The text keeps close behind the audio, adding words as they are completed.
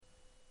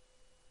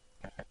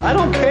I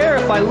don't care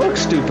if I look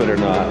stupid or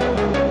not.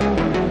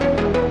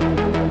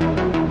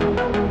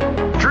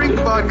 Drink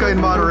vodka in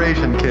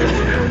moderation, kid.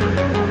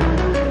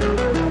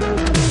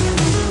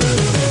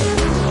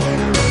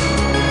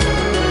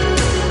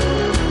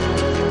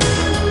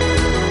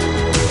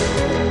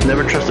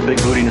 Never trust a big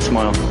booty to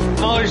smile.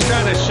 I'm always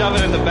trying to shove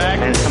it in the back.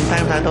 And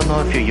sometimes I don't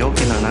know if you're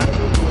joking or not.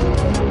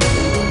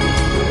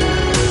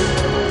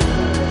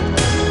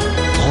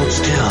 Hold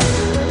still.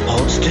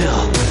 Hold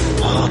still.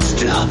 Hold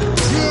still.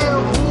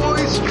 Yeah,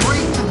 boy,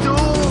 straight to doom.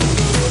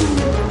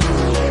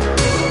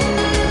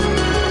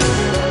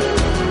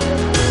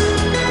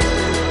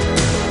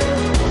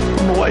 I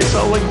don't know why you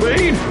sound like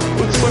Bane.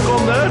 Let's look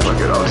on that. Look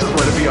it up, just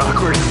let it be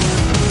awkward.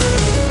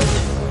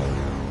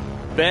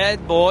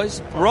 Bad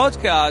Boys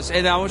Broadcast.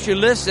 And I want you to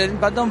listen,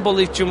 but don't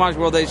believe too much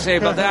what they say.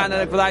 But they're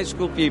not high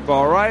school people,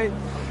 all right?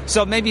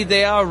 So maybe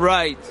they are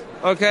right,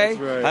 okay?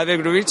 Right. Have a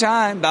great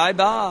time.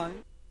 Bye-bye.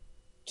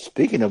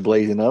 Speaking of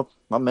blazing up,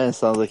 my man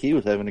sounds like he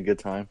was having a good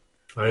time.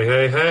 Hey,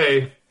 hey,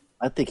 hey.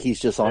 I think he's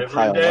just on Every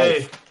high on day.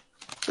 life.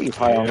 I think he's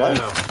high on life.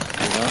 You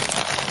know?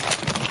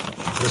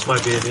 This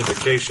might be an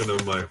indication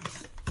of my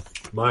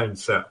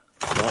mindset.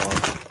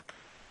 Uh-oh.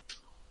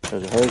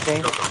 There's a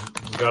hurricane?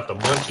 Got the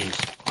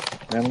munchies.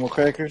 Animal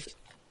crackers?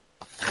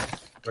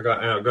 I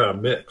got a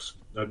mix.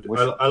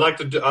 I like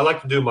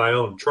to do my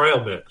own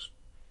trail mix.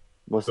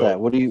 What's So- that?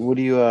 What do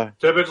you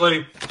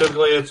Typically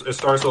it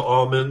starts with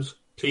almonds,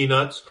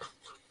 peanuts.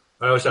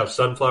 I always have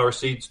sunflower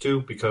seeds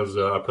too because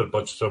I put a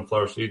bunch of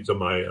sunflower seeds in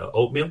my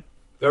oatmeal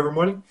every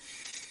morning,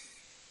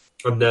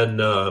 and then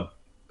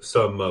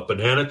some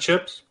banana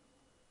chips.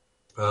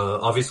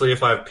 Obviously,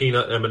 if I have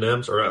peanut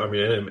M&Ms or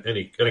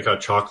any kind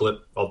of chocolate,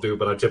 I'll do,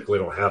 but I typically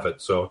don't have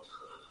it. So,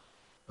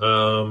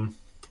 I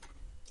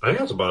think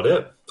that's about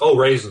it. Oh,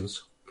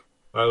 raisins.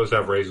 I always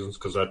have raisins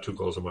because that too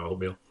goes in my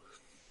oatmeal.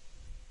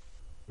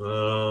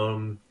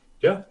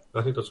 Yeah,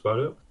 I think that's about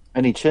it.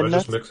 any chin I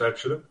nuts? just mix that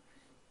shit up.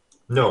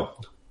 No.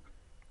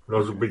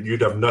 Those would be,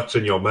 you'd have nuts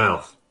in your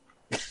mouth.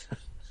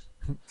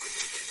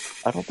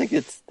 I don't think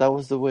that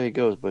was the way it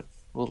goes, but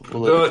we'll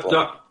let it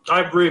fly.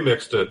 I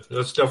remixed it.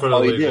 That's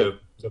definitely did?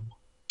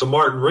 the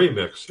Martin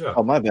remix. Yeah.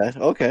 Oh, my bad.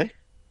 Okay.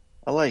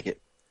 I like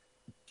it.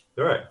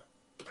 All right.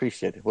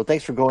 Appreciate it. Well,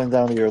 thanks for going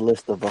down to your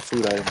list of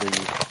food items that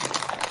you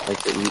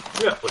like to eat.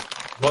 Yeah, but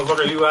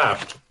motherfucker, you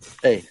asked.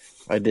 Hey,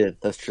 I did.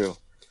 That's true.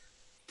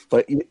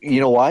 But you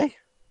know why?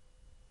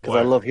 Because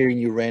I Why? love hearing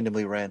you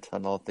randomly rant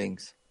on all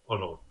things. Oh,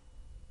 no.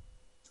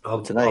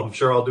 Tonight. I'm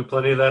sure I'll do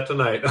plenty of that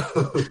tonight.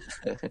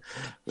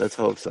 Let's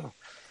hope so.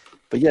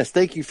 But yes,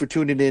 thank you for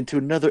tuning in to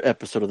another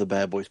episode of the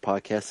Bad Boys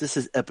Podcast. This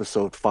is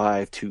episode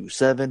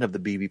 527 of the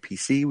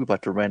BBPC. We're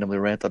about to randomly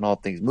rant on all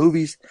things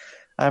movies.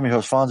 I'm your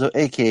host, Fonzo,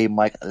 a.k.a.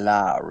 Mike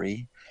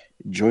Lowry.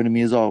 Joining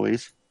me as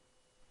always.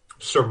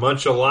 Sir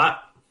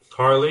Munch-a-Lot,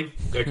 Harley,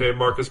 a.k.a.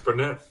 Marcus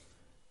Burnett.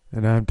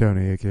 And I'm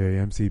Tony,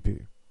 a.k.a.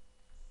 MCP.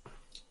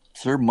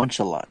 Sir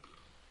Munch-a-Lot.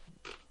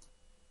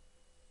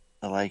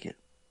 I like it.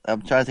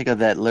 I'm trying to think of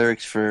that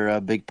lyrics for a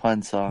Big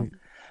Pun song.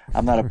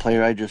 I'm not a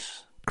player, I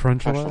just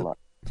Crunch a crush lot?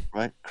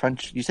 Right?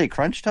 Crunch. You say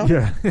crunch, Tony?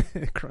 Yeah,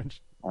 crunch.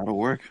 That'll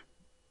work.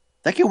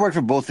 That can work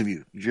for both of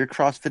you. You're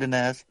CrossFitting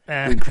ass,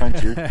 doing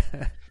crunches.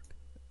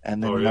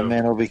 And then my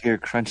man over here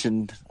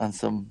crunching on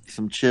some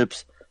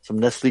chips, some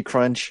Nestle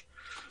Crunch,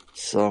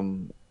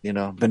 some,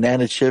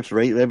 banana chips,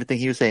 right? Everything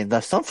he was saying.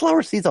 Now,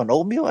 sunflower seeds on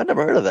oatmeal? I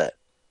never heard of that.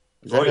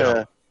 Is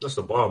that That's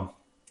the bomb.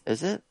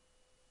 Is it?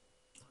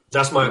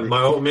 That's my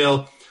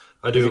oatmeal.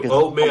 I do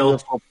oatmeal.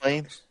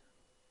 Plain?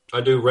 I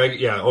do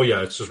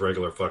it's just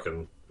regular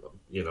fucking,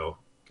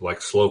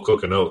 like slow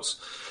cooking oats.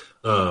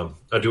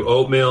 I do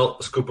oatmeal,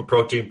 a scoop of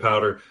protein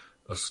powder,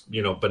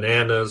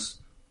 bananas,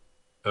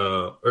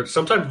 or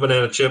sometimes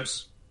banana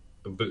chips.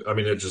 I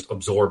mean, it just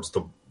absorbs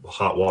the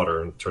hot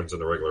water and turns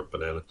into regular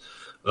banana.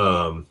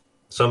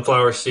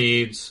 Sunflower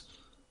seeds.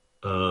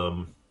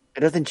 It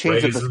doesn't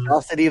change raisins. the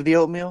viscosity of the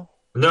oatmeal?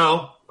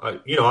 No,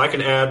 I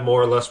can add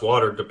more or less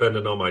water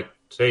depending on my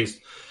taste.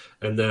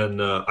 And then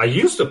I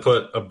used to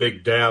put a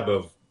big dab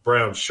of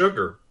brown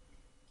sugar,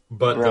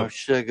 but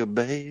sugar,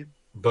 babe.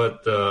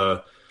 But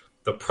the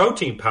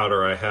protein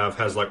powder I have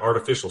has like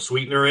artificial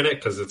sweetener in it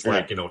because it's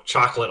like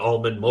chocolate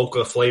almond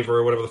mocha flavor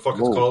or whatever the fuck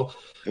it's called.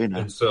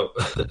 And so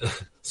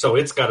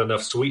it's got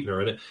enough sweetener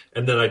in it.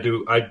 And then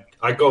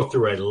I go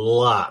through a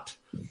lot.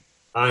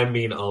 I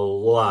mean a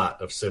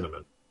lot of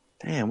cinnamon.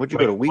 Damn, would you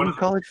go to Wheaton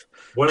College?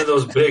 One of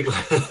those big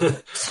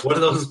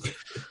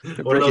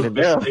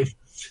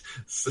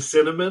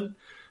cinnamon,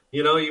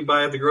 you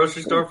buy at the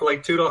grocery store for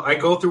like $2. I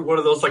go through one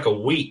of those like a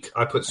week.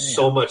 I put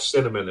so much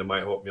cinnamon in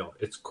my oatmeal.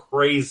 It's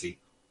crazy.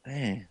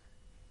 Dang.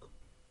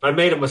 I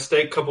made a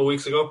mistake a couple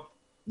weeks ago.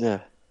 Yeah.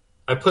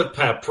 I put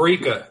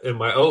paprika in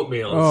my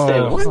oatmeal instead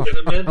of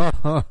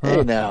cinnamon.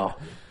 Hey now.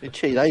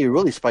 Now you're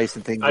really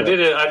spicing things I up. did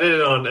it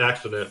on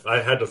accident.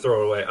 I had to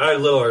throw it away.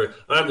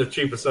 I'm the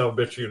cheapest son of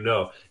a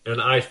bitch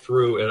and I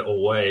threw it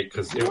away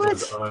because it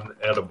was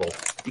unedible.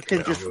 You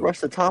could just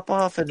brush the top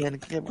off and then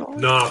keep going.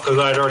 No, because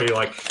I'd already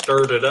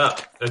stirred it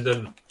up. And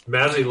then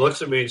Mazzy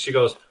looks at me and she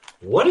goes,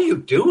 "What are you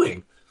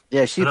doing?"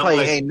 Yeah, she And I'm probably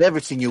like, ain't never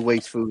seen you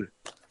waste food.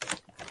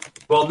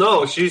 well,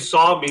 no, she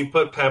saw me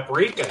put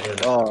paprika in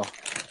it. Oh,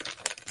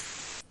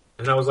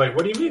 And I was like,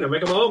 what do you mean? I'm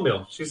making my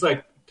oatmeal. She's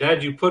like,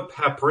 Dad, you put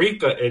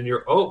paprika in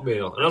your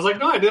oatmeal. And I was like,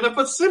 no, I didn't. I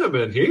put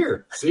cinnamon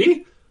here.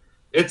 See?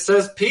 It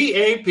says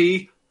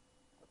P-A-P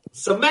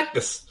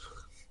Semecus.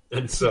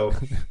 And so,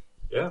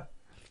 yeah.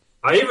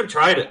 I even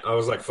tried it. I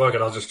was like, fuck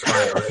it, I'll just try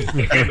it. Right?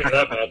 It can't be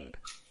that bad.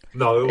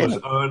 No, it was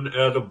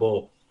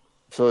unedible.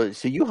 so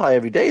you high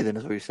every day then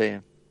is what you're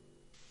saying.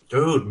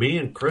 Dude, me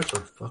and Chris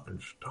are fucking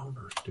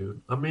stoners,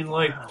 dude. I mean,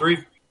 like, three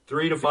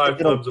to five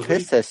They times don't a piss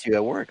week. test you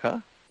at work, huh?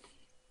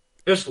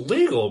 It's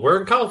legal. We're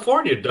in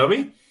California,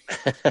 dummy.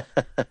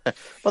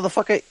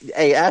 Motherfucker,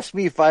 hey, ask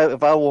me if I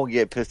won't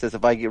get pissed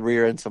if I get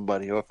rear end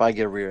somebody or if I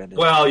get rear ended.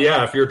 Well,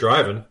 yeah, if you're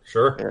driving,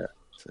 sure.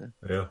 Yeah,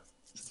 Yeah.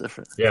 it's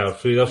different. Yeah,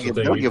 see, that's the You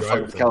thing. don't You give a fuck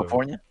drive with for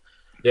California.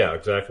 Yeah,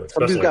 exactly.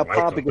 Some dude Especially got my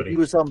popped because company. he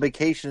was on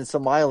vacation in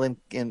some island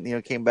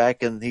and came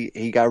back and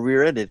he got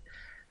rear ended.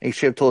 He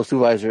straight up told his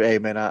supervisor, "Hey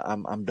man,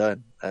 I'm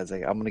done." I was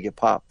like, "I'm gonna get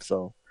popped,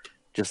 so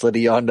just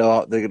letting y'all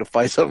know they're gonna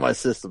fight some of my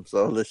system.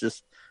 So let's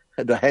just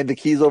do I hand the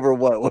keys over. Or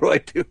what do I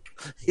do?"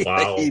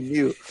 Wow. He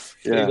knew.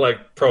 Yeah. He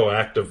like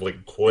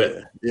proactively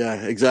quit.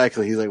 Yeah,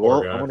 exactly. He's like,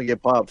 Poor "Well, guy. I'm gonna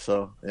get popped."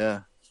 So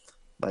yeah,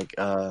 like,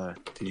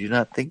 did you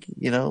not think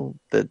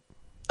that?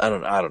 I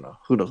don't know.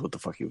 Who knows what the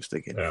fuck he was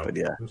thinking? Yeah, But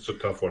yeah. it's a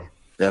tough one.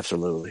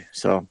 Absolutely.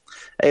 So,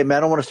 hey, man, I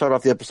don't want to start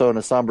off the episode on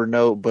a somber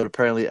note, but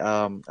apparently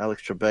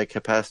Alex Trebek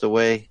had passed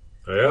away.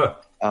 Yeah.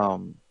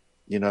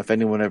 If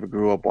anyone ever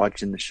grew up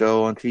watching the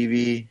show on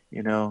TV,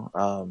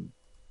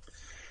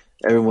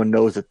 everyone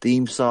knows the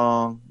theme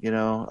song,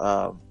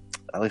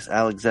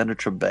 Alexander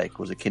Trebek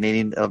was a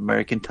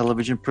Canadian-American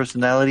television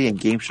personality and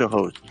game show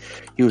host.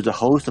 He was the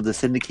host of the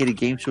syndicated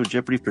game show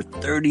Jeopardy for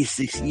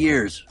 36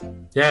 years.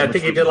 Yeah, I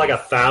think he did like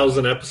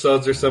 1,000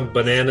 episodes or some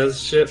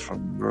bananas shit.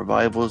 From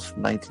revivals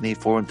from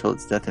 1984 until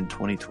its death in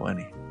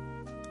 2020.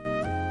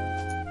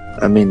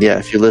 I mean, yeah,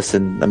 if you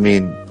listen, I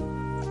mean,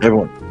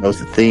 everyone knows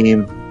the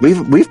theme.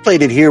 We've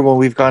played it here when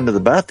we've gone to the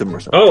bathroom or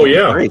something. Oh, It's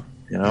yeah. great,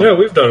 Yeah,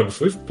 we've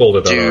pulled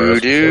it on our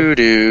do.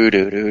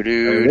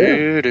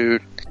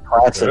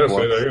 Classic Yeah, one.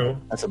 so there you go.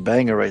 That's a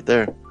banger right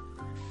there.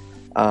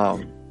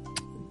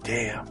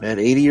 Damn, man,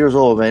 80 years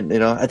old, man.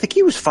 I think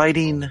he was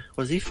fighting.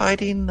 Was he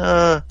fighting?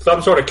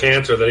 Some sort of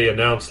cancer that he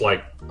announced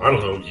like, I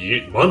don't know,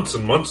 months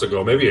and months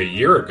ago, maybe a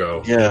year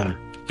ago. Yeah.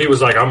 He was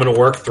like, I'm going to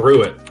work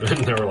through it.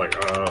 And they were like,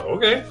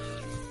 okay.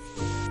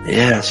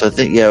 Yeah, so I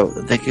think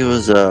it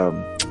was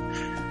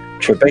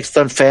Trebek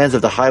stunned fans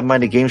of the High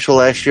Minded Game Show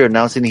last year,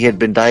 announcing he had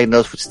been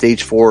diagnosed with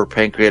stage 4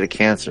 pancreatic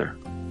cancer.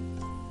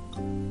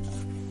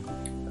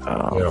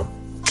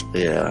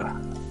 Yeah.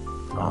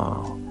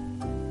 Oh.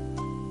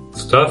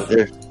 It's tough.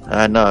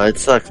 I know, it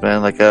sucks,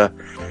 man. Like,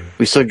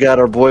 we still got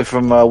our boy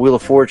from Wheel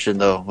of Fortune,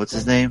 though. What's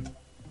his name?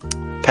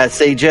 Pat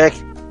Sajak?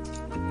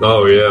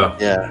 Oh, yeah.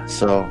 Yeah,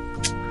 so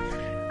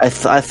I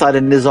thought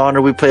in his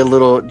honor we play a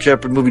little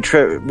Jeopardy movie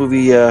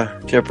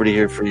Jeopardy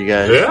here for you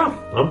guys. Yeah,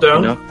 I'm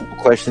down. Couple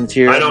questions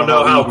here. I don't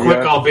know how quick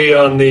I'll be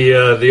on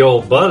the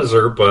old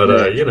buzzer, but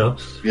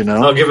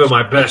I'll give it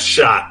my best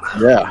shot.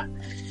 Yeah,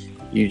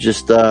 you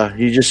just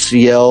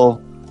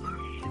yell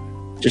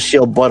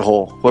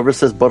butthole. Whoever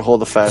says butthole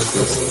the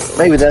fastest.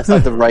 Maybe that's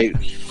not the right.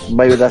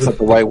 Maybe that's not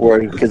the right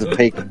word because of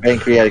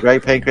pancreatic.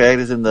 Right, pancreatic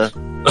is in the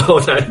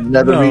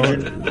nether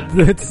region.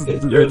 It's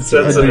You're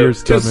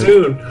insensitive. Too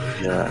soon.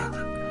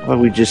 Yeah. Why don't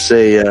we just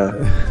say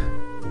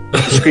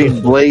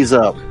screen blaze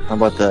up? How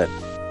about that?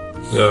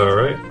 All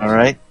right. All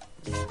right.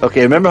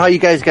 Okay. Remember how you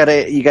guys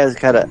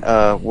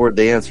gotta word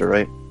the answer,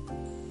 right?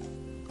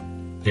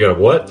 You got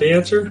what? The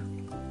answer?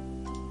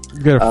 You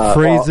gotta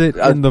phrase it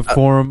in the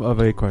form of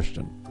a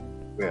question.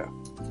 Yeah.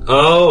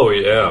 Oh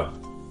yeah.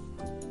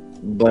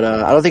 But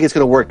I don't think it's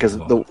gonna work because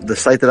the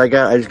site that I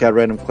just got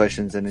random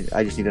questions and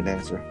I just need an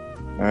answer.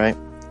 All right.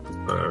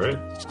 All right.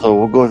 So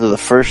we'll go to the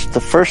first.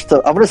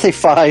 I'm gonna say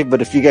 5,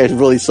 but if you guys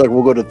really suck,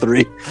 we'll go to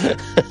 3.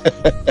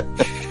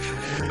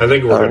 I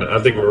think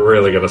we're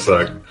really gonna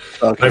suck.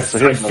 Okay. I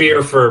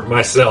fear for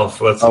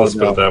myself. Let's put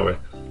it that way.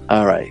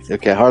 All right.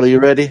 Okay, Harley, you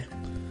ready?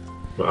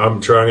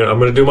 I'm trying. I'm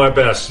gonna do my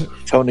best.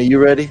 Tony, you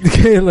ready?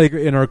 Like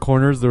in our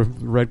corners, the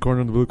red corner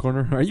and the blue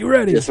corner. Are you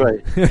ready? That's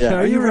right. Yeah.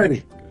 Are you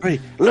ready? Ready.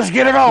 Let's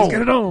get it on. Let's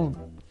get it on.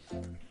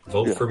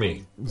 Vote for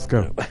me. Let's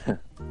go.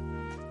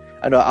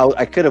 I know.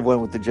 I could have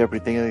went with the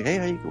Jeopardy thing. Like,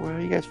 hey, where are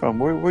you guys from?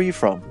 Where are you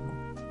from?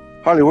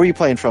 Harley, where are you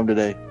playing from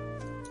today?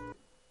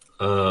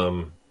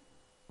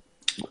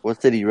 What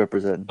city you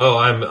represent? Oh,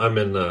 I'm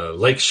in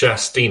Lake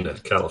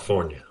Shastina,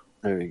 California.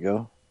 There you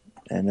go.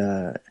 And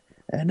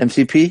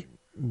MCP?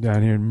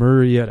 Down here in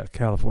Murrieta,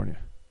 California.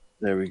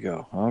 There we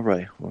go. All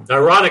right. Well,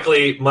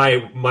 Ironically,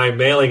 my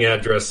mailing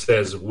address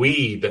says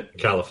Weed,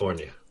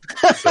 California.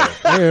 So.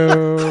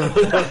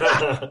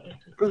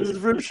 this is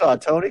Rim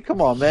Shot, Tony.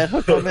 Come on, man.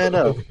 Hook my man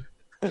up.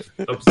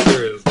 I'm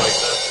serious. Like,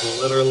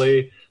 that's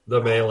literally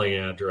the mailing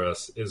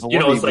address. It's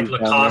like La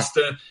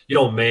Costa. You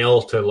don't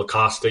mail to La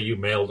Costa. You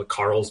mail to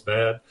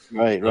Carlsbad.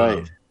 Right.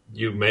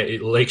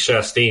 Lake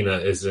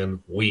Shastina is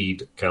in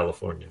Weed,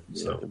 California.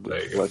 So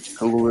there you go. Much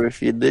cooler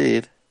if you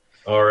did.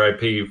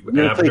 R.I.P. You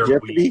gonna play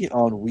Jeopardy Weed.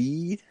 on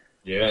Weed?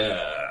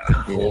 Yeah.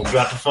 We'll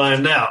got to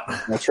find out.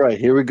 That's right.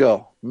 Here we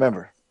go.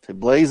 Remember to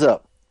blaze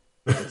up.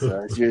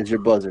 It's your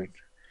buzzard.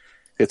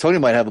 Yeah, Tony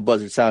might have a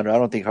buzzard sounder. I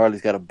don't think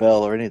Harley's got a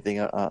bell or anything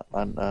on.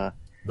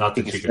 Not that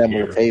you can stem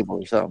hear. on a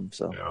table or something.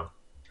 So Yeah.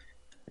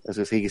 I was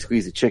gonna say he can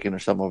squeeze a chicken or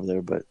something over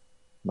there, but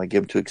might get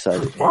him too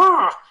excited.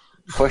 Ah!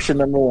 Question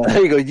number 1.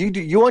 There you go.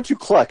 You want you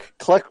cluck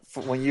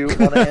for when you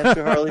want to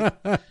answer, Harley.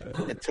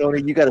 And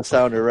Tony, you got a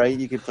sounder, right?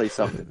 You can play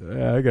something.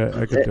 Yeah, I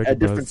could A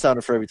different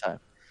sounder for every time.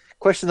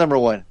 Question number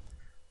 1.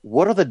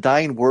 What are the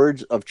dying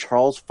words of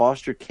Charles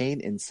Foster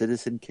Kane in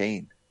Citizen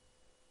Kane?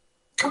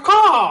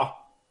 Caw-caw!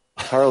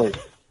 Harley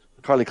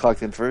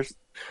clocked in first.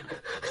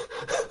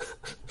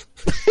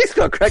 He's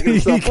gonna crack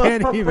himself. He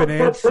can't even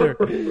answer.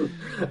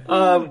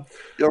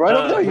 You're right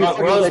up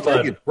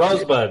there.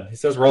 Rosebud. He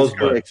says Rosebud.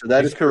 Correct. So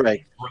that is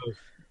correct.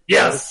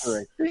 Yes. That is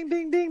correct. Ding,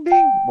 ding, ding,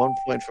 ding. 1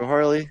 point for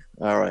Harley.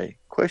 All right.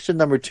 Question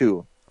number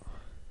 2.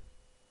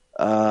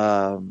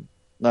 No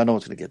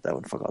one's gonna get that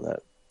one. Fuck all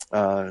that.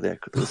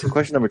 Listen,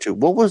 question number 2.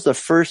 What was the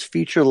first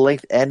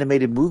feature-length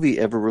animated movie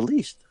ever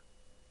released?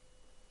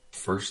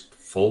 First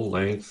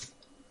full-length.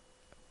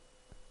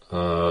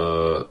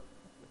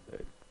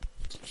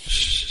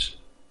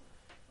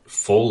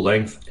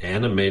 Full-length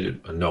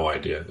animated. No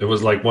idea. It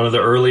was like one of the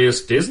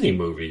earliest Disney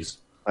movies.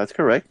 That's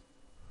correct.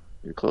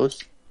 You're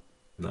close.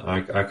 No,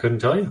 I couldn't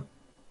tell you.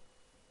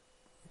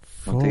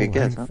 Don't take a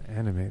guess, huh?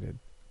 Animated.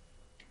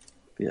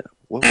 Yeah.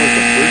 What was the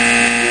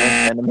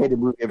first animated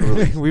movie ever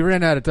released? We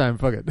ran out of time.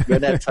 Fuck it.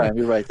 Ran out of time.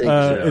 You're right. Thank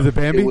you. Is it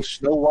Bambi? It was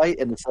Snow White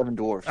and the Seven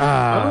Dwarfs.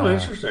 Oh,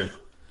 interesting.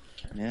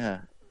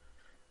 Yeah.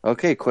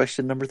 Okay,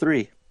 question number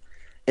 3.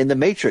 In The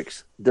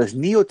Matrix, does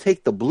Neo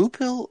take the blue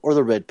pill or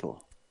the red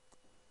pill?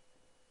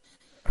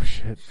 Oh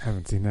shit!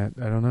 Haven't seen that.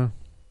 I don't know.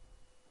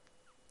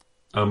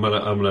 I'm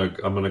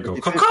gonna go.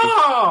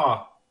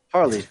 Caw-caw!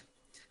 Harley.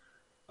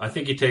 I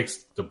think he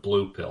takes the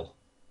blue pill.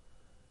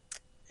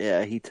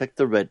 Yeah, he took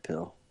the red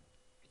pill.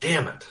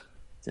 Damn it.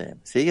 Damn.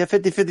 See, you got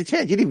 50-50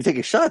 chance. You didn't even take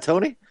a shot,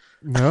 Tony.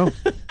 No.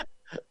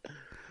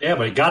 Yeah,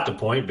 but he got the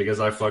point because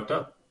I fucked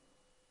up.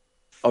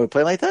 Oh, we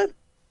playing like that?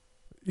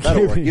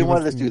 That'll work. You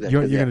wanted us to do that.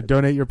 You're going to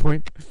donate your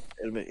point?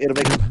 It'll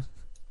make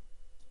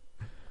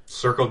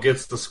Circle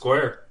gets the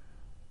square.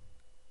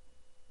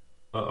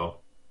 Uh-oh.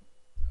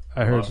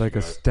 I heard like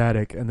a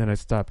static, and then I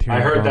stopped hearing.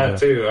 I heard that Fonzo.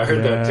 too. I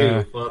heard that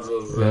Yeah. too.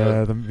 Fonzo's,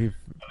 Yeah, I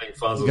think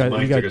Fonzo's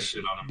mic took a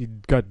shit on him. He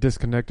got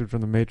disconnected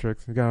from the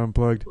Matrix. He got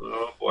unplugged.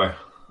 Oh, boy.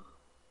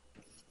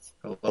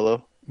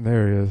 Hello?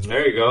 There he is.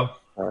 There you go.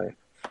 All right.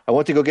 I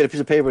went to go get a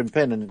piece of paper and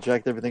pen and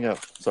jacked everything up.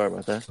 Sorry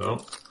about that.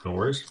 No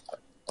worries.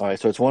 All right,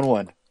 so it's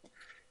 1-1.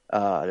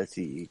 Let's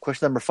see.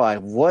 Question number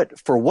 5.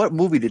 For what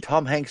movie did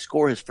Tom Hanks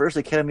score his first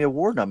Academy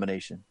Award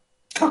nomination?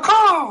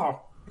 Caw-caw!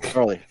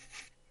 Harley.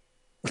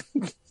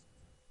 I'm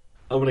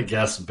going to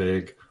guess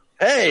big.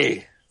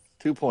 Hey!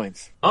 2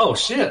 points. Oh,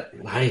 shit.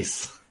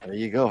 Nice. There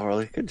you go,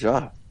 Harley. Good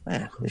job.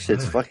 Man, this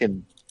shit's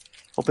fucking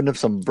opened up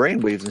some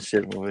brainwaves and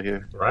shit over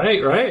here.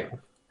 Right.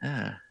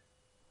 Yeah.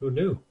 Who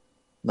knew?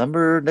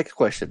 Next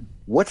question.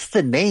 What's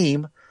the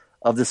name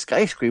of the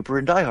skyscraper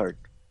in Die Hard?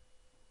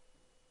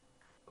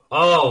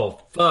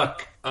 Oh,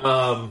 fuck.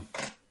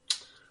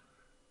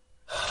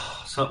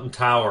 Something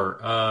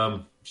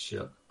tower.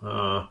 Shit.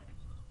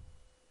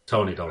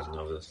 Tony doesn't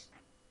know this.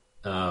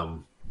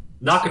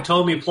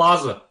 Nakatomi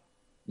Plaza.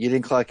 You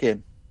didn't clock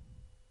in.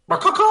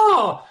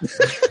 Caw-caw!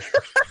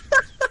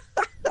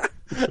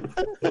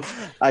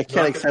 I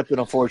can't accept it,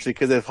 unfortunately,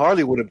 because if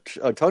Harley would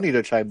have, Tony would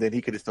have chimed in,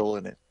 he could have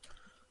stolen it.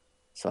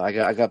 So I'm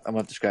gonna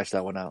have to scratch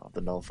that one out.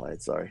 I'll nullify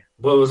it. Sorry.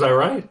 Well, was I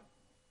right?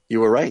 You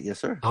were right, yes,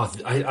 sir. Oh,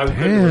 I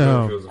couldn't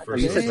remember if it was the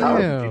first You said one.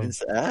 tower. You didn't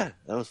say, that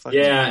was fucking.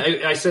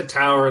 Yeah, I said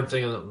tower and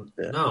thinking,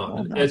 Yeah. no,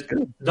 Oh, that's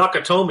good.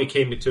 Nakatomi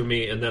came to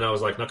me, and then I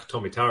was like,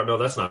 Nakatomi Tower. No,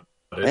 that's not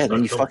it. Man,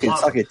 then you Nakatomi fucking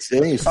Plaza. suck it.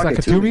 Then you suck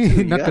it to me? too.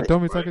 You Not got the it.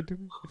 Tommy, suck it to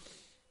me?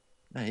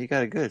 Man, you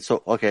got it good.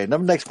 So, okay,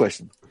 next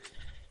question.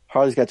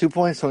 Harley's got 2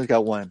 points. Tony's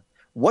got 1.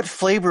 What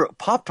flavor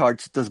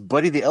Pop-Tarts does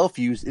Buddy the Elf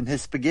use in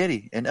his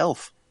spaghetti in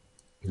Elf?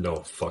 No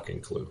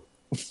fucking clue.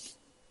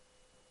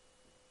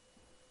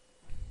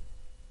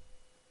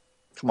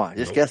 Come on,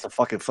 just guess the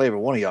fucking flavor.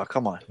 One of y'all,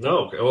 come on.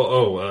 No.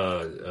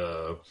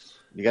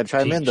 You got to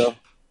chime in, Peach.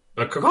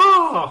 though.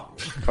 Caw-caw!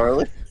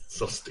 Harley?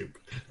 So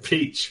stupid.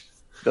 Peach.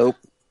 Nope.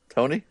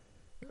 Tony?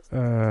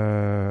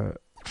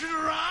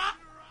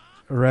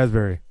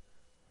 Raspberry.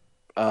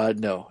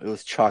 No, it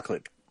was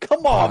chocolate.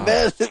 Come on,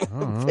 man.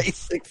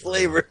 Basic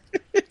flavor.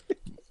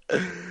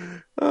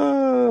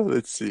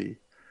 Let's see.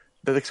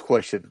 The next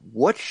question.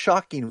 What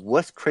shocking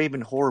Wes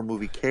Craven horror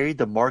movie carried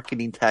the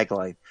marketing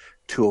tagline,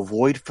 "To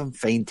avoid from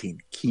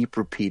fainting, keep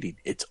repeating,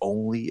 it's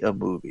only a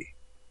movie"?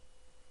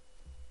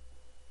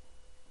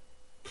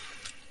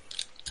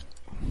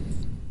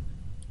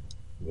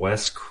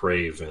 Wes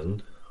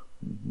Craven.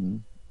 Mm-hmm.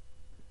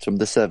 It's from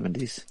the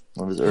 70s.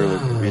 One of his early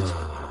movies.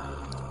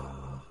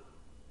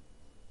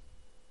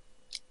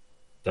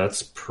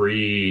 That's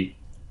pre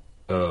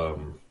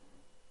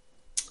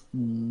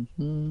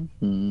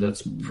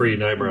That's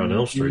pre-Nightmare on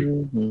Elm Street.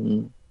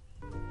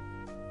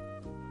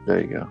 There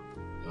you go.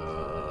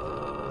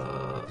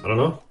 I don't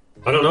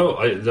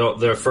know.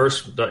 Their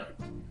first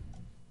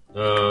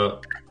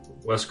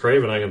Wes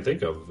Craven I can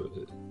think of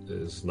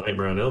is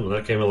Nightmare on Elm.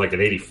 That came in like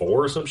in '84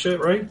 or some shit,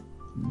 right?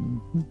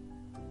 Mm-hmm.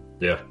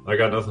 Yeah, I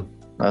got nothing.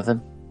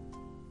 Nothing.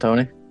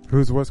 Tony?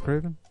 Who's Wes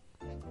Craven?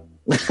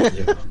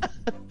 Yeah.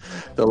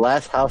 The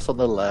Last House on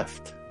the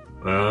Left.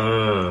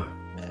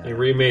 They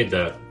remade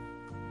that.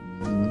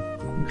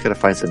 Gotta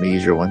find some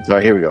easier ones. All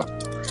right, here we go.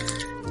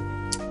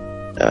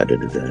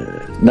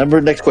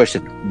 Next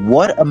question.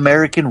 What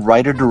American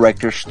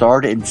writer-director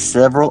starred in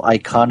several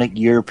iconic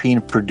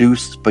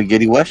European-produced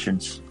spaghetti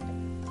westerns?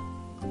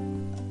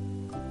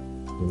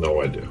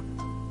 No idea.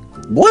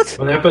 What?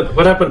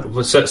 What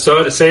happened? So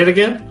say it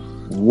again?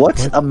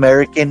 What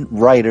American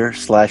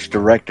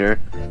writer/director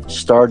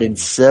starred in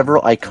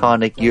several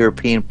iconic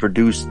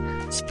European-produced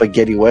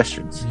spaghetti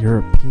westerns?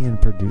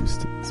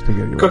 European-produced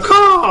spaghetti westerns.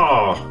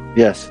 Caw!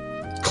 Yes.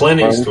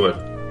 Clint Eastwood.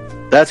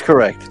 That's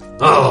correct.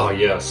 Oh,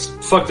 yes.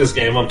 Fuck this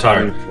game. I'm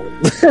tired.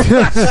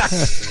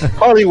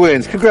 Harley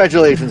wins.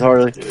 Congratulations,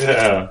 Harley.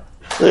 Yeah.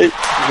 I think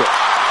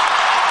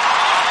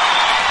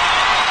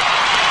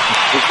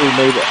we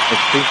made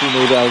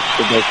Alex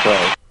the best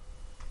cry.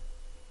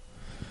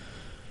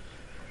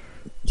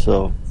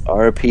 So,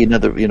 RIP,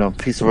 another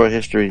piece of our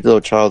history,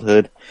 little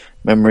childhood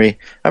memory.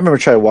 I remember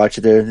trying to watch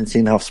it there and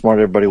seeing how smart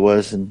everybody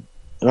was, and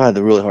I had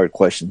the really hard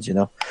questions.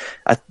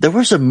 There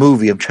was a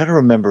movie. I'm trying to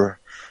remember.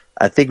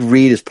 I think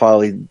Reed is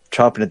probably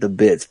chopping at the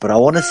bits, but I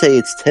want to say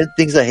it's 10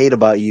 Things I Hate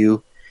About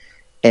You,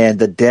 and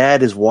the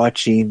dad is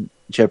watching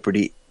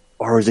Jeopardy,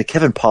 or is it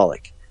Kevin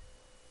Pollak?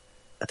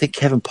 I think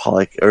Kevin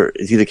Pollak, or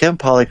it's either Kevin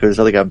Pollak or this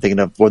other guy I'm thinking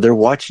of, where they're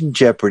watching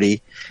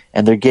Jeopardy,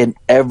 and they're getting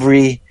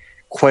every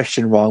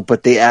question wrong,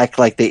 but they act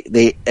like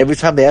they every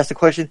time they ask the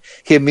question,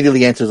 he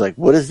immediately answers like,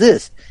 "What is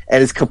this?"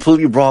 And it's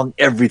completely wrong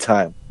every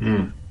time.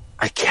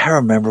 I can't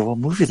remember what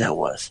movie that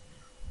was.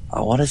 I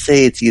want to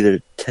say it's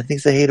either 10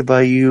 Things I Hate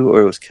About You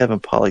or it was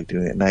Kevin Pollak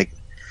doing it. And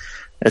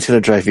that's going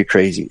to drive you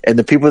crazy. And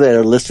the people that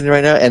are listening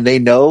right now, and they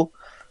know,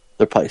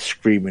 they're probably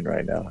screaming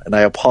right now. And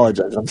I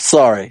apologize. I'm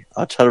sorry.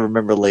 I'll try to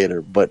remember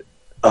later. But,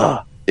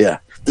 yeah.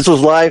 This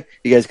was live.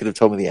 You guys could have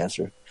told me the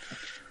answer.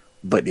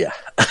 But, yeah.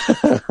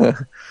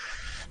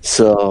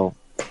 So,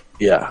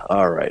 yeah.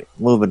 All right.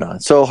 Moving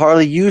on. So,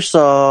 Harley, you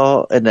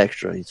saw an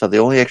extra. You saw the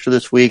only extra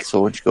this week.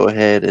 So, why don't you go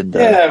ahead and...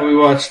 yeah, we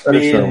watched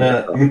me and...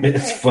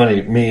 it's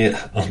funny. Me,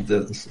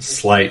 the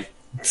slight...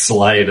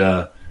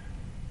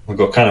 we'll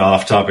go kind of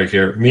off topic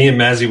here. Me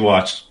and Mazzy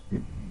watched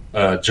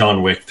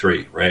John Wick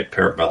 3, right?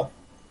 Parabellum.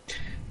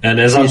 And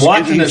as I'm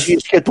watching this... She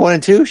skipped 1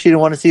 and 2? She didn't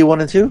want to see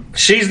 1 and 2?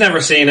 She's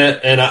never seen it,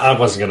 and I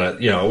wasn't going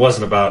to... it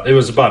wasn't about... It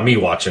was about me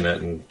watching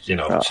it, and,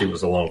 she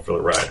was alone for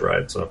the ride,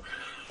 right? So...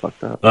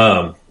 Fucked up.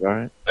 All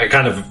right. I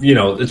kind of,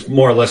 it's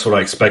more or less what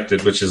I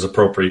expected, which is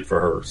appropriate for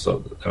her, so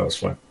that was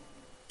fine.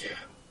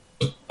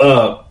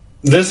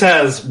 This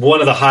has one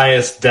of the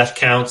highest death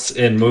counts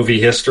in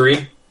movie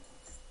history.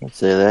 I'd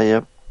say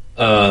that,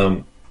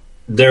 yep.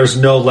 There's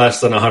no less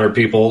than 100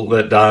 people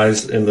that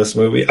dies in this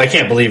movie. I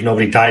can't believe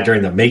nobody died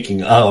during the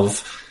making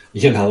of,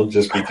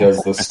 just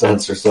because the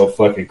stunts are so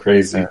fucking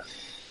crazy.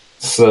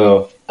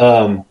 So,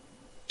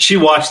 she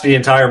watched the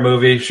entire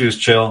movie. She was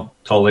chill,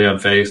 totally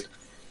unfazed.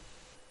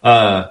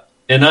 And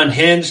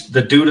Unhinged,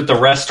 the dude at the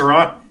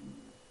restaurant,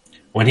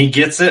 when he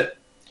gets it,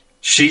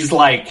 she's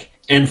like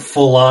in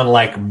full on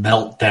like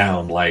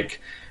meltdown,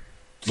 like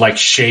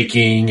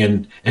shaking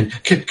and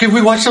can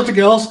we watch something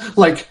else?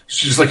 Like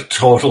she's like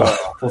total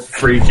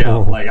freak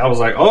out. Like I was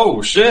like,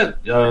 oh shit,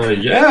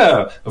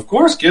 yeah, of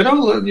course,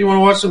 kiddo. You want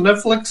to watch some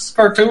Netflix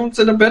cartoons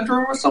in a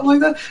bedroom or something like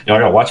that? I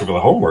gotta watch it for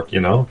the homework.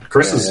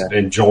 Chris is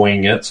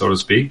enjoying it, so to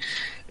speak,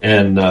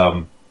 and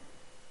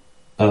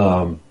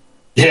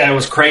yeah, it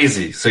was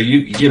crazy. So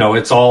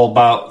it's all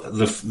about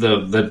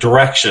the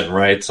direction,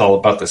 right? It's all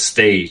about the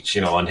stage.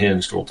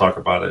 Unhinged, we'll talk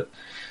about it,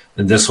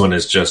 and this one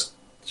is just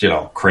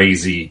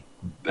crazy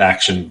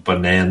action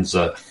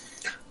bonanza.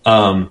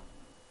 I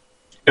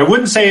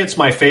wouldn't say it's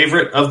my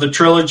favorite of the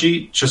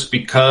trilogy, just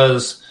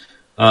because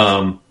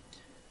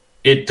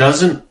it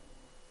doesn't.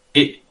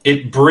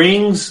 It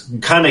brings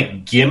kind of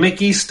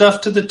gimmicky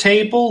stuff to the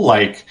table,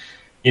 like.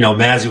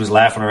 Mazzy was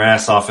laughing her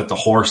ass off at the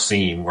horse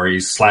scene where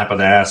he's slapping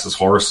the ass his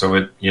horse so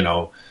it,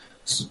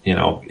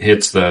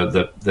 hits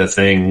the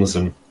things,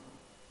 and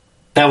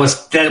that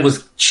was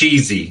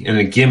cheesy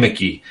and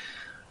gimmicky.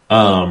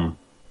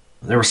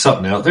 There was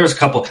something else. There was a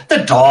couple.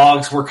 The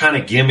dogs were kind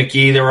of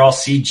gimmicky. They were all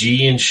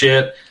CG and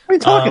shit. What are you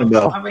talking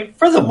about? I mean,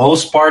 for the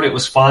most part, it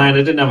was fine. I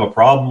didn't have a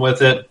problem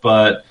with it,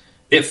 but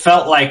it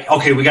felt like,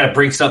 okay, we got to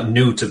bring something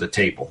new to the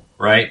table,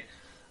 right?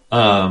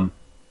 I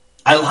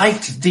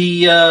liked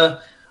the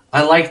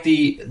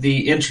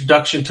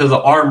introduction to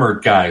the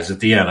armored guys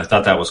at the end. I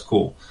thought that was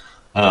cool.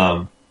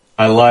 I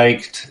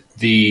liked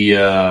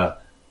the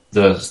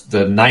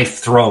knife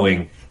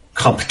throwing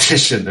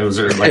competition. It was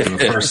like in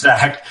the first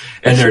act,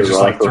 and they're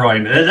just like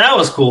throwing. And that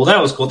was cool.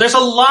 There's a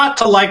lot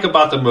to like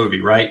about the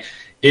movie, right?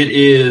 It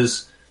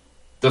is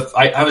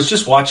I was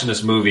just watching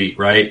this movie,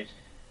 right?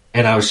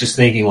 And I was just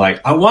thinking,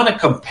 like, I want to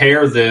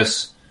compare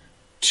this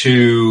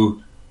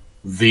to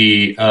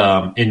the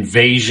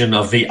invasion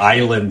of the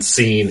island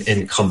scene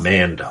in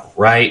Commando,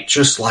 right?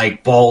 Just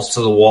like balls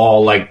to the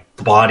wall, like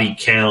body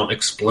count,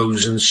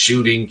 explosions,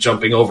 shooting,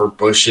 jumping over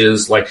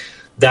bushes. Like,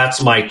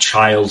 that's my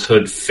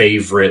childhood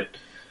favorite,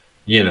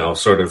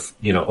 sort of,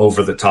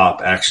 over the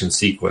top action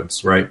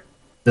sequence, right?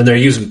 And they're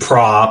using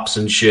props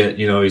and shit,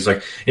 he's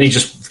like, and he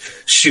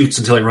just shoots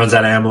until he runs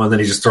out of ammo, and then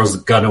he just throws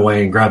the gun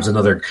away and grabs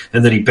another,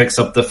 and then he picks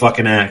up the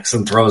fucking axe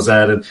and throws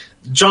that. And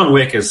John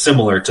Wick is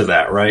similar to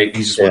that, right?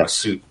 He's just wearing a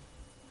suit.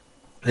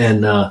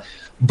 And,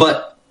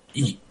 but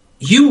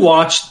you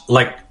watched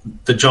like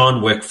the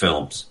John Wick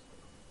films,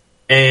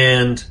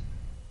 and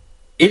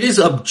it is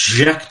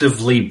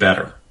objectively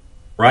better,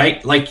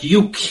 right? Like,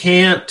 you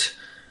can't,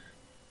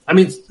 I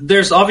mean,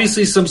 there's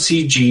obviously some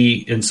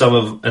CG in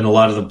a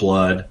lot of the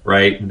blood,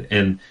 right?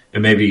 And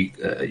maybe,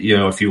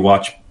 if you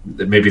watch,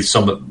 maybe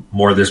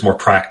there's more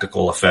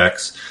practical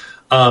effects.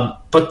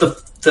 But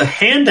the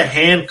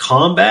hand-to-hand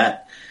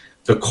combat,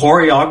 the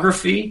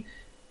choreography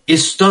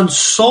is done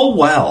so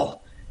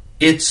well.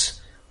 It's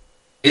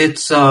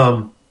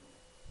you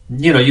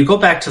go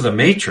back to The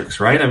Matrix,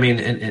 right? I mean,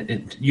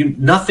 and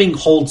nothing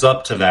holds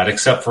up to that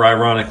except for,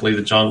 ironically,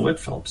 the John Wick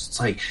films.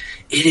 It's like,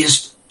 it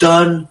is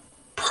done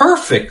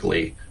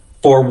perfectly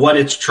for what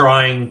it's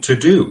trying to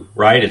do,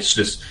 right?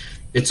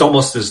 It's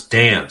almost this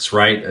dance,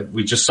 right?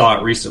 We just saw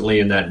it recently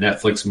in that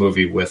Netflix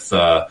movie with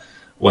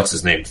what's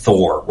his name,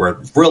 Thor, where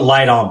real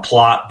light on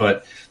plot,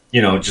 but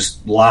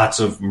just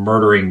lots of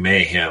murdering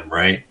mayhem,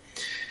 right?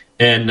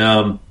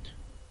 And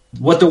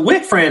what the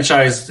Wick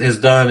franchise has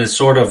done is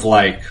sort of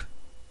like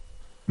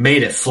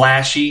made it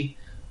flashy.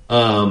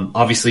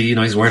 Obviously,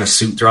 he's wearing a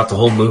suit throughout the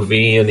whole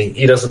movie, and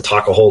he doesn't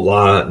talk a whole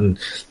lot,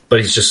 but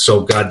he's just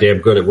so goddamn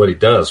good at what he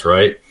does,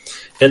 right?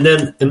 And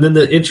then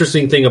the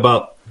interesting thing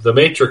about the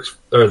Matrix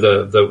or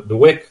the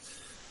Wick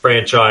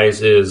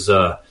franchise is,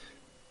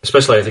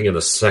 especially I think in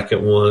the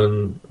second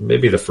one,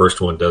 maybe the first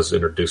one does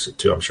introduce it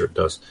too. I'm sure it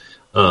does.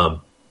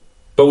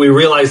 But we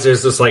realize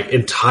there's this like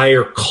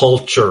entire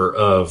culture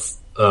of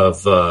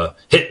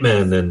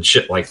hitmen and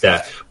shit like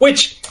that,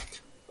 which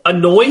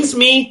annoys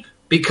me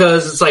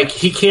because it's like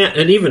he can't.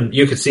 And even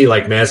you could see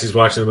like Massey's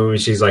watching the movie,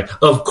 she's like,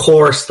 "Of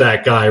course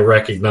that guy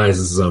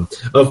recognizes him.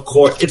 Of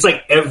course." It's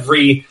like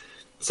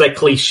it's like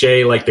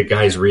cliche, like the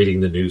guy's reading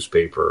the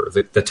newspaper,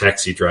 the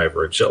taxi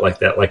driver and shit like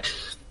that. Like,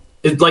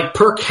 like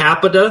per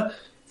capita,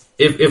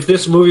 if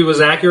this movie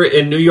was accurate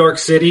in New York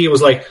City, it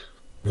was like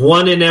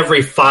 1 in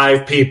every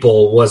 5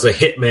 people was a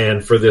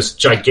hitman for this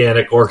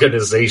gigantic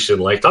organization.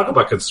 Like, talk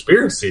about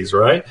conspiracies,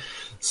 right?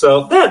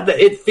 So that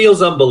it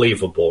feels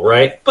unbelievable,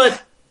 right? But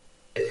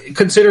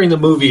considering the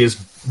movie is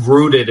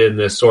rooted in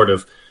this sort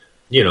of,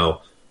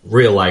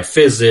 real life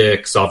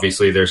physics,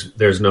 obviously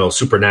there's no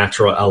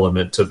supernatural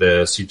element to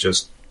this. He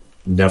just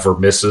never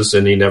misses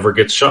and he never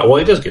gets shot. Well,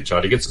 he does get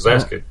shot. He gets his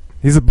ass kicked.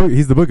 He's the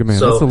boogeyman.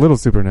 So, that's a little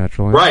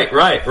supernatural. Right.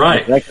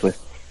 Exactly.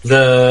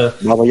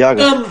 Baba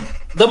Yaga.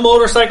 The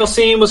motorcycle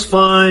scene was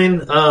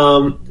fine.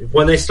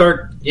 When they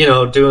start,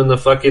 doing the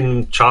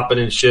fucking chopping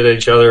and shit at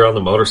each other on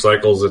the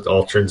motorcycles, it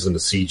all turns into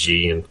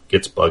CG and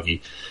gets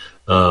buggy.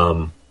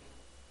 So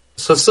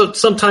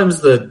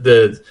sometimes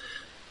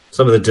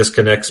some of the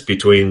disconnects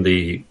between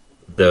the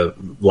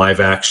live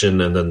action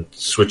and then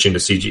switching to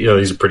CG,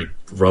 these are pretty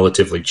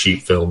relatively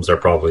cheap films. They're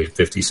probably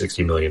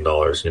 $50-60 million.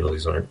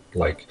 These aren't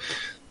like,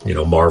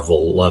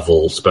 Marvel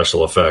level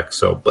special effects.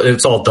 So, but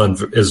it's all done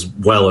as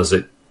well as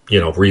it,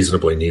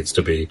 reasonably needs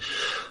to be.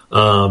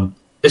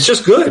 It's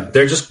just good.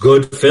 They're just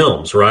good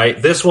films,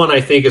 right? This one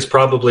I think is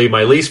probably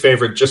my least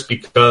favorite just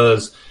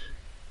because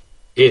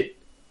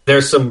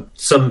there's some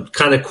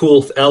kind of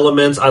cool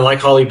elements. I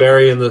like Halle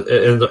Berry in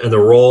the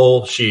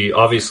role. She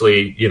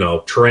obviously,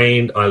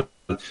 trained.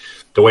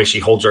 The way she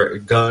holds her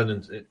gun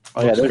and it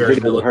looks very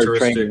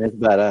militaristic. Her training is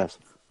badass.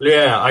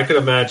 Yeah, I could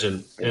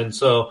imagine. And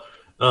so,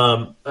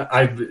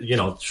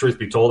 truth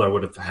be told, I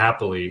would have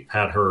happily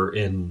had her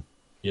in,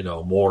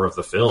 more of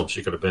the film.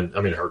 She could have been.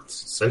 Her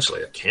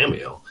essentially a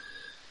cameo.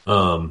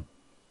 I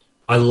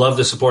love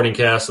the supporting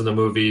cast in the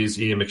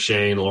movies. Ian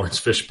McShane, Lawrence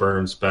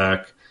Fishburne's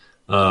back.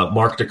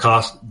 Mark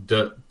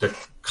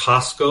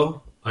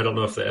Dacascos. I don't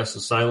know if the S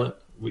is silent.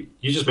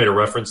 You just made a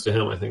reference to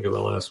him, I think, in the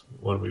last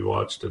one we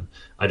watched, and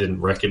I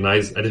didn't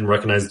recognize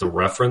the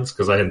reference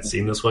because I hadn't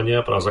seen this one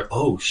yet. But I was like,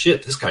 oh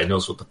shit, this guy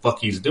knows what the fuck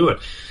he's doing.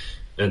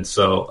 And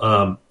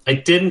so I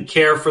didn't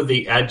care for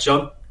the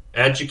adjudicator,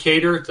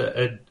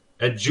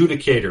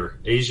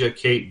 Asia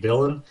Kate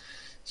Dillon.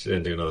 She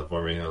didn't do nothing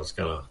for me. I was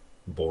kind of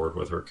bored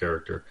with her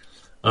character.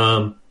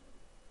 But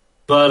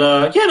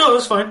it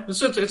was fine.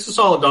 It's a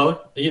solid $1.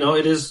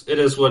 It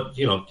is what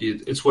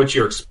it's what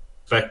you're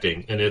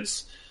expecting, and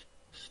it's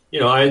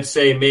I'd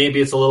say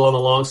maybe it's a little on the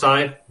long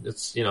side.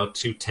 It's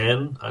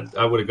 $2.10.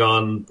 I would have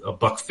gone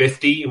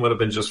 $1.50 and would have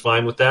been just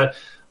fine with that.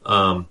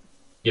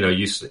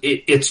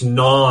 it's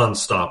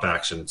non-stop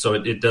action, so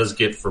it does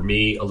get for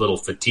me a little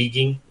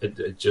fatiguing.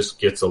 It just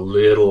gets a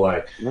little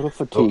like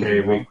fatiguing.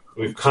 Okay,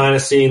 we've kind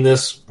of seen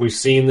this. We've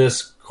seen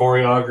this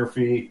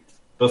choreography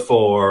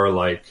before,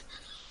 like,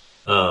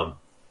 and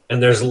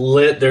there's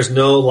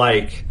no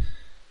like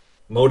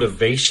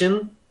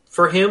motivation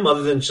for him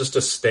other than just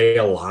to stay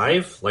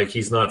alive. Like,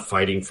 he's not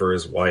fighting for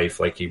his wife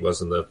like he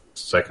was in the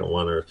second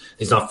one, or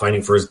he's not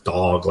fighting for his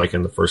dog like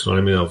in the first one.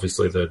 I mean,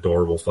 obviously the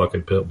adorable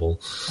fucking pit bull.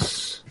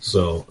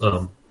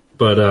 So,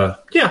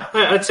 yeah,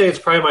 I'd say it's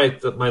probably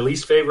my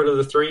least favorite of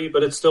the three,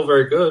 but it's still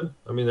very good.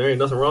 I mean, there ain't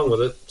nothing wrong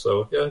with it.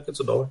 So, yeah, it's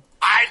 $1.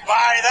 I'd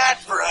buy that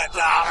for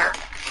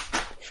 $1.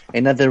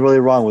 Ain't nothing really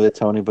wrong with it,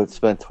 Tony, but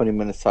spend 20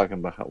 minutes talking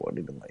about what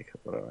you didn't like.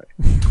 But all right.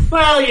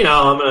 Well,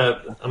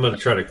 I'm gonna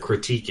try to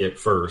critique it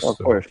first. Of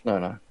course,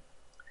 no.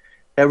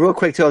 Yeah, real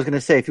quick too, I was gonna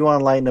say, if you want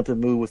to lighten up the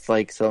mood with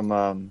like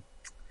some,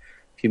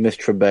 if you miss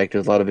Trebek,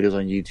 there's a lot of videos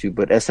on YouTube.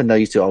 But SNL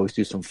used to always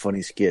do some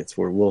funny skits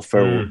where Will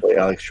Ferrell would play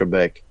Alex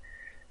Trebek,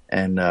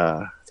 and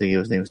I think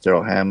his name was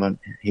Daryl Hammond.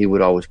 He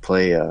would always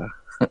play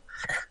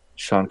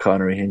Sean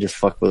Connery and just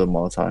fuck with him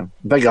all the time.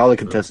 In fact, all the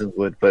contestants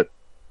would, but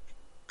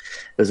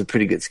it was a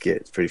pretty good skit.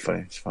 It's pretty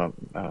funny. Just want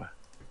to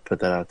put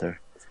that out there.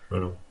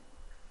 Right.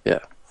 Yeah,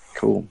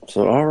 cool.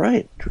 So, all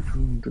right.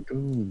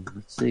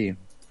 Let's see.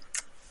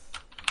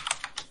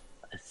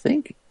 I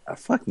think,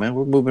 fuck, man,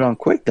 we're moving on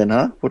quick then,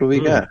 huh? What do we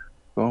got?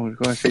 Going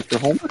to take your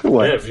homework or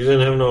what? Yeah, if you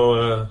didn't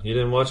have you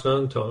didn't watch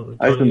none, Tony,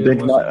 I've been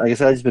binging. Like I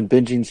said, I've just been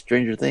binging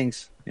Stranger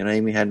Things.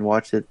 Amy hadn't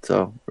watched it,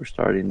 so we're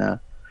starting now.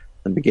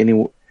 The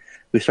beginning,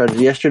 we started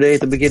yesterday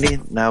at the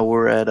beginning. Now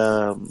we're at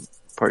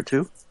part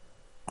 2,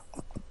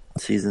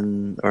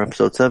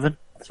 episode 7.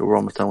 So we're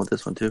almost done with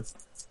this one too.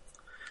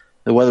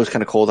 The weather was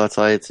kind of cold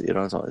outside.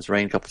 It's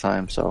rained a couple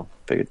times, so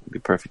I figured it'd be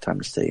a perfect time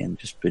to stay in,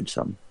 just binge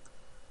some.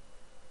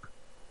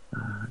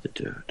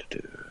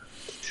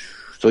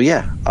 So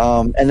yeah,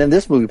 and then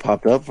this movie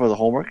popped up for the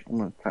homework. I'm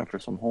gonna time for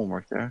some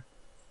homework there.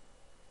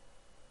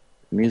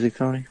 Music,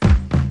 Tony.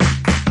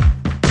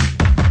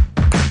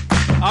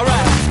 All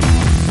right.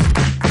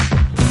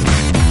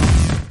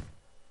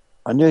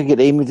 I knew I'd get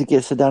Amy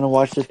to sit down and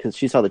watch this because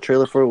she saw the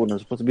trailer for it when it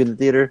was supposed to be in the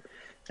theater,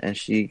 and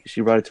she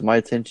brought it to my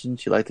attention.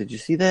 She liked it. Did you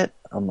see that?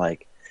 I'm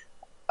like,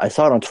 I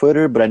saw it on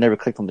Twitter, but I never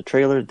clicked on the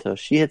trailer until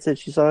she had said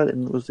she saw it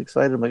and was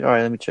excited. I'm like, all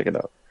right, let me check it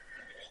out.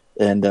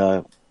 And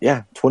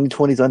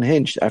 2020's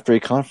unhinged. After a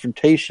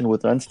confrontation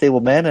with an unstable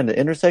man at an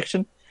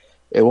intersection,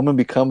 a woman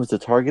becomes the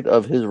target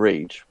of his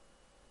rage.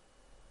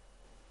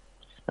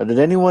 Now, did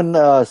anyone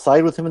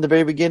side with him in the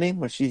very beginning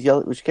when she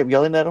kept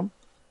yelling at him?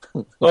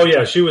 Oh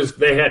yeah, she was.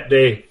 They had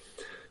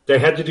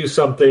to do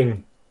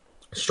something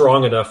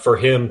strong enough for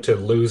him to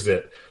lose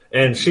it,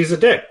 and she's a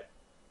dick.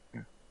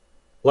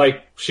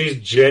 Like,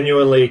 she's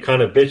genuinely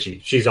kind of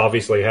bitchy. She's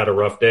obviously had a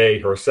rough day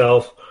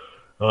herself.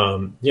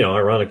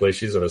 Ironically,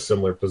 she's in a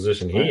similar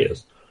position he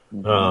is.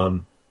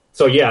 Mm-hmm.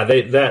 So yeah,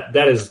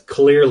 that is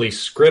clearly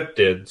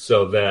scripted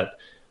so that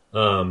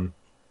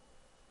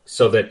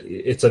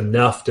it's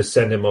enough to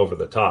send him over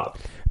the top.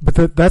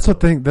 But that's the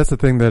thing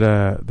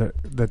that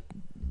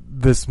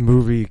this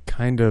movie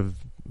kind of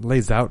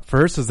lays out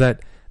first, is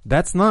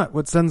that's not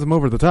what sends him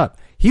over the top.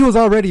 He was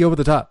already over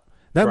the top.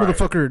 That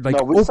motherfucker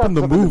opened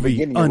the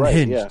movie unhinged.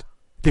 Right, yeah.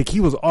 Like, he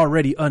was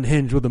already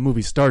unhinged when the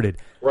movie started.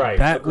 Right.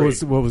 That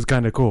was what was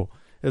kind of cool.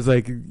 It's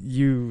like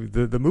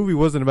the movie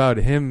wasn't about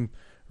him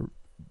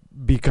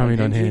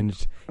becoming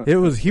unhinged.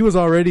 He was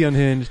already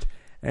unhinged,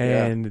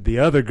 and the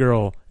other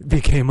girl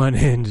became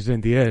unhinged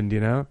in the end.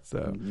 So.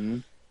 Mm-hmm.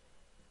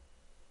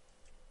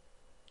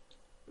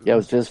 Yeah, it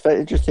was just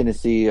interesting to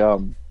see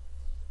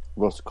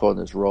Russell Crowe in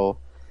this role.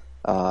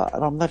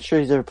 I'm not sure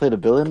he's ever played a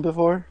villain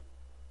before.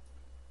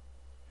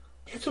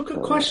 That's a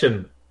good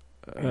question.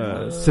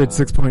 Sid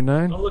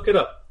 6.9? I'll look it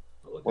up.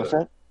 What's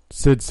that?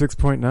 Sid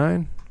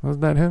 6.9?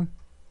 Wasn't that him?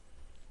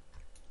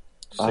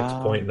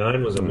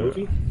 6.9 was a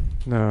movie?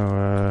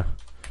 No.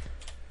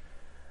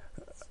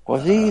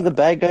 Was he the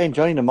bad guy in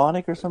Johnny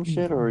Mnemonic or some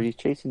shit? Or he's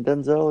chasing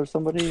Denzel or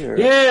somebody? Or?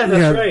 Yeah,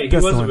 that's right. He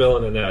was a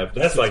villain in that.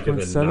 That's like in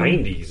the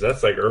 90s.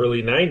 That's like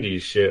early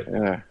 90s shit.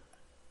 Yeah.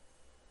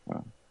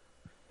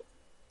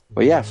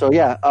 But yeah, so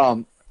yeah,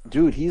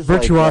 dude, he's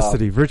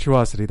Virtuosity.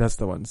 Virtuosity, that's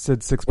the one. Sid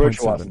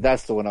 6.7.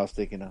 That's the one I was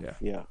thinking of.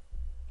 Yeah.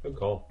 Good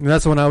call. And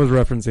that's the one I was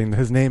referencing.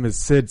 His name is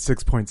Sid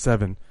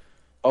 6.7.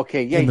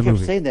 Okay, yeah, you kept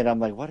saying that. I'm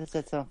like, what does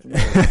that sound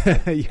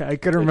familiar? Yeah, I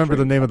couldn't remember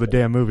the name of the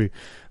damn movie.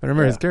 I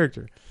remember his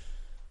character.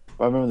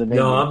 I remember the name.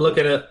 No, I'm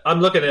looking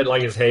at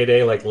like his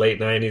heyday, like late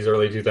 90s,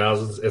 early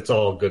 2000s. It's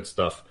all good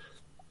stuff.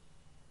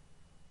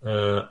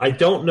 I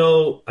don't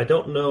know. I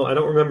don't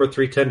remember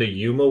 3:10 to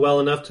Yuma well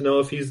enough to know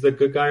if he's the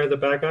good guy or the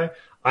bad guy.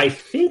 I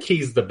think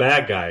he's the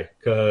bad guy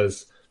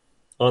because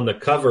on the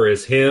cover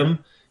is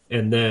him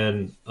and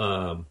then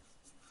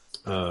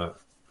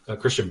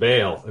Christian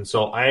Bale. And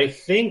so I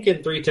think in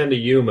 3:10 to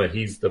Yuma,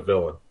 he's the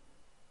villain.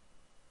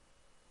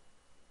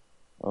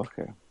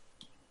 Okay.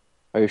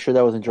 Are you sure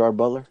that wasn't Gerard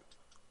Butler?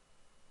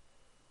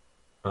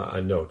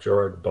 No,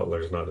 Gerard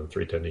Butler's not in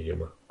 3:10 to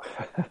Yuma.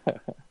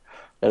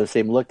 They have the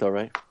same look, though,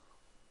 right?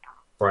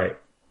 Right.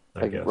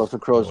 I guess. Russell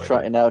Crowe's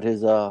trying out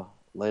his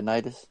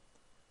Leonidas,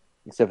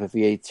 except if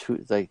he ate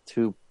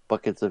two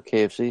buckets of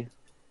KFC.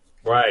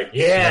 Right.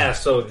 Yeah.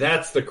 So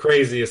that's the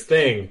craziest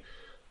thing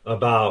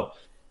about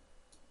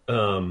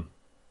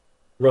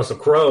Russell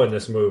Crowe in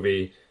this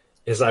movie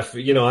is I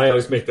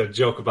always make the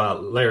joke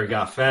about Larry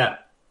Got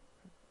Fat.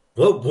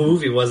 What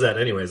movie was that,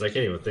 anyways? I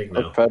can't even think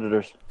now.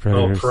 Predators.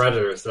 Oh,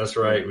 Predators. That's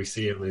right. We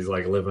see him. He's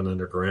like living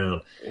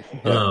underground.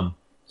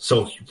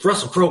 So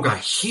Russell Crowe got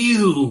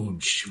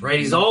huge, right?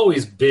 He's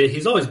always big.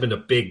 He's always been a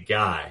big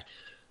guy,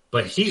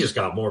 but he just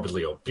got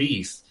morbidly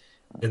obese.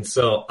 And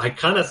so I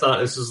kind of thought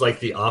this was like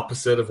the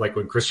opposite of like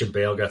when Christian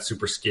Bale got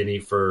super skinny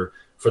for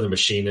The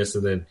Machinist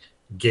and then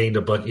gained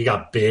a bunch. He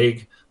got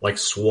big, like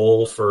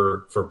swole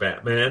for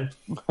Batman.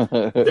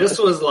 This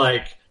was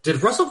like,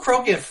 did Russell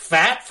Crowe get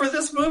fat for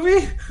this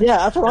movie? Yeah,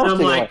 that's what I was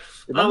thinking. Like,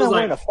 I was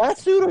wearing a fat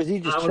suit, or is he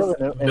just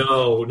chilling?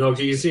 No,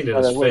 you've seen it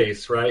in his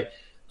face, right?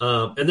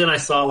 And then I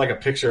saw like a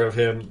picture of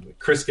him.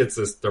 Chris gets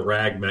the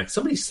rag mag.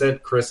 Somebody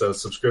sent Chris a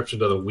subscription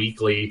to the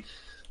weekly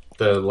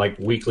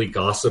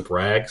gossip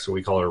rag, so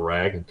we call it a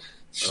rag. And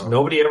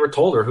nobody ever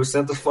told her who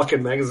sent the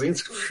fucking magazine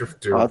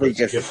subscription. I think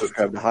you guys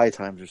subscribed to High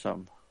Times or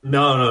something.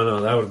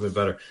 No, that would have been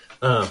better.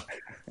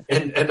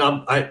 And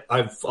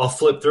I'll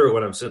flip through it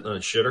when I'm sitting on a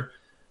shitter,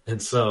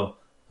 and so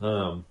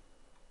I'm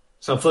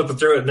flipping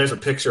through it, and there's a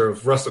picture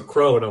of Russell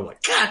Crowe, and I'm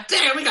like, God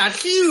damn, he got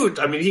huge.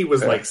 I mean, he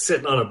was like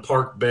sitting on a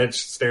park bench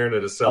staring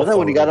at his cell phone. I thought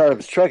when he got out of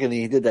his truck and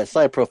he did that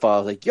side profile, I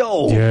was like,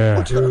 yo.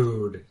 Yeah.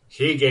 Dude,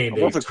 he gained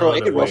a ton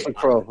of weight. Russell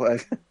Crowe.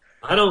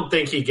 I don't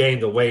think he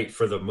gained the weight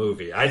for the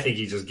movie. I think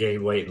he just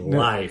gained weight in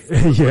life.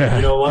 Yeah.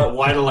 You know what?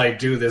 Why do I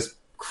do this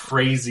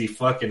crazy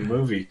fucking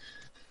movie?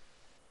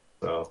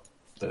 So,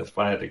 if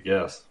I had to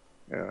guess.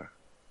 Yeah.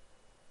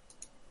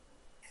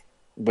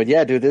 But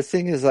yeah, dude, this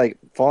thing is like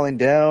falling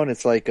down.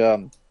 It's like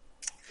the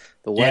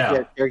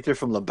white character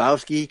from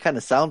Lebowski kind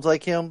of sounds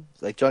like him,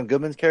 like John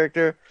Goodman's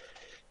character.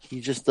 He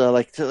just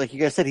like you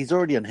guys said, he's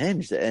already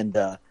unhinged and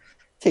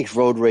takes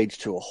road rage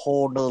to a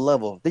whole nother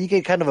level. Then you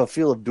get kind of a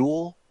feel of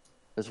Duel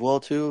as well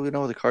too. You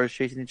know, the cars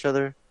chasing each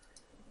other.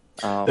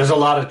 There's a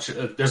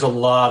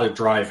lot of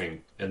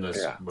driving in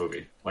this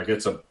movie. Like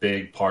it's a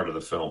big part of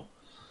the film.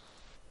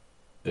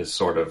 Is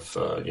sort of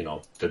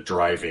the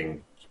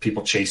driving,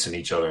 people chasing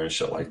each other and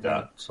shit like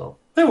that. So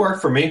they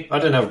worked for me. I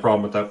didn't have a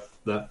problem with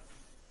that.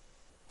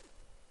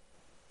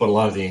 But a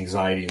lot of the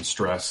anxiety and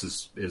stress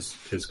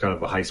is kind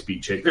of a high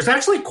speed chase. There's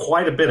actually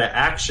quite a bit of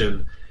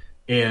action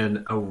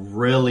and a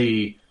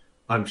really,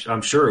 I'm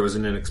sure it was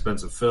an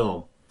inexpensive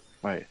film.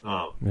 Right.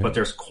 But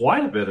there's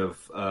quite a bit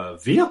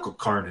of vehicle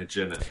carnage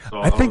in it.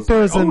 So I think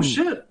there was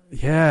shit.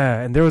 Yeah,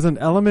 and there was an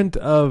element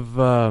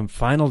of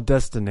Final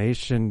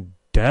Destination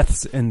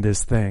deaths in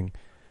this thing.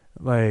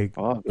 Like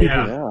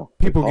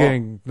people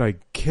getting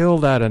like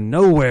killed out of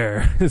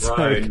nowhere. It's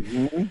right.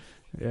 like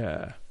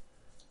yeah.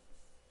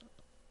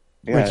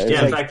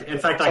 In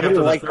fact, I got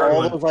to like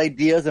all those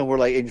ideas, and we're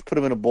like, just put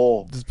them in a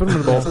bowl. Just put them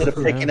in a bowl. Instead of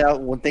picking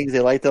out when things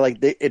they like, they're like,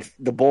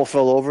 the bowl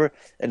fell over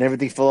and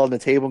everything fell on the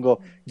table, and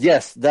go,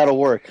 yes, that'll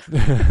work. From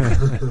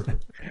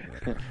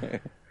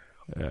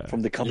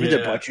the company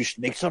that brought you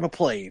snakes on a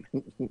plane.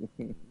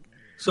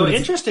 So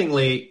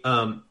interestingly,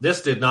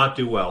 this did not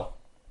do well.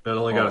 It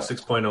only got a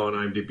 6.0 on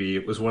IMDb.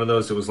 It was one of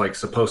those that was like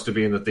supposed to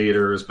be in the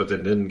theaters, but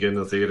then didn't get in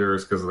the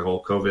theaters because of the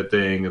whole COVID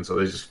thing, and so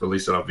they just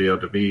released it on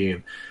VOD.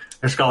 And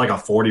it's got like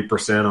a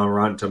 40% on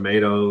Rotten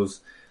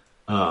Tomatoes.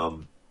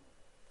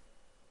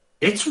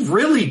 It's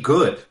really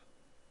good.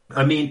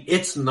 I mean,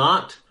 it's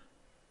not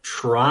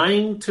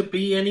trying to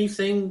be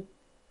anything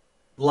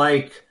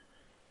like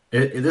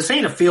this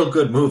ain't a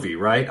feel-good movie,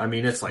 right? I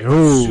mean, it's like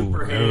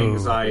super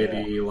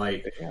anxiety. Yeah.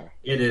 Like,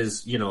 it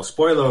is,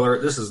 spoiler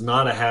alert, this is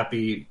not a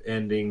happy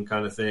ending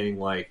kind of thing.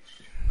 Like,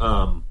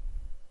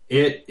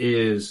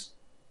 it's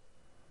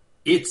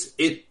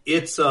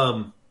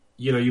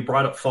you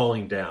brought up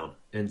Falling Down,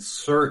 and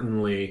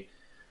certainly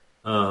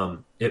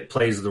it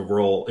plays the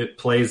role. It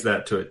plays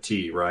that to a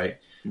T, right?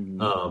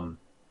 Mm-hmm.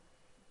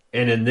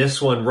 And in this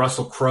one,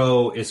 Russell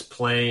Crowe is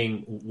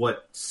playing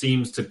what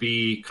seems to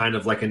be kind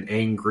of like an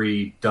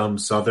angry, dumb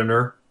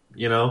Southerner.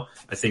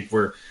 I think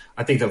the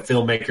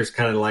filmmakers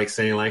kind of like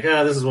saying like,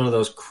 this is one of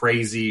those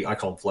crazy, I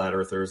call them flat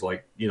earthers,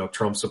 like,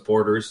 Trump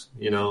supporters,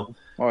 one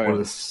of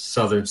the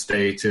southern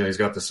states. He's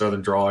got the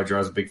southern drawl. He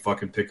drives a big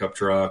fucking pickup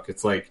truck.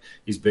 It's like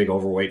he's big,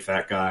 overweight,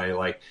 fat guy.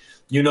 Like,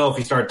 if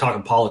he started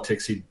talking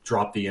politics, he'd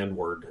drop the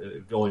N-word.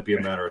 It'd only be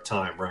a matter of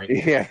time, right?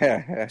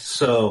 Yeah.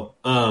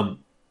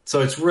 So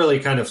it's really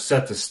kind of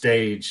set the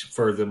stage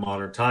for the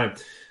modern time.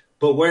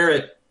 But where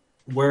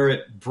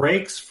it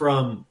breaks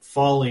from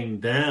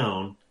Falling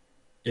Down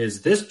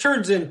is this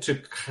turns into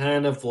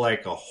kind of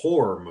like a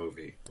horror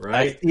movie,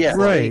 right?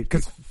 Right.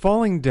 Because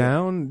Falling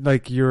Down,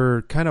 like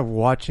you're kind of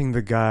watching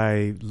the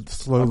guy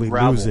slowly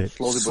lose it.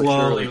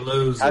 Slowly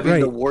lose it. Having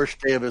the worst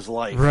day of his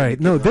life. Right.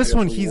 No, this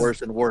one he's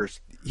worse and worse.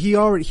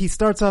 He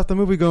starts off the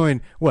movie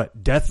going, what,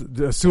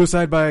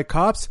 suicide by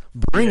cops?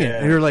 Bring it.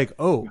 And you're like,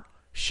 oh.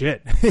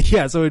 Shit.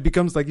 Yeah, so it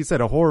becomes, like you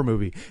said, a horror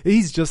movie.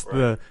 He's just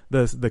the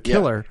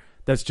killer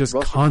that's just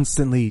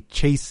constantly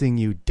chasing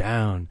you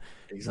down.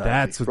 Exactly.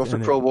 That's what Russell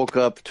Crowe woke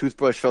up,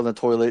 toothbrush fell in the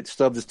toilet,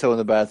 stubbed his toe in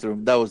the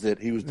bathroom. That was it.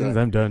 He was done.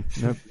 I'm done.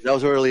 Yep. That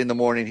was early in the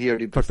morning. He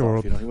already pissed the off.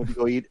 world. You know, he went to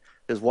go eat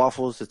his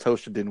waffles. His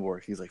toaster didn't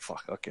work. He's like,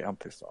 "Fuck. Okay, I'm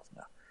pissed off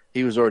now."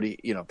 He was already,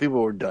 you know,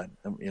 people were done.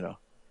 You know,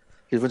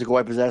 he went to go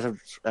wipe his ass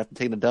after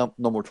taking a dump.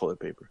 No more toilet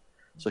paper.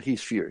 So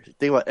he's furious.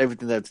 Think about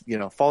everything that's, you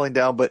know, falling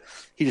down, but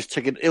he just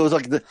took it. It was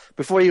like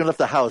before he even left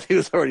the house, he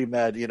was already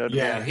mad, you know.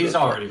 Yeah, he's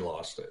already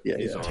lost it.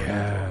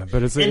 Yeah,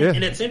 but it's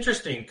and it's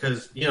interesting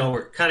because, you know,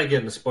 we're kind of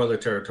getting to spoiler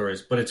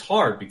territories, but it's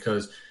hard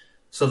because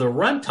the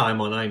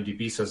runtime on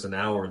IMDb says an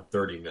hour and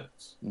 30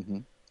 minutes. Mm-hmm.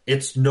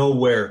 It's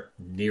nowhere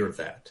near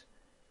that.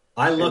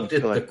 I looked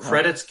at the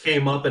credits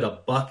came up at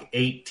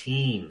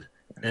 $1.18,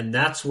 and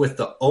that's with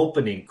the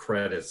opening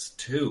credits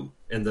too.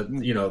 And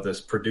this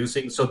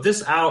producing. So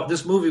this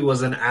movie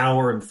was an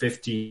hour and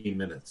 15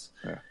 minutes.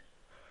 Yeah.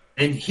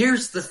 And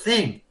here's the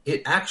thing.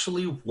 It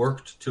actually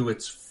worked to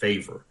its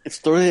favor. It's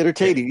thoroughly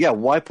entertaining. Yeah.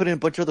 Why put in a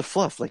bunch of other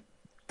fluff? Like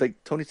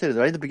Tony said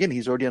right in the beginning,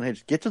 he's already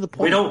unhinged. Get to the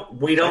point.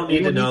 We don't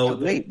need to know.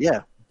 Wait.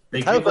 Yeah.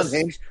 Kind of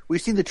unhinged.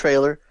 We've seen the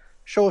trailer.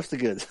 Show us the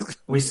goods.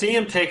 We see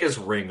him take his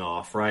ring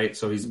off, right?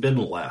 So he's been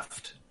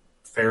left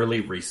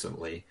fairly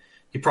recently.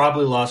 He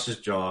probably lost his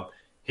job.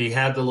 He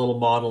had the little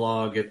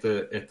monologue at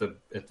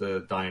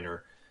the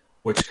diner,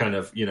 which kind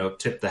of, you know,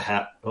 tipped the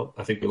hat. Oh,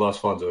 I think we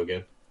lost Fonzo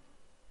again.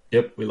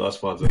 Yep, we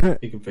lost Fonzo.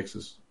 He can fix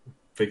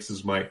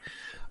his mic.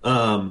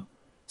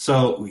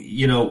 So,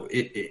 you know,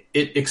 it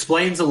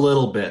explains a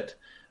little bit,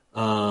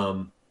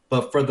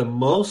 but for the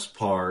most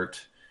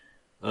part,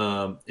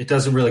 it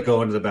doesn't really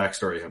go into the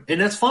backstory of him, and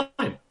that's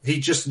fine.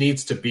 He just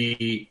needs to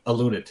be a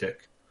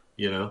lunatic,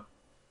 you know.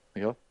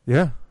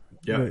 Yeah.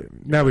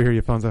 Now we hear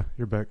you, Fonzo.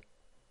 You're back.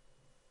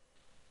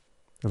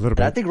 A little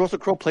bit. I think Russell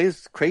Crowe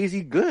plays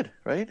crazy good,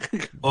 right?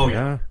 Oh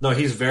yeah. No,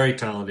 he's very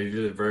talented. He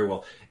did it very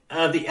well.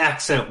 The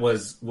accent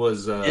was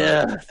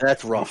yeah,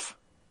 that's rough.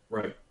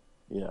 Right.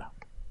 Yeah.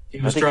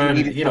 He was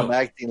trying to, you know,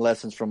 acting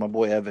lessons from my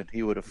boy Evan.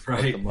 He would have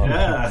right. Them up.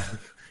 Yeah.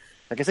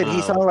 Like I said,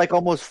 he sounded like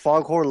almost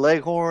Foghorn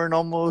Leghorn,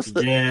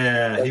 almost.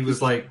 Yeah, he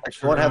was like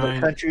one have a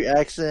country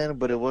accent,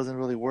 but it wasn't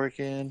really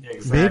working.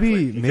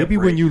 Exactly. Maybe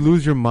when you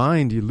lose your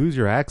mind, you lose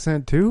your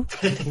accent too.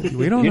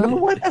 We don't know. You know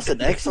what? That's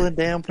an excellent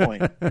damn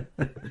point.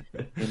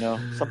 You know,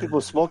 some people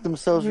smoke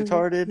themselves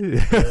retarded.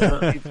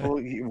 Some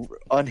people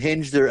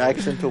unhinge their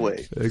accent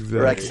away. Exactly.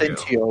 Or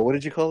accentio. What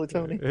did you call it,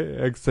 Tony?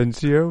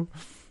 Accentio.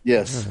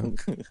 Yes.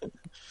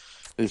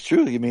 It's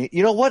true. You mean,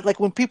 you know what? Like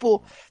when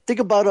people think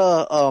about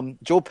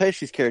Joe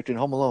Pesci's character in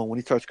Home Alone when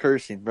he starts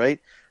cursing, right?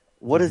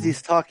 What is he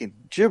talking?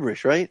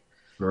 Gibberish, right?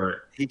 Right.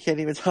 He can't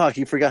even talk.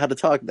 He forgot how to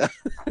talk now.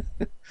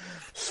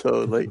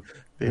 So like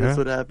that's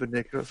what happened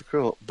to Russell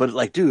Crowe. But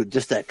like, dude,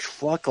 just that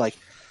truck, like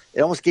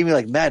it almost gave me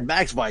like Mad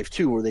Max vibes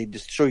too, where they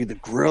just show you the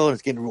grill and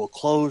it's getting real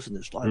close and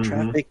there's a lot of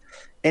traffic.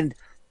 And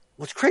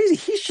what's crazy,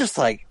 he's just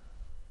like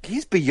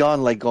he's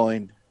beyond like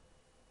going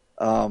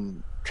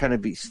trying to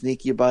be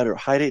sneaky about it or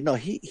hide it. No,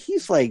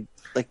 he's like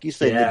you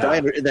said, the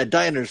diner in that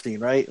diner scene,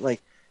 right?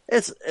 Like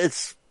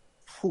it's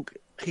who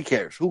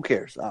cares? Who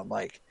cares? I'm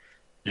like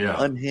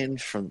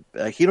unhinged from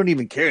like he don't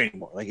even care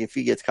anymore. Like if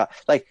he gets caught,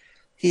 like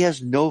he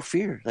has no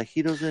fear. Like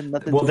he doesn't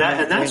nothing. Well,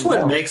 that's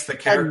what makes the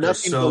character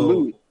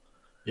so.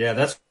 Yeah,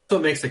 that's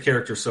what makes the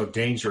character so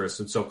dangerous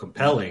and so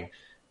compelling.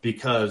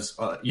 Because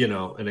you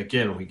know, and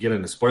again, we get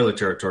into spoiler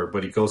territory,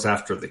 but he goes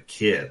after the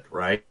kid,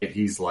 right?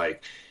 He's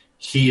like.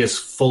 He is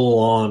full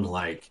on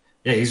like,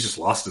 he's just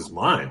lost his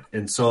mind.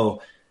 And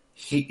so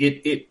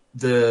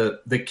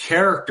the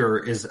character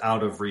is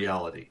out of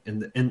reality.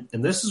 And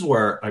this is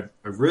where I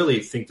really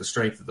think the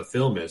strength of the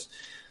film is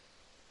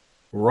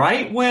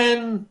right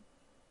when,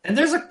 and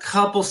there's a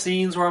couple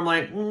scenes where I'm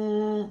like,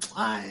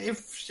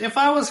 if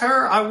I was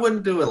her, I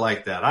wouldn't do it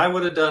like that. I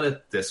would have done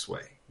it this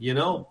way, you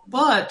know,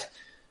 but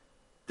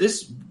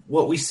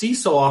what we see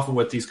so often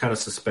with these kind of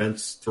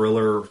suspense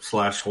thriller /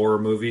 horror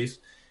movies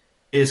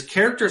is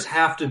characters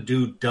have to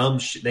do dumb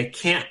shit. They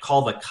can't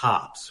call the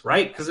cops,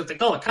 right? Because if they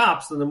call the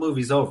cops, then the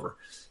movie's over.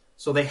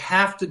 So they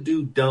have to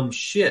do dumb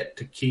shit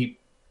to keep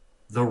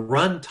the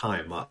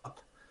runtime up.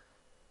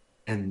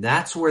 And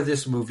that's where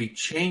this movie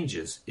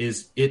changes,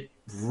 is it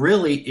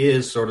really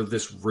is sort of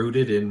this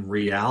rooted in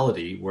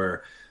reality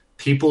where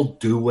people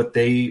do what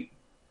they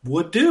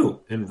would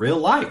do in real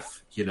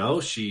life. You know,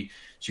 she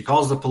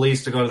calls the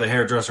police to go to the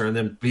hairdresser and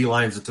then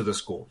beelines it to the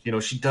school. You know,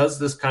 she does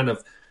this kind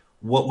of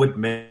what would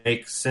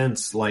make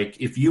sense, like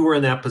if you were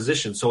in that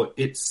position. So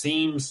it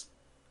seems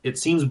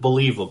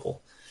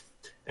believable.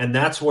 And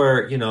that's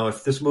where, you know,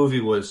 if this movie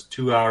was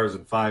 2 hours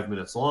and 5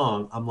 minutes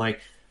long, I'm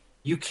like,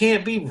 you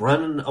can't be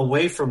running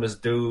away from this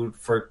dude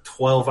for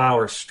 12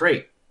 hours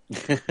straight.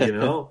 You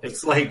know,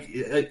 it's like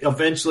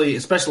eventually,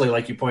 especially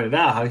like you pointed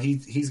out, how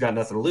he's got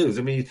nothing to lose.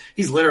 I mean,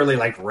 he's literally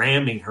like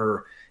ramming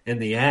her in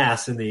the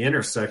ass in the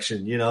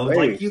intersection, you know,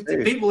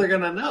 people are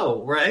going to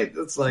know, right?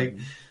 It's like,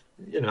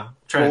 you know, I'm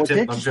trying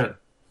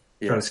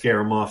to scare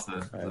him off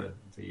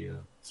the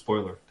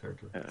spoiler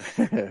territory.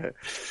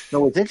 No,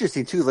 what's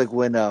interesting too, like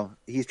when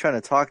he's trying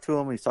to talk to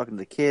him, he's talking to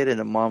the kid, and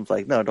the mom's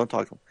like, "No, don't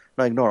talk to him.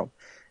 not ignore them.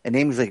 And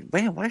Amy's like,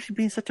 man, why is she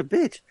being such a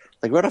bitch?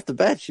 Like right off the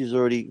bat,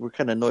 we're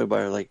kind of annoyed by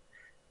her. Like,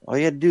 all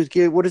you had to do is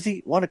what does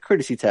he want? A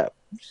courtesy tap.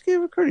 Just give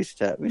her a courtesy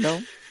tap, a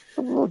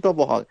little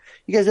double hug.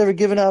 You guys ever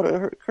given out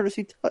a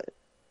courtesy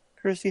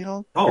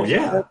hug? Oh,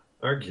 yeah.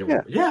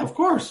 Yeah, of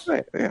course.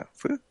 Right, yeah.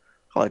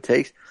 All it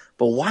takes.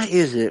 But why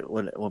is it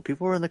when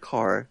people are in the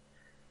car,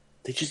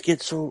 they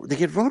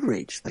get road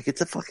rage? Like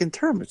it's a fucking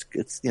term.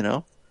 It's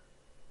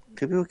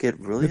people get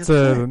really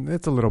upset.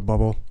 It's a little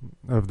bubble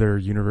of their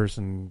universe,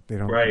 and they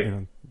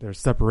don't they're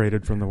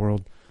separated from the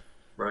world.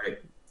 Right.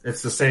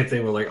 It's the same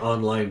thing with like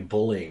online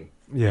bullying.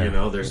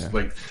 Yeah.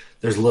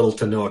 There's little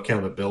to no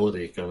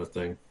accountability kind of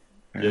thing.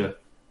 Yeah.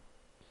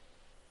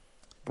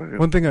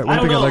 One thing I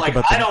like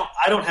about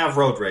I don't have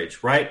road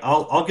rage, right?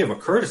 I'll give a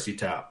courtesy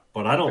tap,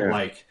 but I don't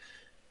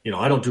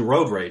I don't do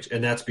road rage,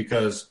 and that's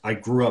because I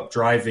grew up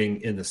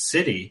driving in the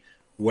city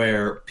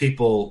where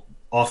people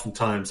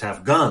oftentimes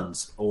have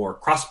guns or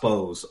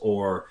crossbows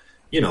or,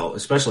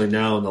 especially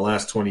now in the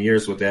last 20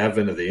 years with the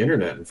advent of the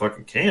internet and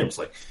fucking cams,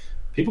 like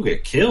people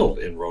get killed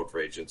in road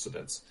rage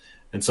incidents.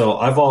 And so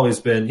I've always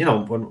been,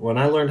 when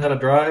I learned how to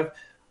drive,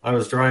 I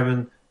was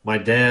driving my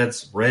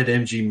dad's red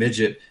MG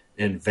Midget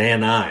and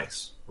Van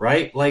Nuys,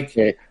 right? Like,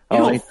 I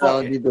don't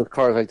need those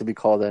cars like to be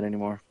called that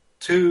anymore.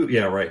 Two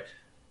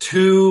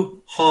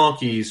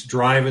honkies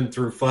driving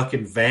through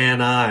fucking Van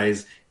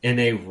Nuys in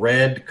a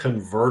red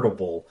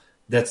convertible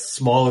that's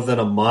smaller than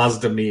a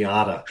Mazda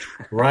Miata,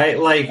 right?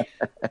 Like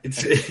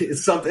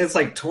it's something. It's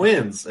like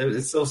twins.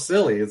 It's so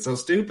silly. It's so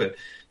stupid.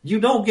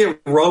 You don't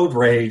get road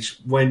rage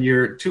when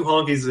you're two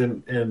honkies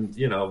in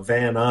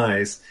Van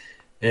Nuys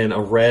and a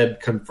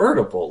red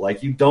convertible.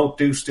 Like you don't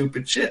do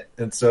stupid shit.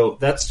 And so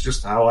that's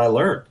just how I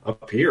learned.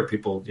 Up here,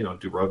 people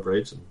do road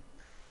rage and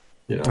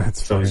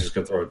somebody's just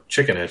gonna throw a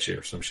chicken at you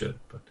or some shit.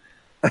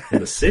 But in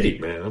the city,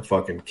 man, I'll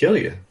fucking kill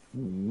you.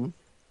 Mm-hmm.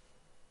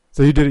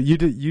 So you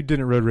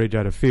didn't road rage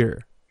out of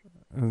fear,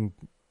 and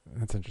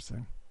that's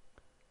interesting.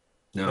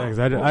 No,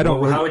 yeah, I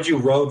don't. How would you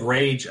road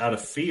rage out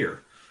of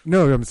fear?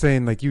 No, I'm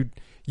saying like you.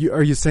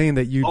 Are you saying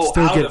that you'd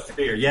still out get of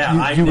fear?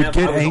 Yeah, you would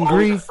get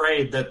angry. I was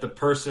afraid that the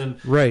person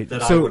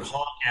that I would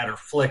honk at or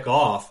flick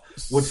off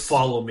would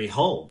follow me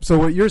home. So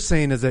what you're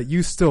saying is that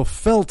you still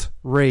felt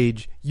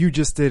rage, you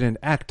just didn't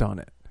act on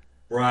it.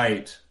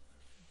 Right.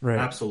 Right.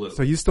 Absolutely.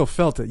 So you still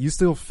felt it. You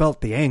still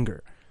felt the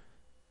anger.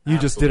 You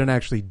just didn't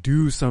actually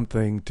do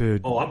something to.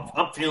 Oh,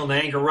 I'm feeling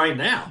anger right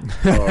now.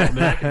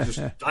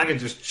 I can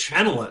just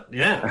channel it.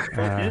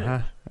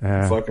 Yeah.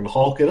 Fucking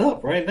Hulk it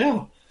up right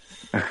now.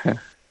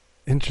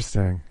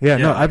 Interesting. Yeah.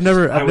 No, I've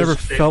never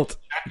felt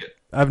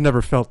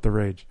the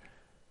rage.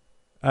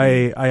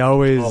 I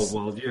always. Oh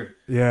well,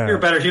 you're a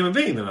better human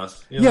being than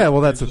us. Yeah.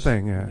 Well, that's the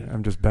thing. Yeah,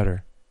 I'm just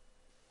better.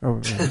 Oh,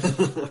 yeah.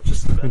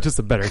 just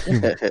a better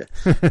human.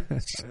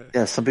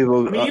 Yeah, some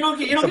people. I mean, you don't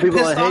get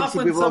pissed off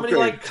when somebody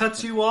like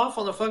cuts you off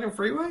on the fucking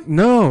freeway.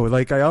 No,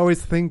 like I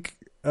always think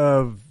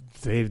of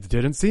they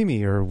didn't see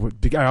me, or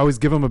I always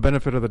give them a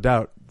benefit of the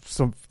doubt.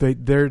 So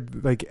they're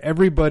like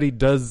everybody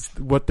does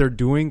what they're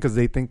doing because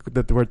they think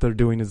that what they're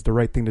doing is the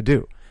right thing to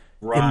do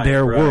in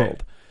their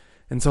world,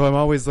 and so I'm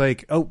always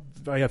like,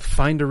 I have to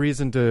find a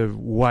reason to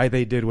why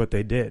they did what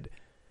they did.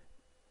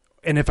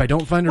 And if I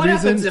don't find a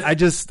reason, I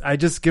just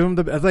give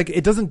them like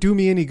it doesn't do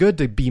me any good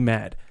to be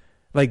mad.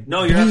 Like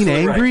being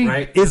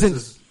angry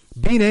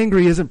being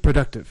angry isn't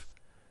productive.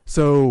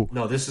 So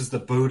no, this is the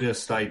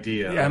Buddhist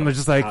idea. Yeah, I'm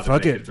just like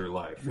fuck it through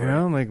life.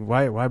 Right? Like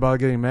why bother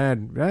getting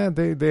mad? Yeah,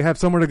 they have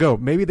somewhere to go.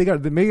 Maybe they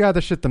got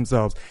the shit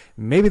themselves.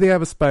 Maybe they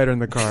have a spider in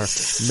the car.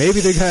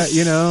 Maybe they got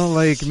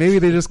like maybe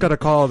they just got a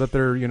call that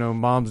their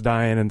mom's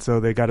dying and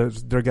so they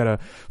gotta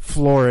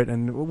floor it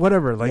and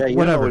whatever. Like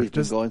whatever.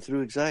 Just going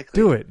through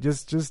exactly. Do it.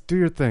 Just do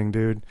your thing,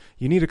 dude.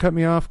 You need to cut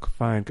me off?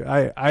 Fine.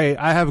 I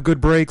have good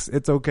breaks.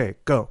 It's okay.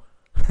 Go.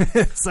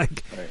 It's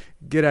like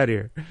get out of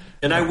here.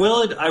 And I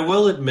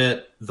will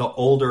admit, the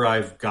older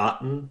I've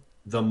gotten,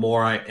 the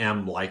more I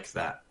am like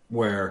that.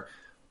 Where,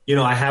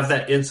 I have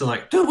that instant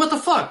like, dude, what the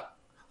fuck?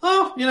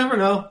 Oh, you never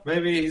know.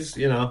 Maybe he's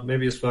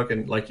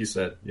fucking like you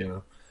said.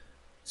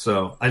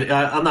 So I'm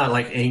not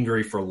like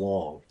angry for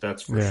long.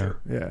 That's for sure.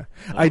 Yeah,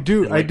 I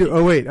do.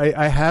 Oh wait,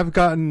 I have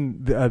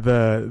gotten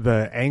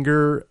the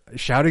anger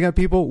shouting at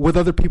people with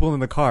other people in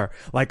the car.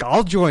 Like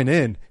I'll join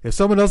in if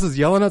someone else is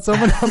yelling at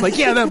someone. I'm like,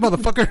 yeah, that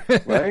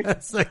motherfucker. Right?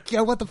 It's like,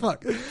 yeah, what the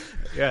fuck?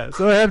 Yeah,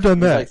 so I have done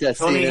that. Like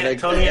Tony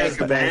has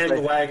the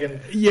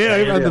bandwagon.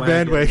 Yeah, I'm the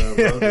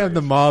bandwagon. I'm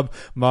the mob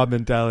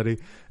mentality.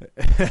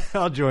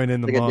 I'll join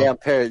in the mob. Like a damn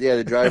parrot. Yeah,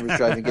 the driver's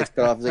driving gets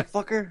cut off. He's like,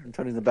 fucker. And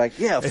Tony's in the back.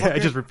 Yeah, fucker. I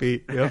just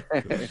repeat. Yep.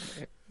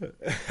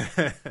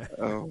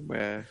 Oh,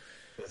 man.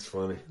 That's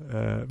funny.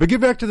 But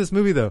get back to this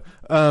movie, though.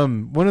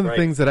 One of the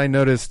things that I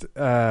noticed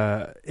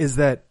is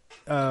that,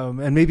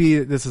 and maybe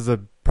this is a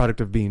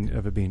product of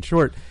it being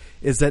short,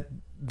 is that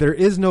there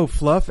is no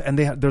fluff, and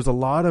there's a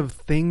lot of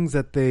things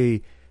that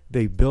they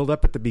build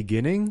up at the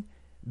beginning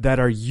that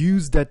are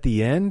used at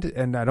the end.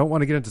 And I don't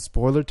want to get into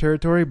spoiler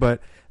territory,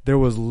 but there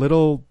was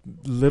little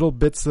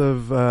bits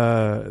of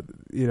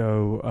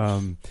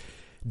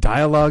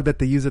dialogue that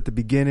they use at the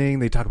beginning.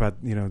 They talk about,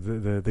 you know,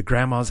 the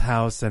grandma's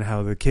house and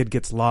how the kid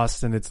gets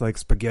lost and it's like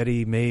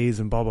spaghetti maze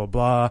and blah, blah,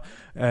 blah.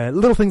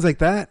 Little things like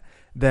that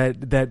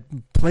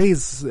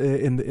plays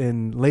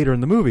in later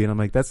in the movie. And I'm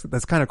like,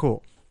 that's kind of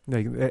cool.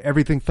 Like,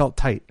 everything felt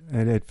tight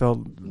and it felt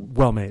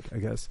well made, I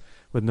guess,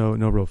 with no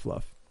real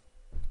fluff.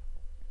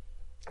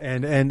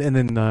 And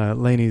then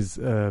Lainey's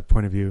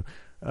point of view,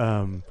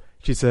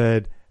 she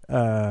said,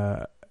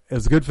 it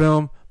was a good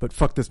film, but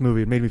fuck this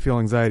movie. It made me feel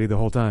anxiety the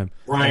whole time.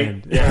 Right.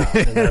 And,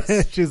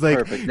 Yeah. She's like,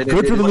 Perfect.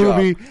 good for the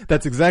movie.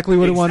 That's exactly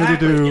what it wanted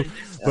to do,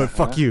 but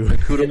fuck you.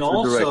 And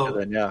also,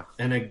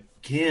 and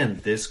again,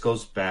 this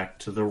goes back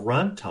to the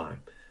runtime.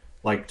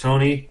 Like,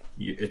 Tony,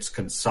 it's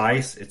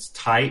concise, it's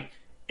tight,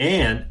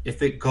 and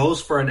if it goes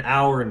for an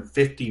hour and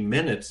 50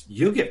 minutes,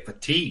 you get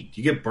fatigued.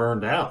 You get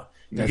burned out.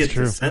 You get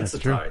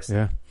desensitized.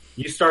 Yeah.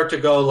 You start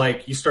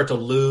to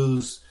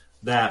lose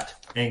that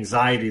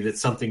anxiety that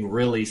something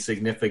really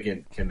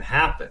significant can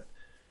happen,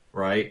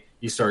 right?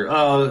 You start,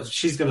 oh,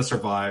 she's going to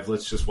survive.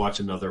 Let's just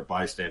watch another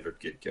bystander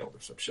get killed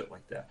or some shit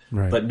like that.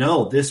 Right. But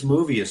no, this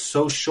movie is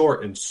so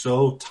short and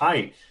so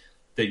tight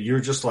that you're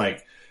just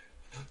like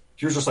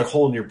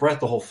holding your breath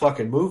the whole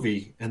fucking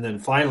movie. And then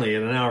finally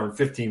in an hour and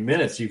 15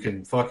 minutes, you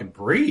can fucking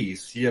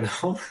breathe, you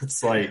know?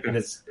 It's like, and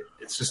it's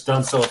just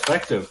done so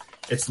effective.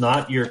 It's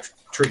not your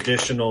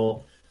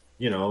traditional,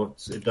 you know,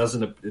 it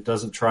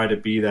doesn't try to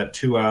be that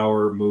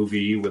 2-hour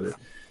movie with it,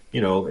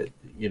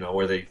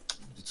 where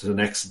it's the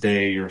next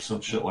day or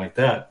some shit like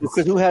that.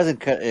 Because who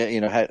hasn't,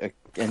 had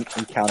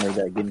encountered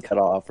that getting cut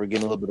off or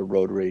getting a little bit of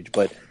road rage?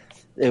 But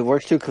it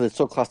works too because it's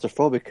so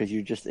claustrophobic because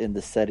you're just in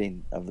the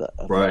setting of the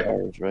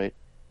cars, right?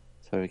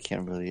 So we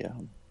can't really.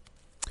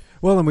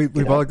 Well, and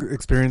we've all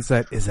experienced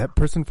that. Is that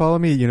person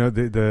following me? You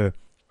know,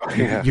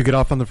 you get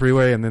off on the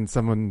freeway and then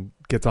someone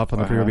gets off on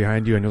the freeway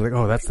behind you and you're like,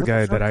 oh, that's the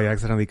guy that I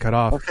accidentally cut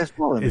off.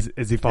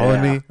 Is he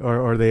following me?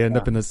 Or they end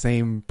up in the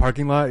same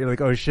parking lot. You're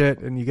like, oh shit.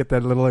 And you get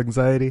that little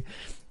anxiety.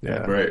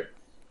 Yeah. Right.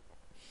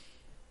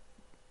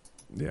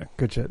 Yeah.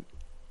 Good shit.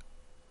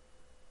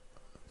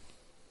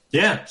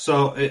 Yeah.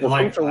 So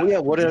what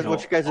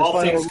you guys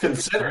all things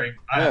considering,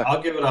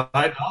 I'll give it a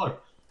high dollar.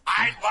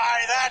 I'd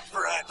buy that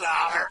for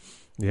 $1.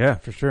 Yeah,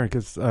 for sure.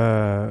 Because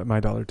my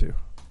dollar too.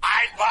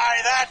 I'd buy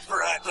that for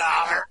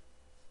 $1.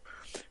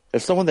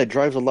 If someone that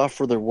drives a lot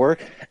for their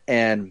work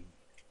and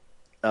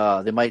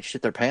they might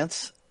shit their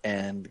pants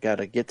and got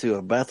to get to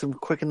a bathroom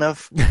quick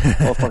enough,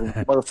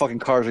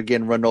 motherfucking cars are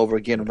getting run over,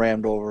 getting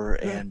rammed over,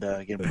 and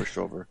getting pushed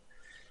over.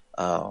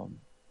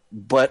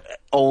 But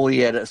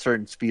only at a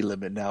certain speed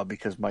limit now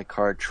because my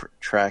car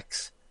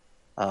tracks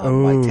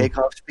my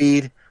takeoff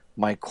speed,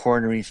 my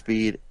cornering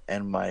speed,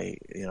 and my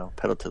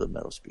pedal to the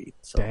metal speed.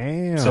 So,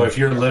 damn. So if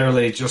you're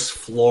literally just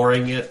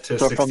flooring it to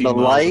 60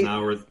 miles an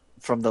hour.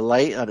 From the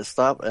light at a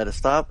stop,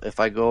 if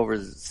I go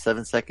over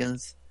 7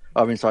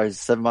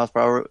 miles per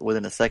hour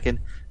within a second,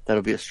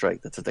 that'll be a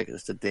strike. That's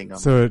a ding.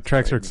 So it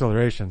tracks your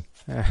acceleration.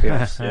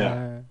 Yes.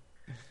 Yeah.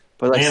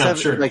 But I'm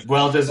sure.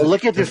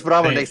 Look at this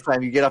problem next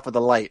time you get up at the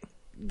light.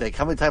 Like,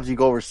 how many times you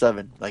go over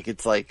 7? Like,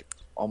 it's like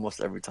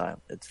almost every time.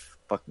 It's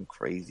fucking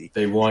crazy.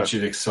 They want you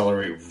to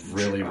accelerate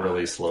really,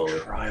 really slowly.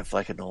 Drive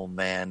like an old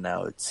man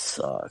now. It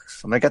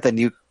sucks. I mean, I got that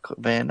new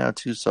van now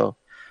too, so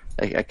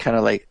I kind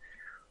of like.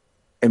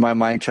 In my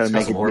mind, trying to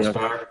make it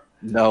horsepower.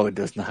 No, it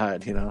does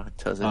not. It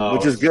doesn't,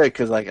 which is good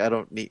because like I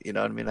don't need. You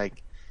know what I mean?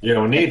 Like you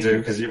don't need to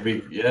because you'd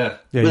be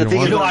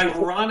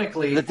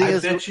ironically, the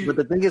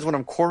thing is when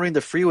I'm cornering the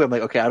freeway, I'm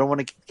like, okay, I don't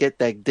want to get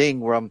that ding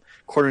where I'm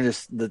cornering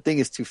this. The thing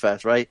is too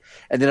fast, right?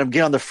 And then I'm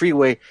getting on the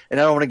freeway, and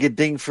I don't want to get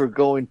dinged for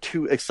going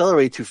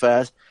accelerate too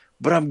fast,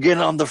 but I'm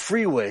getting on the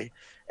freeway.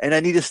 And I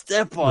need to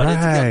step on it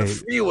to get on the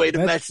freeway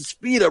to match the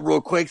speed up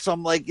real quick. So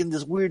I'm like in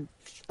this weird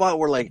spot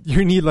where like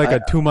you need like a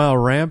 2-mile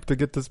ramp to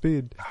get the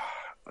speed.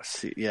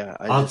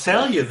 I'll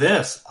tell you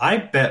this. I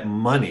bet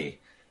money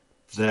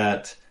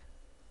that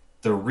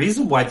the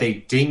reason why they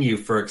ding you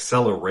for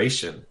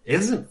acceleration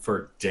isn't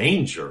for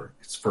danger.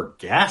 It's for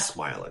gas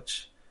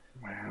mileage.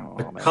 Wow,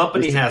 the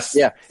company has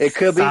it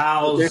could be.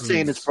 Thousands. They're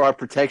saying it's for our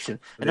protection.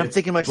 And I'm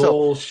thinking to myself,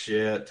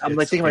 bullshit. I'm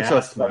like thinking to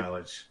myself,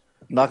 mileage.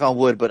 Knock on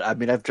wood, but I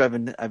mean, I've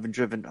been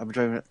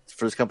driving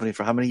for this company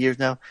for how many years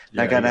now?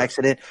 And I got an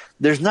accident.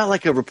 There's not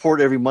like a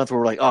report every month where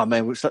we're like, oh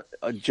man,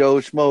 Joe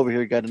Schmo over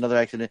here got another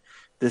accident.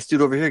 This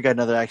dude over here got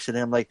another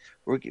accident. I'm like,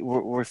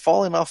 we're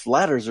falling off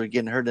ladders or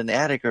getting hurt in the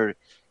attic or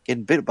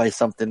getting bit by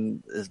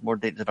something is more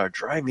dangerous than our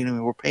driving. I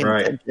mean, we're paying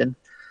attention.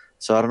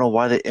 So I don't know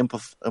why they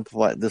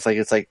implement this. Like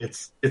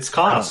it's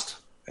cost.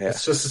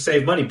 It's just to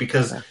save money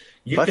because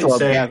you can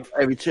say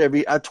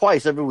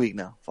twice every week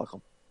now. Fuck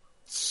them.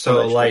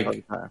 So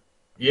like.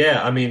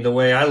 Yeah, I mean, the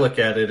way I look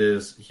at it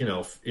is,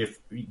 if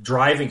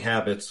driving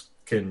habits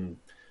can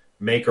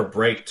make or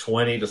break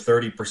 20 to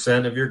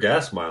 30% of your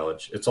gas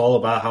mileage, it's all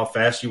about how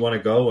fast you want to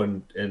go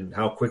and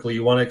how quickly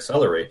you want to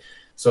accelerate.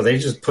 So they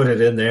just put it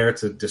in there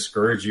to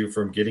discourage you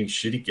from getting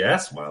shitty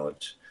gas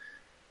mileage.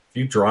 If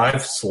you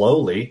drive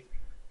slowly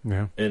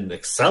and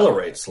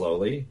accelerate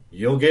slowly,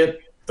 you'll get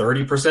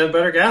 30%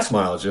 better gas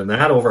mileage. And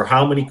that over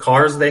how many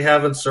cars they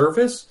have in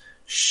service,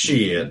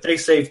 Shit, they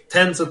save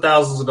tens of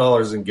thousands of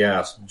dollars in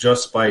gas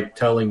just by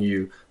telling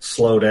you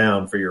slow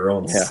down for your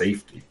own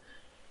safety.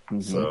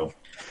 Mm-hmm. So,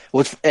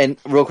 and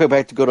real quick,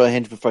 back to go to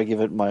Hinge before I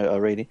give it my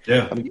rating.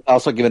 Yeah, I'm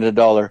also giving it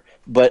 $1.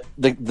 But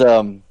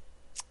the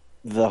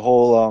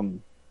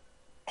whole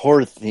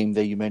horror theme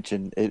that you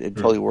mentioned, it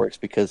totally works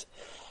because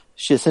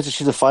essentially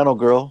she's a final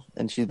girl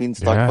and she's being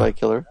stalked by a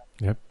killer.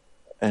 Yep.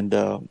 And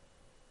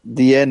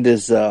the end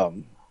is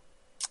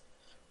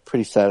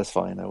pretty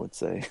satisfying, I would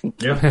say.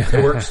 Yeah,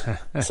 it works.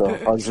 So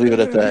I'll just leave it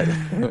at that.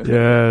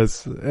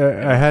 Yes,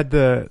 I had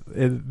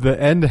the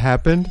end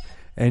happened,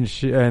 and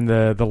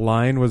the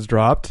line was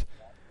dropped,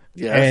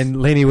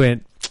 and Lainey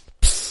went,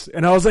 psst,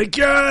 and I was like,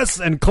 yes,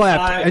 and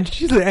clapped, and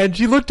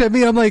she looked at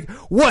me. I'm like,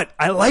 what?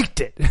 I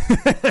liked it.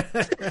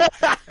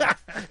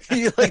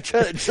 You like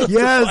trying to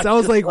yes, I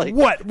was like,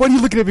 what? What are you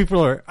looking at me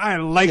for? I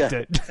liked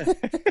it.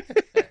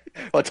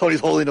 Oh, Tony's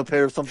holding a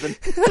pair of something.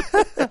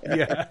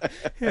 Yeah.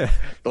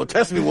 Don't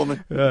test me,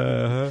 woman.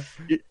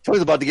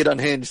 Tony's about to get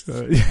unhinged.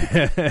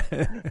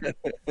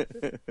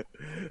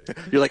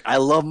 You're like, I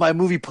love my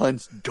movie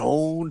puns.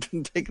 Don't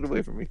take it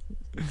away from me.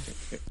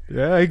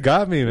 Yeah, it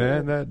got me,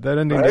 man. That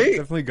ending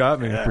definitely got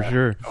me for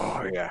sure.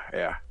 Oh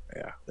yeah.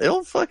 They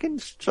don't fucking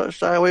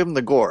shy away from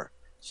the gore.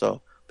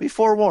 So be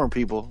forewarned,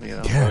 people. You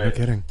know. Yeah, no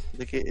kidding.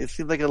 It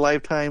seems like a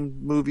Lifetime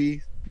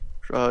movie,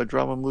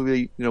 drama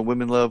movie.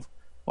 Women love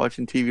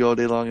watching TV all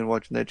day long and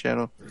watching that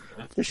channel.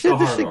 This shit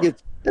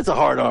it's a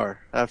hard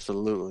R,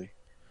 absolutely.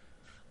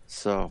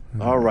 So,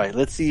 all right,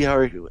 let's see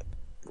how the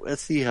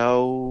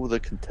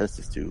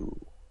contestants do.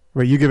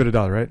 Wait, you give it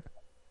 $1, right?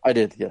 I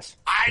did, yes.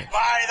 I'd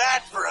buy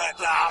that for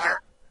 $1.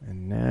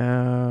 And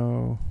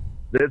now,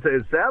 this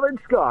is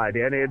Savage Scott,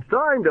 and it's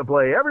time to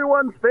play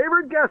everyone's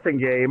favorite guessing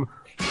game.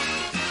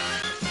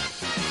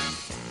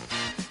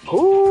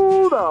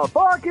 Who the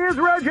fuck is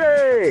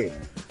Reggie?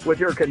 With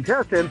your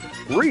contestants,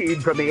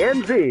 Reed from the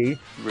NZ.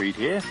 Reed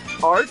here.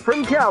 Art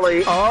from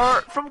Cali.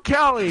 Art from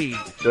Cali.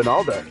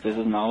 Donaldo. This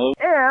is Nalo.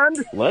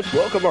 And let's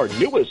welcome our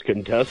newest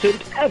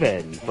contestant,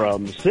 Evan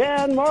from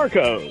San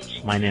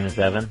Marcos. My name is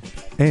Evan.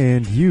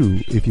 And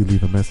you, if you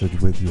leave a message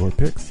with your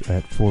picks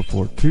at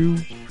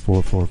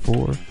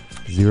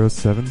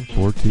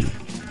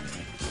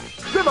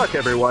 442-444-0742. Good luck,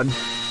 everyone.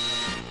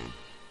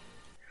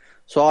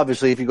 So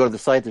obviously, if you go to the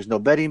site, there's no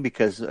betting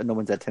because no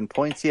one's at 10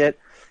 points yet.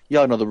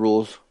 Y'all know the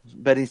rules.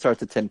 Betting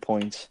starts at 10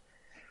 points.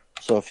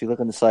 So if you look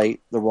on the site,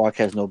 The Rock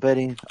has no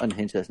betting.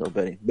 Unhinged has no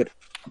betting. But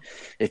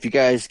if you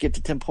guys get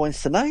to 10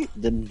 points tonight,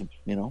 then,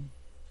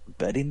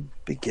 betting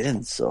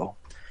begins. So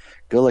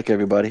good luck,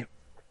 everybody.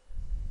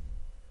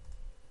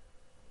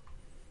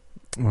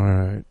 All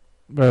right.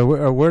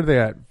 Where are they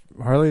at?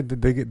 Harley,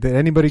 did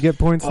anybody get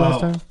points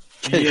last time?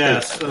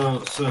 Yes.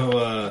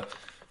 So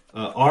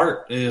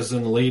Art is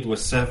in the lead with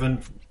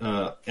 7.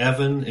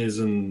 Evan is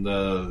in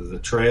the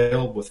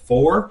trail with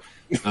 4.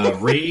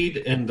 Reed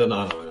and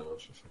Donaldo.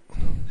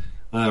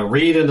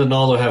 Reed and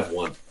Donaldo have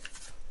 1.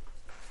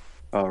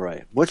 All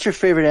right. What's your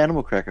favorite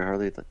animal cracker,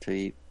 Harley, to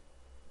eat?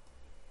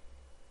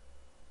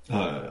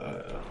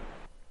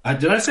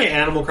 Did I say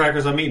animal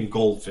crackers? I'm eating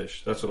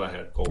goldfish. That's what I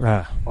had.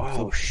 Goldfish.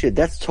 Oh shit,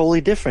 that's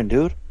totally different,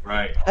 dude.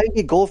 Right. How do you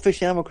get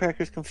goldfish and animal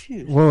crackers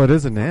confused? Well, it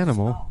is an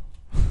animal.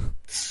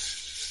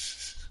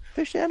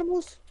 Fish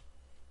animals?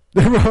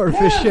 There are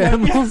fish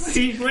animals. What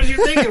do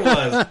you think it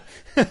was?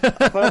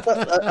 But I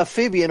thought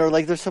amphibian, or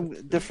like there's some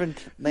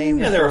different names.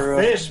 Yeah, they're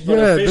a fish, but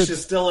a fish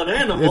is still an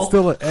animal. It's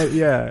still But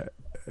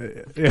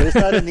it's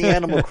not in the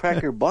animal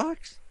cracker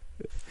box.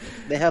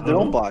 They have their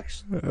own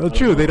box. Well,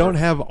 true. They don't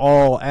have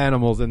all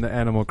animals in the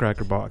animal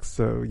cracker box,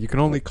 so you can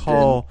only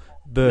call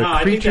the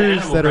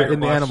creatures that are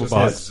in the animal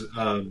box.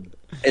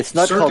 It's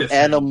not called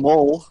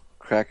animal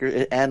cracker.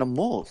 It's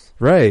animals.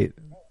 Right.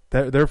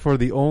 Therefore,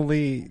 the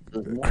only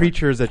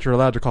creatures that you're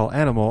allowed to call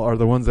animal are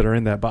the ones that are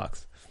in that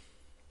box.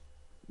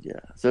 Yeah.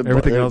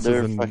 Everything else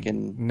is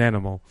an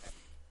animal.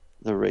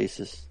 They're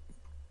racist.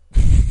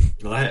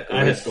 No, I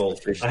had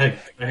goldfish. I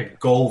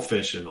had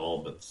goldfish and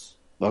almonds.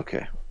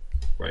 Okay.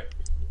 Right.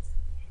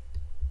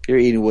 You're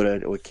eating what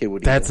a kid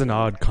would eat. That's an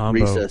odd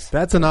combo. Recess.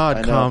 That's an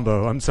odd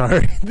combo. I'm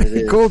sorry.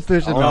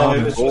 Goldfish and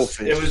almonds.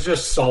 It was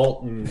just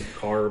salt and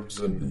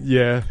carbs and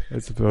I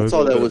suppose. That's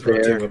all that was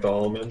there. With the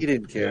almond. He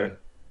didn't care.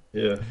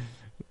 Yeah.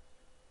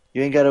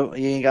 You ain't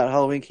got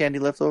Halloween candy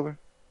left over?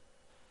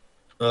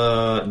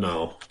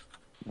 No.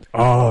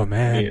 Oh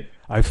man,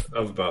 I've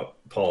about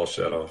polished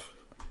that off.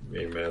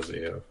 Me and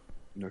Mazzy have.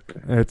 Okay.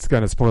 It's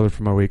kind of spoiler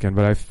for my weekend,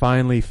 but I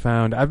finally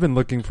found. I've been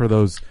looking for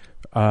those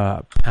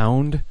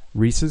pound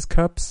Reese's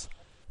cups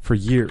for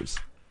years,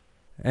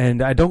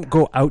 and I don't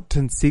go out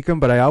to seek them,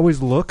 but I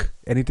always look,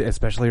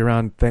 especially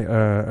around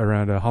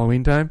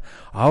Halloween time.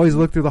 I always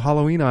look through the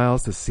Halloween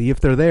aisles to see if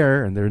they're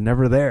there, and they're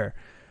never there.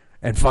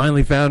 And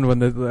finally found one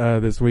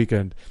this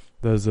weekend.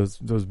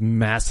 Those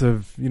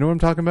massive. You know what I'm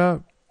talking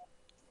about?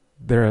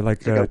 They're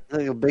like a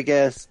big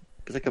ass.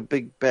 It's like a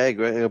big bag,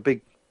 right? Like a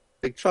big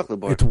chocolate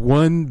bar. It's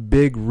one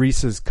big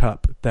Reese's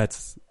cup.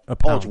 That's a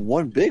pound. Oh, it's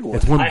one big one.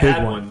 It's one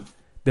big one.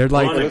 They're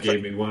like Donna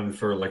gave me one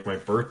for like my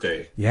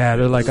birthday. Yeah,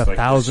 they're like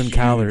 1,000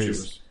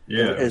 calories.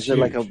 Yeah. Is it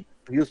like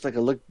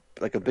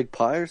like a big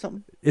pie or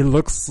something? It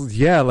looks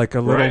like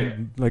a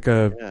little like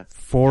a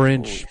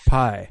 4-inch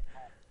pie.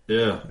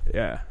 Yeah.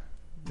 Yeah.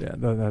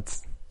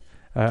 That's.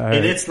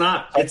 And it's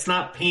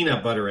not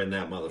peanut butter in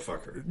that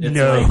motherfucker. It's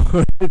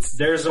no,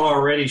 there's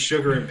already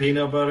sugar and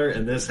peanut butter,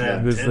 and this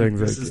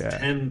is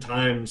 10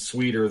 times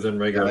sweeter than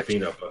regular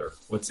peanut butter.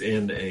 What's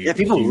in a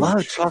people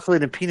love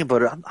chocolate and peanut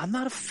butter. I'm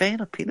not a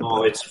fan of peanut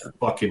butter. Oh, it's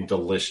fucking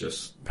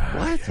delicious.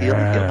 What?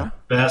 Yeah.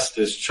 Best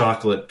is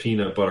chocolate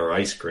peanut butter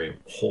ice cream.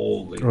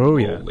 Holy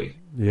moly.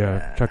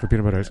 Yeah. Chocolate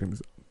peanut butter ice cream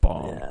is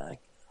bomb. Yeah.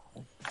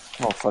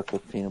 I don't fuck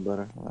with peanut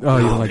butter. Oh,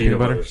 you don't like peanut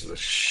butter? Butter's the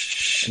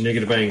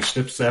nigga bang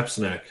snip snap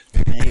snack.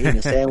 Eating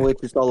a sandwich,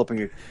 it's all up in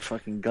your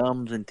fucking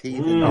gums and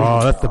teeth.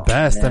 That's the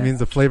best. Man. That means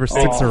the flavor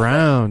sticks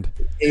around.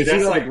 If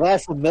you have a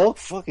glass of milk,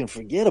 fucking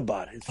forget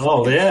about it.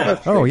 Oh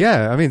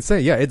yeah. I mean,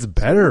 it's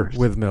better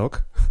with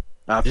milk.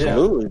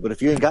 Absolutely, but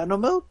if you ain't got no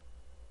milk,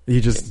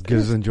 you just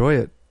enjoy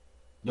it.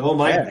 No,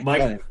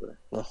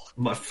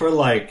 for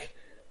like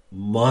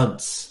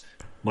months,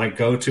 my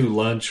go-to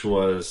lunch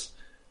was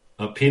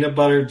a peanut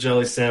butter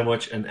jelly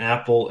sandwich, an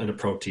apple, and a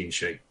protein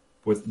shake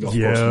with milk.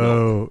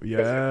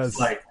 Yes. It's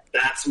like,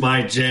 that's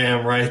my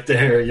jam right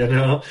there, you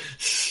know?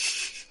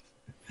 So.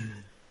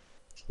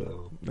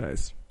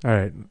 Nice. All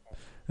right.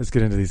 Let's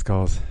get into these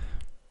calls.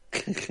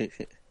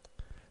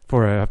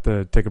 Before I have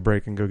to take a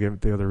break and go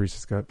get the other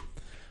Reese's cup.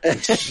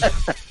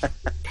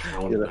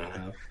 Pound and a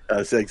half.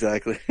 That's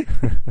exactly.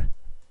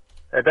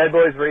 Hey, Bad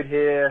Boys, Reed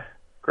here.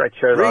 Great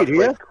show last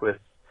week with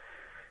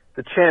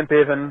the champ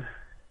Evan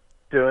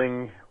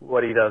doing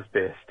what he does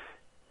best.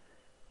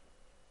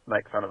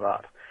 Make fun of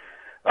art.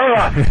 All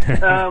right.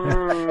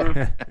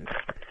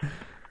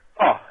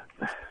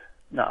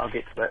 No, I'll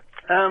get to that.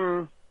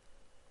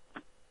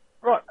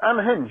 Right,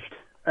 Unhinged.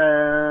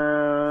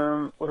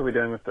 What are we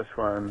doing with this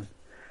one?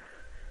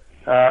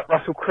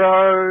 Russell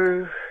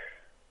Crowe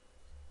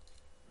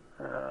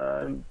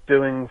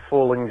doing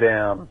Falling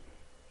Down.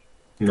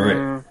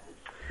 Right.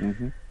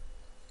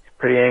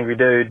 Pretty angry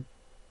dude.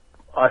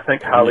 I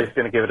think Harley's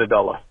going to give it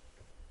 $1.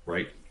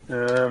 Right.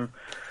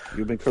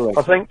 You've been correct.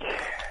 I think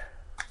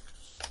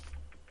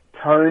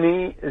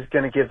Tony is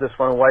going to give this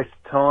one a waste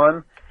of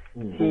time.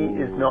 He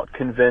is not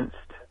convinced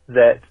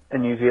that a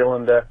New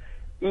Zealander,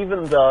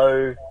 even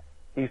though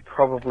he's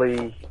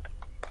probably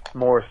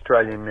more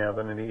Australian now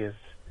than he is.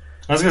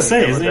 I was going to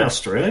say, isn't he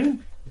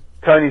Australian?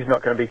 Tony's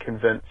not going to be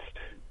convinced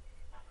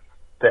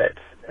that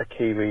a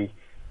Kiwi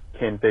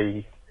can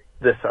be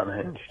this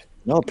unhinged.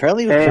 No,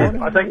 apparently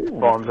I think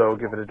Bonzo will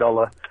give it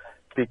 $1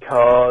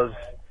 because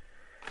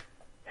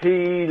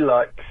he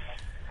likes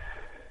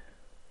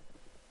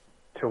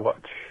to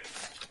watch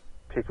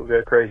people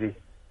go crazy.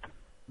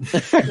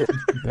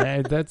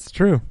 That's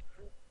true.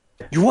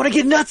 You want to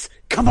get nuts?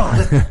 Come on,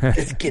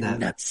 let's get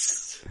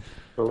nuts.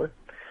 Right,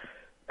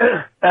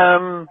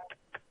 The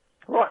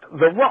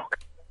Rock.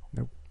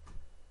 Nope.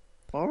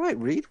 All right,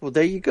 Reed. Well,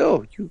 there you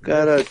go. You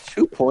got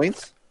 2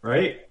 points.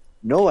 Right.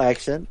 No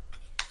accent.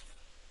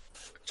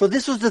 So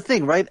this was the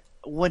thing, right?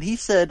 When he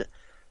said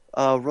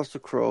Russell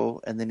Crowe,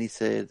 and then he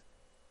said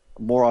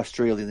more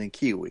Australian than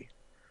Kiwi.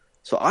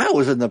 So I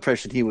was in the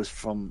impression he was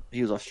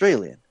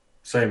Australian.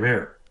 Same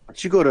here.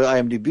 But you go to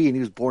IMDb, and he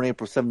was born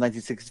April 7,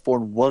 1964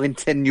 in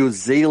Wellington, New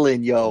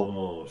Zealand, yo.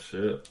 Oh,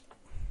 shit.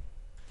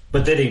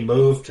 But did he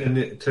move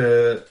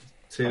to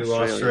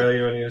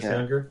Australia when he was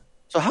younger?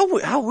 So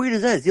how weird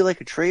is that? Is he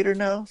like a traitor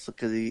now? So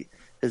because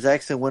his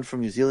accent went from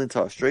New Zealand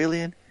to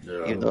Australian,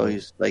 even though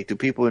he's like, do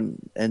people in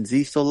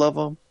NZ still love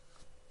him?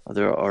 Are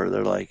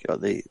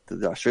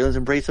the Australians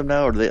embrace him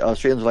now, or the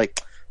Australians are like,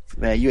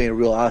 man, you ain't a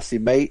real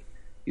Aussie, mate.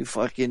 You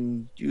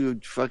fucking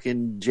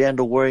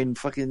jandal wearing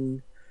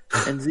fucking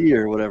NZ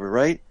or whatever,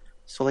 right?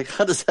 So like,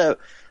 how does that?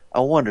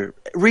 I wonder.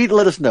 Reed,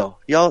 let us know.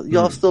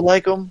 Y'all still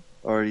like him,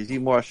 or is he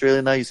more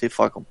Australian now? You say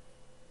fuck him.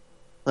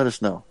 Let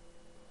us know.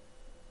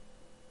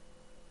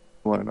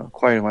 I want to know.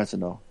 Quiet wants to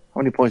know.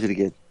 How many points did he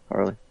get,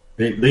 Harley?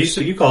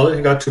 You called it.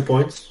 He got 2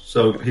 points.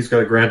 So he's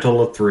got a grand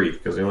total of 3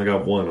 because he only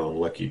got 1 on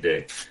Lucky Day.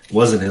 It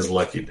wasn't his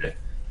lucky day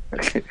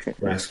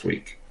last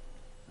week.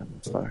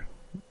 I'm sorry.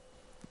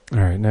 All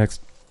right,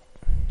 next.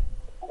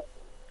 What's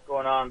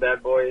going on,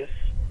 Bad Boys?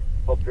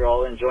 Hope you're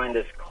all enjoying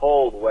this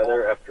cold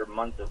weather after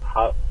months of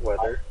hot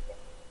weather.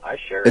 I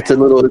sure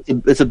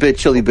It's a bit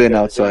chilly been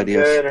outside,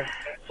 yes. Good.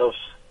 So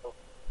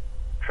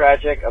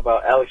tragic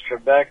about Alex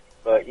Trebek,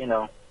 but he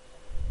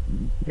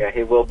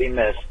will be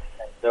missed.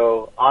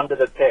 So on to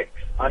the picks.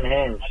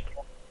 Unhinged.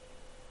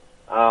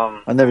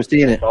 I've never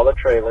seen it. I saw the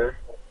trailer,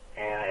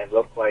 and it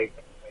looked like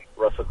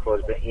Russell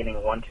Crowe's been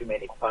eating one too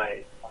many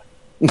pies.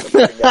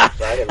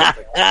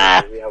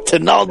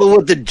 Tonaldo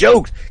with the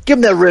jokes. Give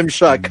him that rim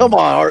shot. Come on,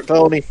 Art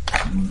Tony.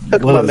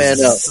 Hook my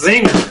man up.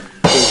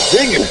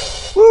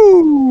 Zinger.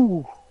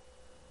 Woo!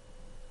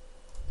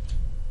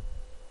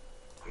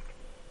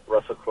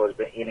 Russell Crowe's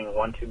been eating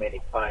one too many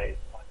pies.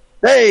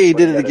 Hey,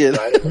 did it again.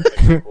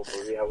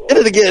 Did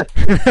it again.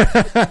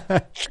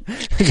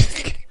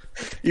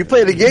 You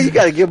play it again, you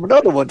got to give him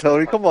another one,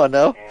 Tony. Come on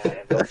now. And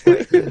it looks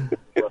like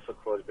Russell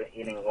Crowe's been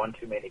eating one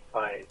too many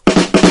pies.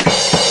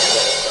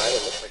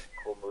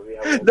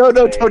 No,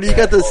 Tony, you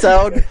got the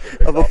sound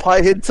of a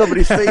pie hitting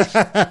somebody's face.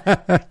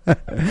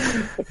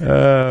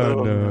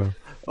 No.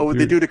 Oh, what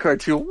they do to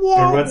cartoon?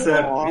 Or what's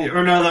that?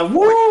 Or no,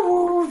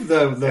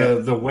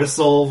 the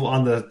whistle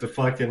on the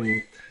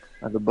fucking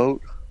on the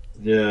boat.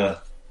 Yeah.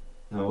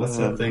 No, what's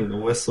that thing? The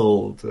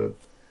whistle.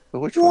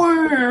 Which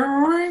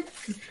one?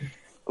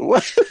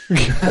 What?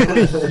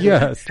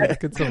 Yes, let's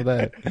get some of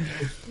that.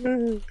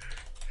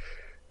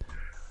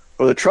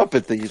 Or the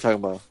trumpet thing you're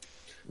talking about?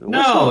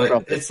 No,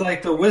 it's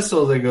like the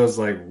whistle that goes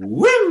like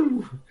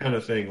woo kind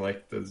of thing,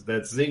 like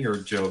that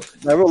zinger joke.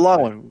 I wrote a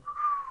long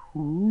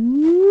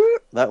one.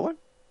 That one?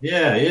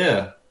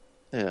 Yeah.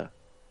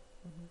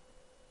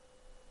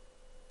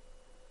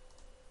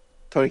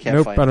 Tony can't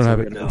nope, find I don't have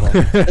it.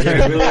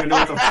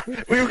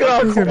 We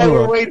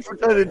were waiting for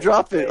Tony to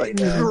drop it. Like,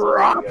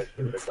 drop.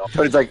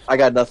 Tony's like, I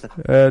got nothing.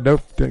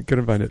 Nope,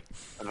 couldn't find it.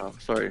 Oh,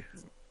 sorry.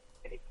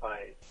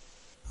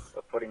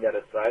 But putting that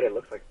aside, it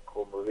looks like a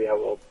cool movie. I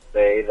will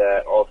say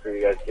that all three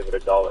of you guys give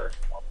it $1.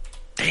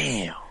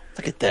 Damn,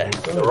 look at that.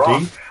 The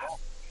Rock.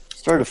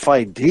 Started to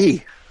fight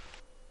D.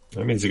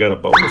 That means you got a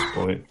bonus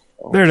point.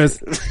 There it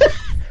is.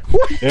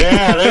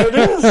 Yeah, there it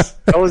is.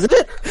 That was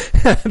it.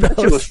 That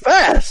shit was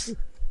fast.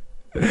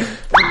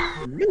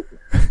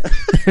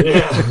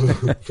 Yeah,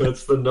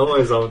 that's the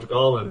noise I'm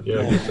calling.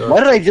 Yeah.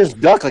 Why did I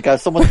just duck like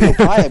someone threw a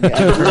pie at me?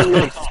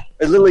 I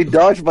literally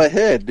dodged my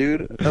head,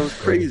 dude. That was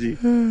crazy.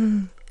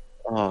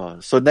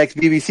 So next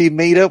BBC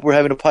meetup, we're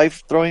having a pie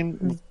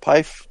throwing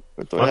pie.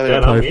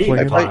 I'm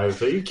eating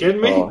pies. Are you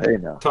kidding me? Oh, hey,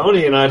 no.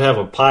 Tony and I'd have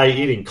a pie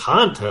eating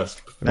contest.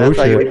 I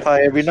thought you eat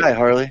pie every night,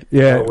 Harley.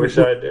 Yeah, I wish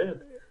I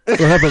did. What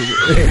happened?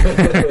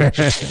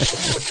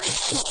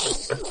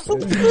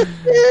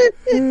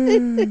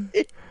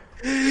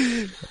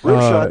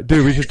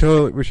 Dude, we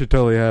should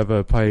totally have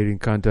a pie eating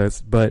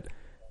contest, but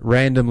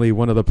randomly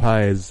one of the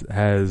pies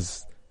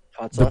has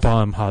the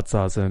bomb hot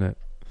sauce in it.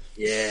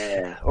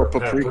 Yeah, or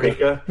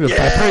paprika.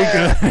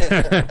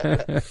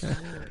 Paprika.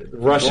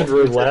 Russian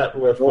roulette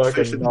with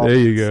fucking. There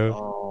you go.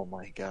 Oh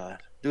my god,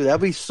 dude, that'd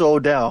be so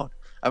down.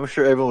 I'm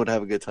sure everyone would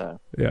have a good time.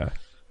 Yeah.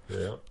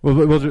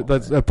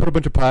 Let's put a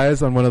bunch of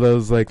pies on one of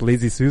those like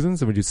Lazy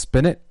Susans, and would you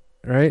spin it,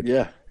 right?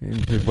 Yeah.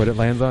 And what it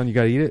lands on, you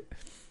gotta eat it.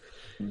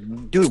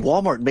 Dude,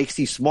 Walmart makes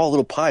these small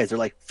little pies. They're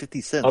like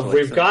 50 cents.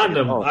 We've gotten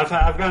them. I've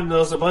gotten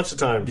those a bunch of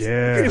times. Yeah,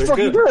 they're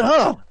fucking good,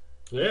 huh?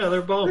 Yeah,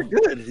 they're bomb. They're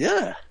good.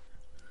 Yeah.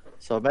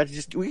 So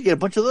imagine we could get a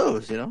bunch of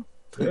those, you know?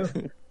 Yeah.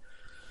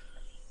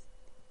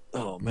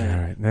 Oh man.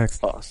 All right,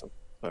 next. Awesome.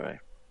 All right.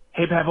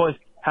 Hey, Pat Boys,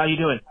 how you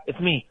doing? It's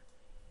me,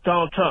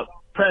 Donald Trump,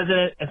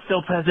 president and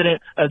still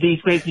president of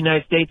these great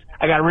United States.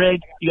 I got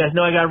rigged. You guys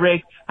know I got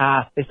rigged.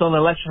 They stole an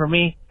election from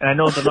me, and I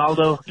know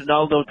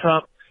Donaldo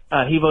Trump,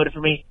 he voted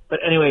for me. But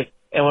anyways,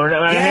 and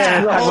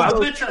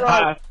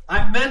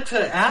I meant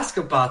to ask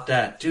about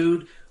that,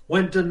 dude.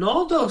 When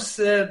Donaldo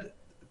said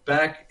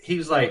back, he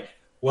was like,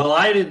 well,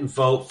 I didn't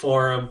vote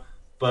for him,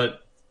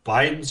 but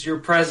Biden's your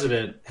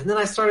president. And then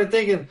I started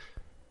thinking,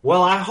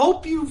 well, I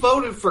hope you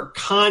voted for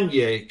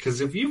Kanye,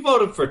 because if you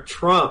voted for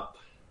Trump...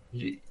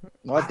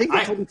 Well, I think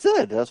that's what he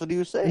said. That's what he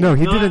was saying. No,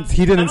 he didn't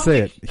say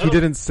it. He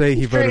didn't say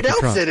he voted for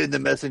Trump. Said it in the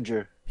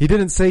messenger. He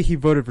didn't say he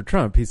voted for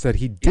Trump. He said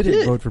he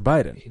didn't vote for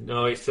Biden.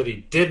 No, he said he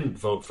didn't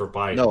vote for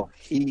Biden. No,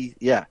 he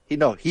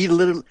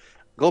literally...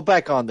 Go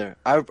back on there.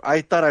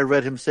 I thought I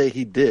read him say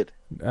he did.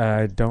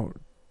 I don't...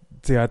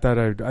 See, I thought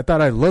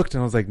I looked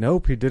and I was like,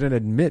 nope, he didn't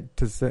admit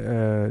to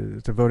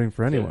voting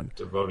for anyone.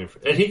 Yeah, to voting for,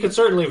 and he could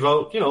certainly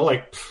vote. You know,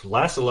 like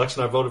last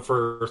election, I voted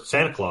for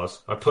Santa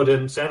Claus. I put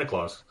in Santa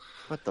Claus.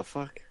 What the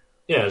fuck?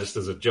 Yeah, just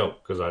as a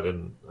joke because I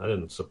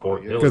didn't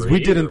support Hillary because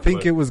we didn't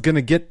think it was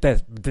gonna get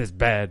this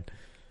bad.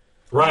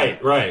 Right.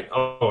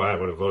 Oh, I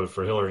would have voted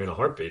for Hillary in a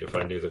heartbeat if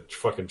I knew that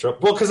fucking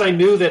Trump. Well, because I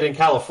knew that in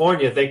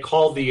California they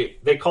call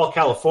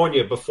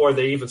California before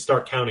they even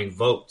start counting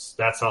votes.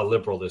 That's how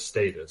liberal this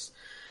state is.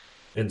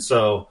 And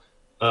so,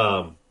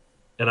 and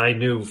I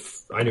knew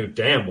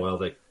damn well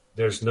that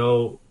there's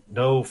no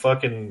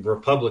fucking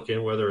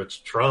Republican, whether it's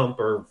Trump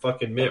or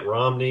fucking Mitt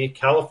Romney.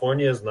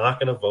 California is not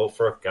going to vote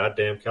for a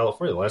goddamn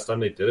California. The last time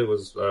they did it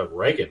was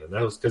Reagan, and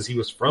that was because he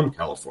was from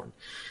California.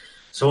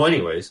 So,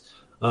 anyways,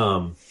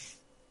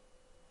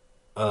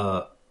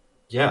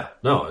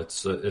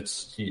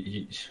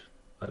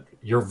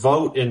 your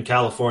vote in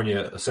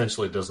California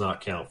essentially does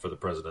not count for the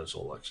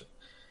presidential election.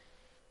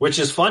 Which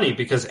is funny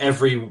because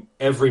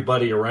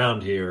everybody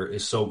around here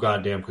is so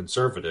goddamn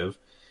conservative.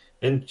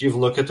 And you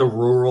look at the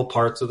rural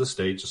parts of the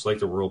state, just like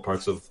the rural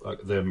parts of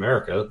the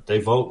America, they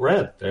vote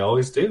red. They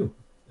always do.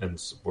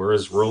 And we're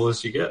as rural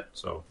as you get.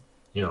 So,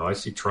 you know, I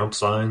see Trump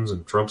signs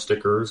and Trump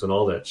stickers and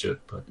all that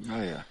shit. But,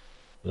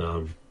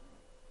 their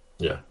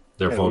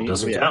vote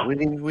doesn't count. We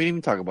didn't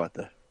even talk about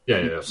that.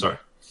 Yeah, sorry.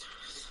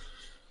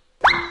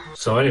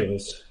 So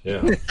anyways,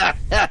 yeah.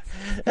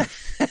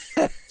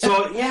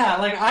 So, yeah,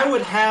 like, I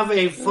would have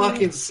a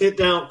fucking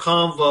sit-down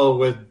convo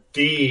with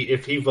D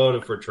if he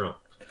voted for Trump.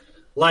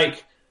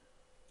 Like,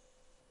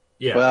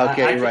 yeah. Well,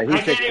 okay, right.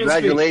 He said,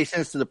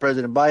 congratulations to the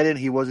President Biden.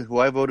 He wasn't who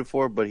I voted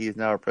for, but he is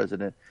now our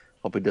president.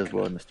 Hope he does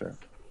well in this term.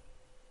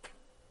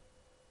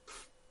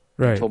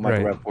 Right. I told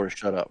Michael Rappaport to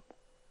shut up.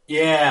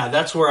 Yeah,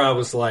 that's where I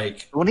was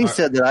like... When he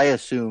said that, I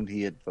assumed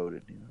he had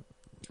voted.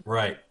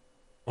 Right.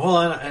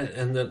 Well,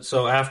 and then,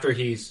 so after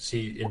he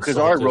because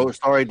Art wrote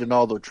 "Sorry,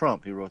 Donaldo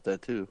Trump." He wrote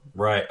that too.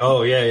 Right.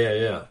 Oh,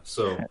 yeah.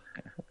 So,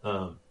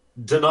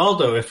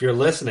 Donaldo, if you're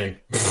listening,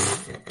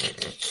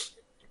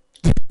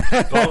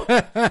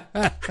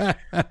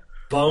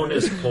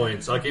 bonus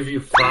points. I'll give you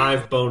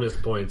 5 bonus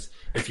points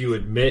if you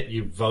admit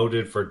you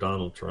voted for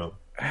Donald Trump,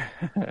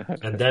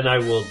 and then I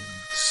will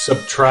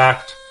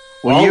subtract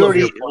all of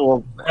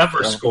your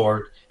ever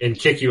scored and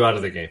kick you out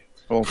of the game.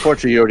 Well,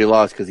 unfortunately, you already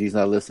lost because he's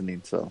not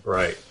listening. So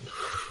right.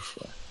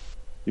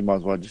 You might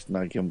as well just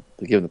not give him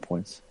the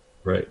points.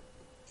 Right.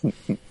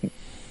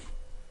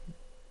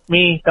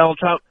 Me, Donald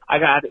Trump, I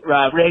got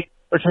Rick.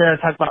 We're trying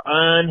to talk about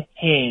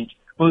Unhinged.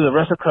 Movie with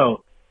Russell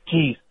Crowe.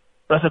 Jeez,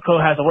 Russell Crowe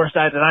has a worse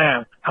diet than I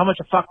am. How much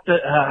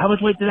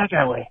weight did that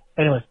guy weigh?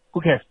 Anyways,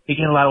 who cares? He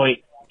gained a lot of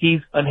weight.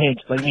 He's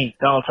unhinged, like me,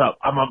 Donald Trump.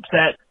 I'm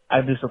upset.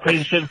 I do some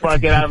crazy shit before I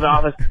get out of the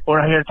office. We're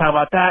not here to talk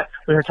about that.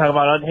 We're here to talk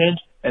about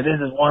Unhinged, and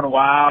this is one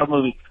wild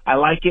movie. I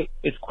like it.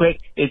 It's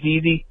quick. It's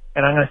easy.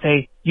 And I'm going to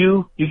say,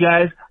 you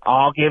guys,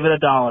 I'll give it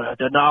 $1.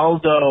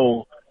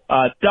 Donaldo,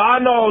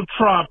 Donald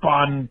Trump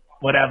on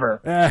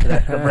whatever.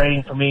 That's the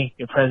rating for me.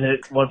 Your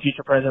president, one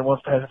future president, one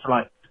president for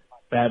life.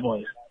 Bad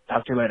boys.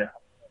 Talk to you later.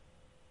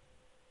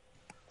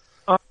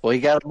 Well,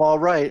 you got them all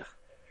right.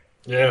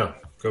 Yeah,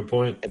 good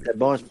point. At that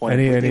bonus point. What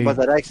do you think about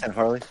that accent,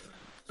 Harley?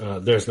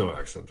 There's no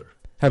accent there.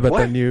 How about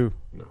that new?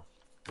 No.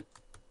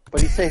 But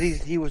he said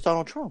he was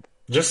Donald Trump.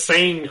 Just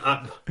saying,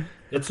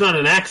 it's not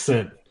an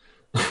accent.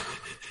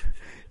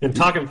 And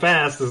talking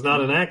fast is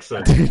not an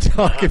accent.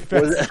 Talking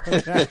fast.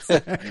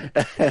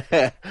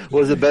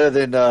 Was it better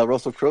than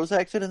Russell Crowe's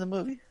accent in the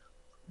movie?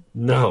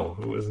 No,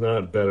 it was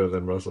not better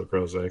than Russell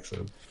Crowe's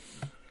accent.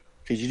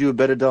 Could you do a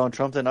better Donald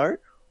Trump than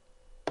Art?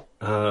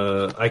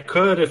 I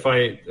could if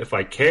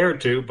I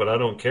cared to, but I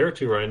don't care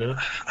to right now.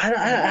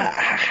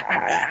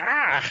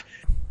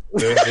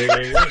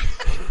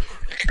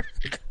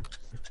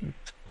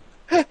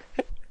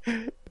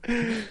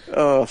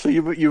 Oh, so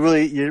you're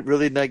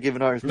really not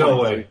giving Art?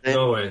 No way.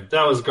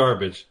 That was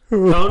garbage,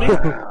 Tony.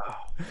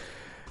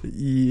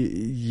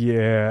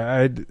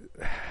 Yeah,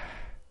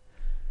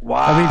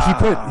 wow. I mean,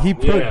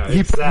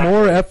 he put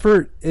more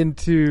effort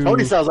into.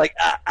 Tony sounds like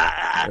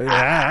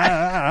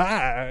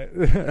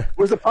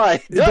where's the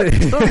pie?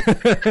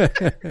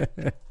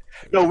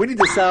 No, we need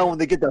the sound when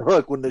they get the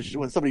hook when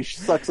somebody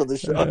sucks on the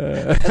show.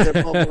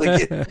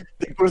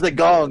 Where's the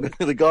gong?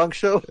 The gong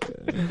show.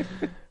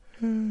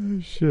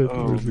 Shit.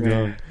 Where's the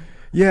gong?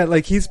 Yeah,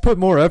 like he's put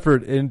more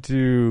effort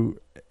into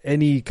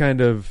any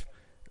kind of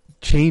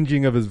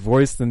changing of his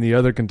voice than the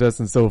other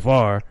contestants so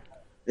far.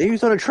 Maybe he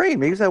was on a train.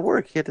 Maybe he was at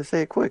work. He had to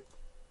say it quick.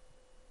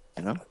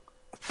 You know?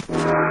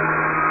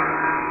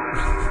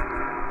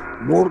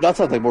 That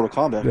sounds like Mortal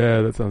Kombat.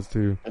 Yeah, that sounds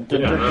too. Mortal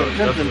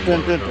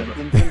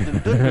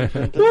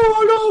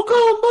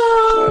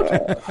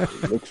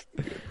Kombat! Looks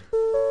good.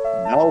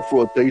 Now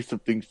for a taste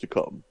of things to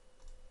come.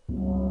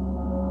 Whoa.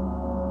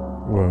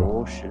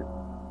 Oh, shit.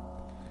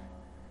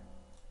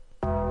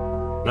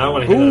 Now I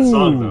want to hear that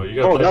song, though.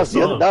 You gotta play the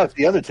song. That's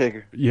the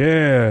Undertaker.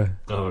 Yeah.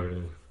 Oh,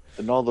 yeah.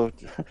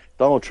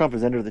 Donald Trump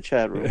has entered the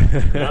chat room.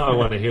 Now I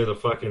want to hear the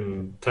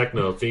fucking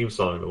techno theme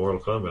song, the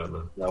Mortal Kombat,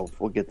 man. No,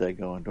 we'll get that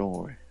going. Don't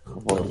worry.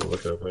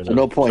 Look up right so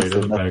now. no points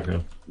in the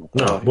background.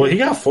 No. Well, he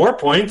got 4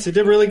 points. He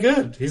did really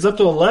good. He's up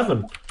to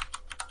 11.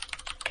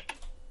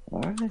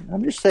 All right.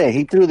 I'm just saying.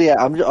 He threw the...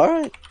 all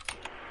right.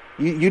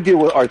 You deal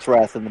with Art's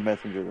wrath in the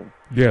messenger, then.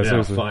 Yeah,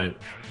 seriously. Fine.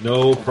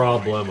 No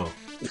problemo.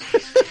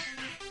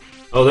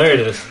 Oh, there it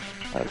is.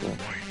 Okay.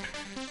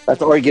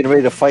 That's Art getting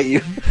ready to fight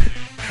you.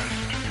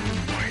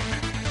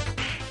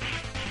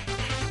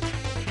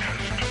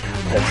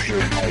 That's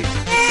your fight.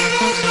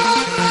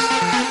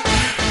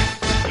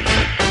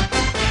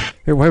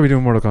 Hey, why are we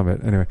doing Mortal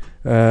Kombat? Anyway,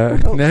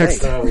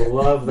 next. I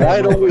love that.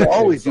 Why don't we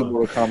always do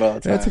Mortal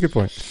Kombat? That's a good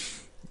point.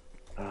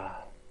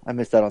 I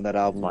missed out on that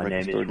album.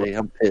 Day.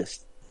 I'm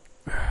pissed.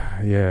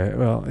 Yeah,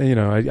 well, you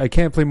know, I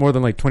can't play more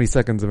than like 20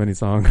 seconds of any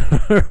song,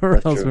 or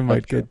else we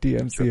might get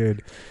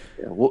DMCA'd.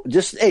 Yeah, well,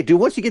 dude,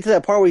 once you get to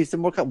that part where you say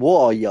more, we'll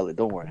all yell it.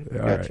 Don't worry. All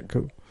right,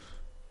 cool.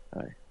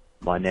 All right.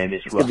 My name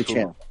is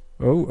Russell.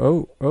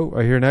 Oh!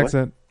 I hear an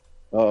accent.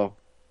 Oh.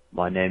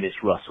 My name is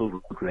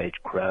Russell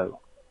Rutledge Crowe,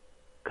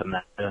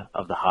 Commander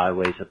of the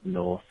Highways of the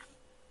North,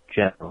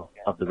 General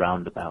of the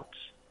Roundabouts,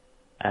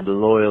 and a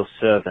loyal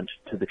servant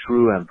to the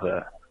true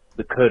Emperor,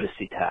 the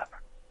Courtesy Tap,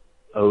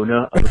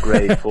 owner of a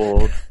grey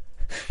Ford,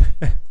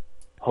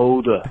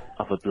 holder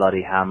of a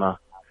bloody hammer,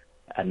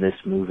 and this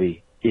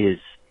movie is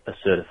a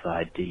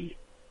certified D.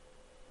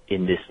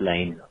 In this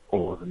lane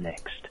or the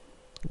next.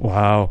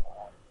 Wow.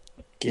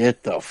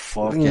 Get the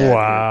fuck out.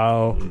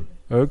 Wow.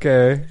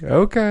 Okay.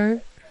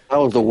 That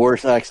was the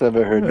worst accent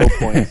I've ever heard. No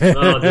points.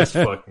 Oh, this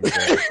fucking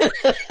guy.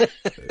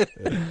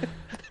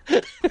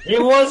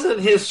 It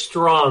wasn't his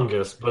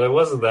strongest, but it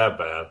wasn't that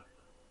bad.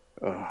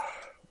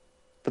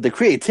 But the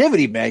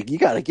creativity, man, you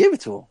got to give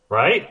it to him.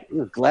 Right? He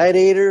was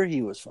Gladiator.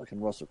 He was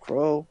fucking Russell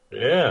Crowe.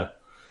 Yeah.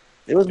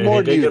 It was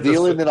more New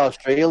Zealand than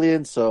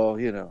Australian, so, I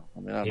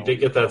mean, he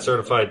did get that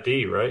certified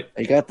D, right?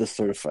 He got the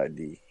certified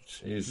D.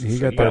 Jesus. He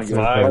got that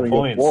 5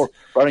 points.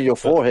 Right on your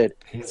forehead.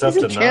 He's up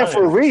a to champ 9.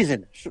 for a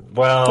reason.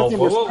 Well,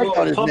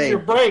 pump your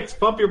brakes.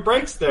 Pump your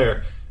brakes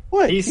there.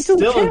 What? He's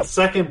still in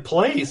second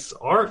place.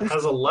 Art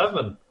has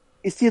 11.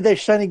 You see that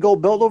shiny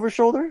gold belt over his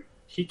shoulder?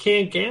 He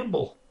can't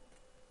gamble.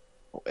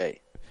 Oh,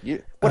 hey.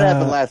 What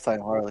happened last time,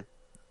 Harley?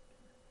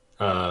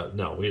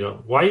 No, we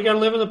don't. Why you got to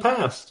live in the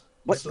past?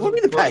 What do you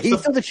mean the past? He's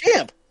still the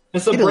champ.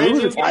 It's a brand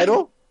new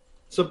title.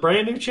 It's a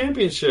brand new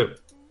championship.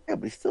 Yeah,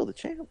 but he's still the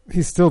champ.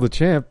 He's still the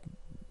champ.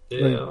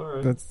 Yeah, all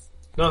right.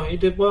 No, he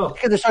did well.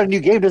 Because they're starting a new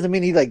game doesn't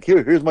mean he's like,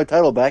 here's my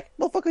title back.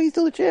 Motherfucker, he's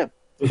still the champ.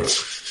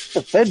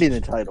 Defending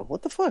the title.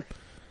 What the fuck?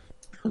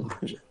 Have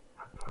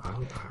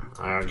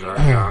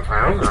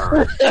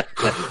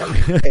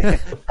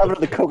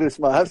another coconut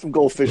smile. Have some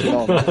goldfish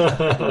on.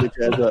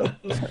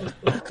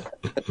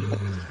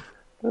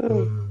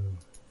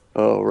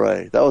 Oh,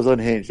 right. That was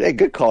unhinged. Hey,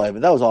 good call,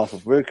 Evan. That was awesome.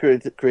 Very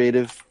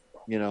creative.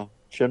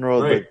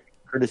 General, right.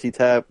 Courtesy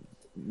tap,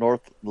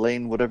 North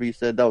Lane, whatever you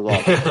said. That was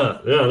awesome.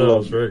 Yeah, that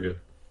was very good.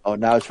 Oh,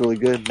 now it's really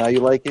good? Now you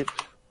like it?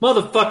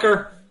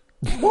 Motherfucker.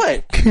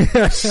 What?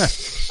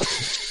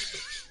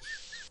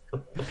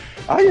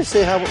 I just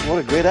say what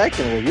a great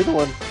acting it was. You're the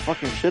one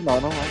fucking shitting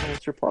on him. I don't know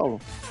what's your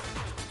problem.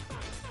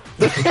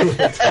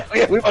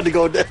 Yeah, we're about to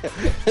go down.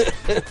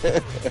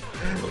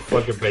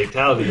 Fucking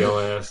fatality,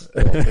 your ass.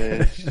 Oh,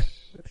 man.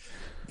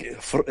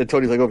 And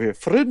Tony's like over here,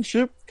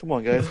 friendship. Come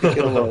on, guys, get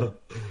along.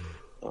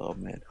 Oh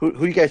man,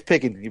 who you guys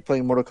picking? You're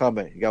playing Mortal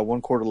Kombat. You got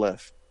 1 quarter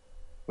left.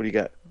 What do you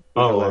got?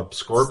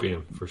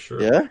 Scorpion for sure.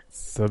 Yeah,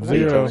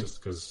 Sub-Zero.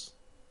 Because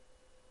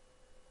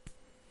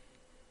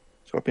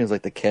Scorpion's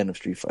like the Ken of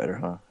Street Fighter,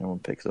 huh? Everyone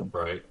picks him.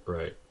 Right.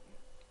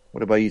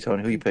 What about you,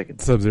 Tony? Who you picking?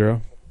 Sub-Zero.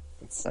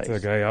 Nice. That's the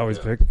guy I always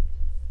pick.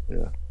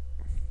 Yeah.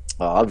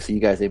 Obviously,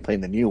 you guys ain't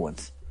playing the new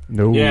ones.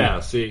 No.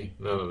 Yeah, see,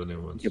 none of the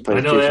new ones. I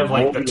know they have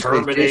like the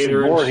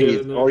Terminator and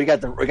shit. Oh, you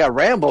got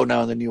Rambo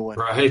now in the new one.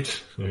 Right.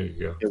 There you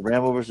go. Yeah,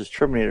 Rambo versus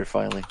Terminator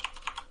finally.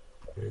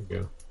 There you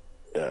go.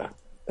 Yeah.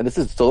 And this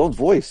is Stallone's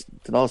voice.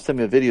 Denal sent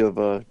me a video of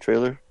a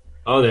trailer.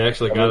 Oh, they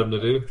actually got him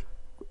to do?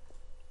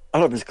 I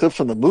don't know if it's clips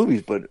from the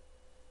movies, but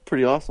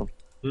pretty awesome.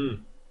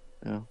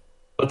 Yeah.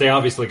 But they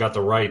obviously got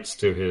the rights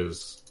to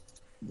his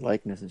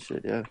likeness and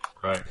shit, yeah.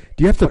 Right.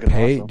 Do you have to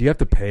pay? Awesome. Do you have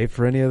to pay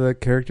for any of the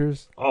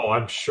characters? Oh,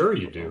 I'm sure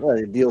you do.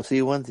 The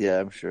DLC ones, yeah,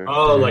 I'm sure.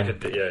 Oh, yeah.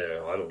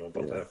 I don't know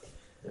about that.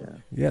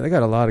 Yeah, they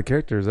got a lot of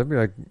characters. That'd be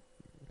like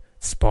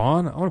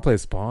Spawn. I want to play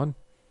Spawn.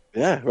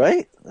 Yeah,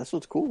 right. That's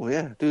what's cool.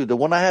 Yeah, dude, the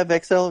one I have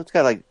XL, it's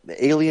got like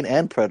the Alien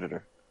and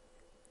Predator.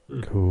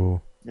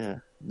 Cool. Yeah,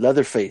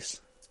 Leatherface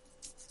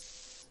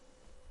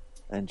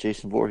and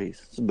Jason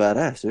Voorhees. It's a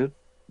badass, dude.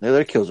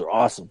 Their kills are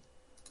awesome.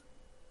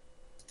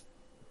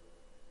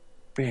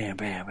 Bam,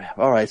 bam, bam.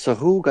 All right, so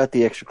who got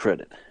the extra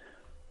credit?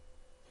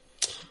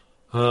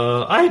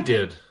 I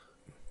did.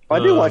 I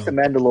did watch The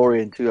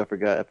Mandalorian too. I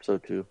forgot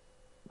episode 2.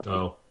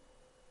 Oh,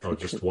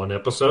 just one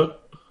episode?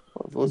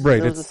 It was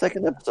Right, the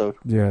second episode.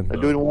 Yeah.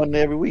 They're doing one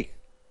every week.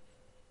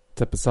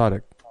 It's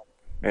episodic.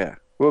 Yeah.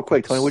 Real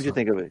quick, Tony, what'd you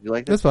think of it? You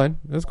like it? That's fine.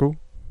 That's cool.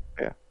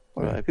 Yeah.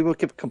 Well, people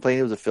kept complaining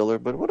it was a filler,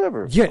 but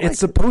whatever. Yeah, it's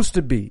supposed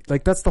to be.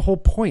 Like, that's the whole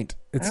point.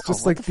 It's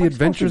just like the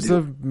adventures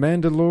of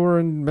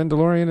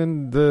Mandalorian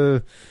and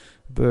the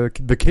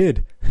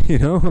kid.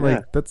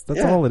 Like that's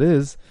all it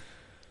is.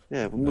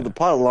 Yeah, we'll move the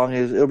plot along.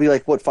 It'll be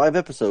like 5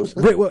 episodes?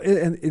 Right. Well,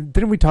 and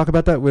didn't we talk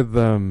about that with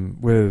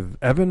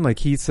Evan? Like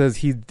he says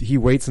he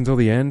waits until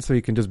the end so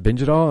he can just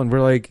binge it all, and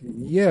we're like,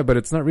 yeah, but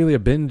it's not really a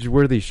binge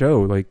worthy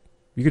show. Like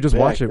you could just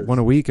watch it one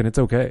a week and it's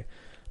okay.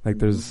 Like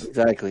there's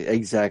exactly.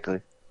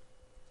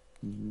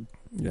 Mm-hmm.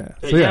 Yeah.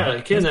 So,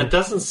 again, that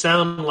doesn't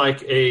sound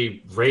like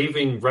a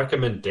raving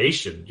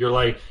recommendation. You're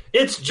like,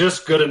 it's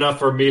just good enough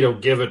for me to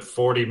give it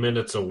 40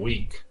 minutes a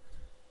week.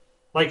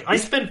 Like, I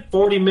spend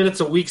 40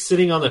 minutes a week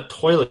sitting on the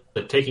toilet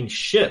taking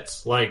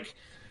shits. Like,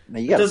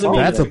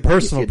 that's a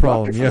personal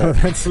problem. Yeah,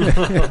 that's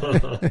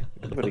better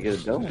get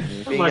it done.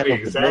 I might be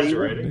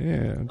exaggerating.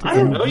 Yeah, I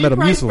don't know. You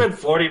probably spend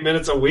 40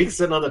 minutes a week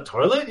sitting on the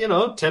toilet.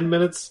 10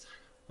 minutes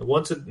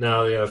once.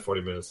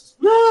 40 minutes.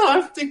 No,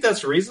 I think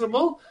that's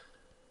reasonable.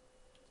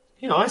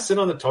 I sit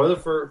on the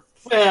toilet for.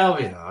 Well,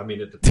 I mean,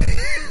 it depends.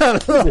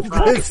 Part of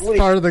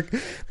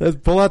let's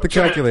pull out the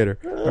calculator.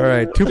 All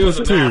right, 2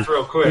 plus 2.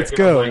 Real quick. Let's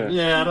go.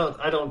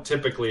 I don't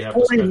typically have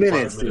 40 to spend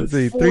minutes. 5 minutes.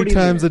 Let's see, 3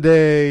 times a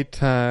day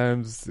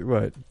times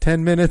what?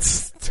 10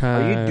 minutes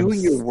times. Are you doing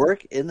your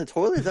work in the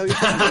toilet? Is that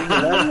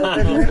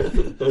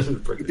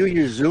what you're doing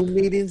your Zoom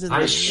meetings?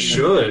 I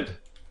should.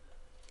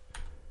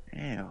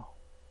 Damn.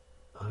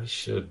 I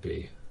should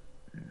be.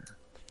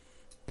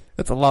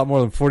 That's a lot more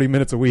than 40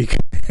 minutes a week.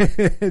 I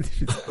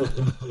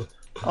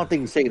don't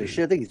think he's taking a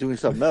shit. I think he's doing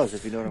something else,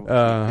 if you know what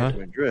I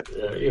mean.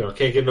 Yeah,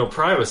 can't get no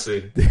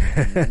privacy.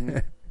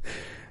 Can't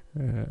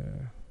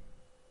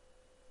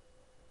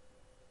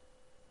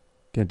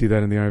do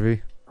that in the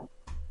RV.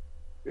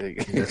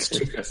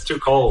 It's too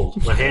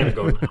cold. My hand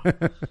going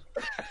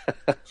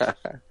now.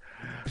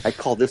 I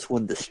call this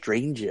one The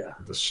Stranger.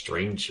 The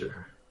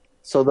Stranger.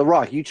 So The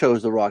Rock, you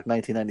chose The Rock,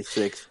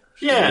 1996.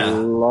 Yeah.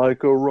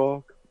 Like a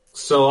rock.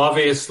 So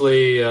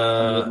obviously,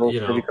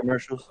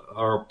 commercials.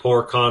 Our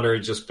poor Connery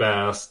just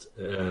passed,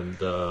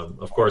 and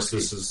of course,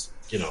 this is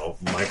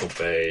Michael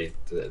Bay,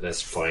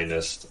 that's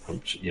finest.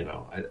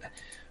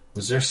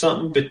 Was there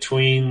something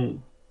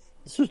between?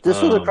 This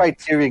was a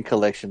Criterion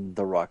Collection,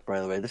 The Rock. By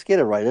the way, let's get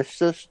it right.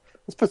 Let's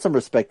put some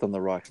respect on The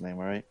Rock's name,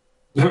 all right?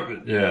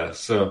 Yeah.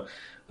 So,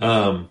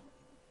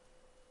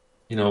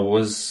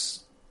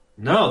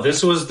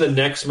 this was the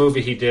next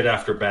movie he did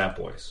after Bad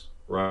Boys,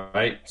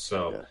 right?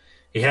 So. Yeah.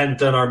 He hadn't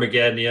done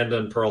Armageddon. He hadn't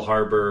done Pearl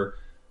Harbor.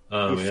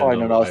 He's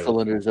firing on all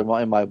cylinders in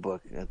my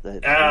book.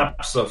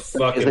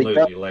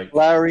 Absolutely. Like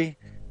Larry,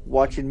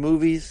 watching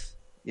movies,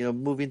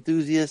 movie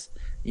enthusiast.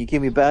 You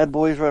give me Bad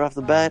Boys right off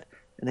the bat,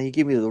 and then you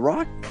give me The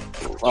Rock.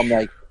 I'm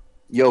like,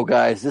 yo,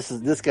 guys,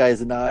 this guy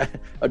is not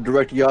a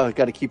director. Y'all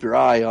got to keep your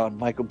eye on.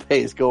 Michael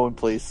Bay is going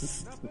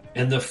places.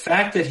 And the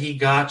fact that he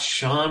got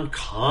Sean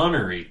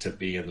Connery to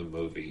be in the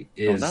movie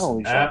is not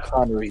only Sean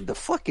Connery. The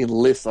fucking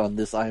list on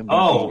this IMDb.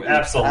 Oh,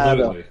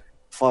 absolutely.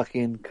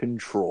 Fucking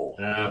control.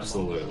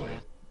 Absolutely.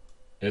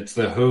 It's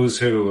the who's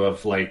who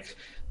of like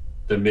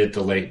the mid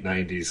to late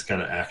 90s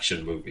kind of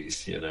action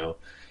movies, And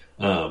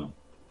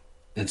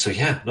so,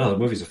 the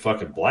movie's a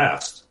fucking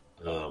blast.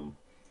 You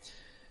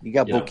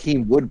got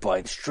Bokeem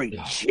Woodbine straight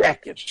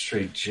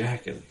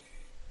jacking.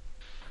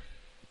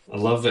 I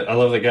love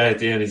the guy at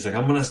the end. He's like,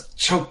 I'm going to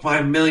choke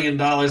my $1 million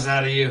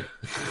out of you.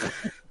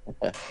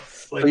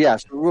 So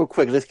real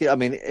quick,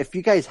 if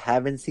you guys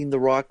haven't seen The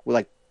Rock,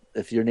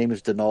 if your name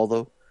is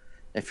Donaldo,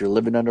 if you're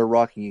living under a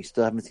rock and you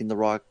still haven't seen The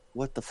Rock,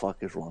 what the fuck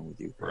is wrong with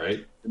you?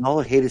 Right.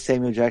 Donaldo hated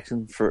Samuel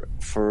Jackson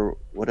for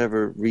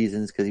whatever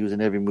reasons, because he was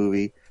in every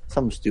movie,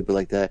 something stupid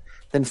like that.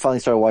 Then finally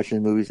started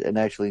watching the movies and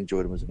actually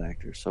enjoyed him as an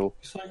actor. So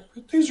it's like,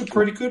 these are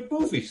pretty good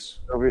movies.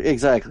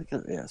 Exactly.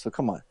 Yeah. So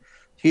come on.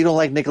 You don't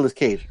like Nicolas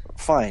Cage.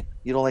 Fine.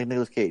 You don't like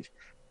Nicolas Cage.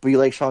 But you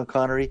like Sean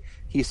Connery?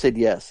 He said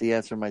yes. He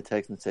answered my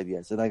text and said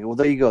yes. And I go, well,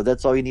 there you go.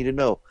 That's all you need to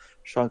know.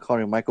 Sean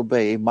Connery, Michael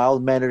Bay, a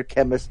mild-mannered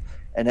chemist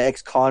and an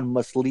ex-con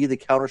must lead the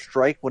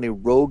counter-strike when a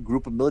rogue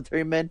group of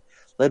military men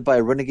led by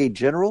a renegade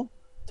general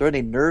during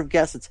a nerve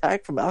gas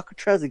attack from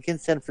Alcatraz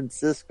against San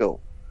Francisco.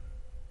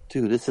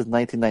 Dude, this is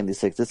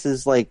 1996. This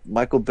is like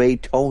Michael Bay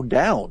toned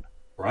down.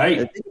 Right.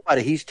 And think about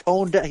it. He's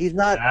toned down. He's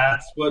not.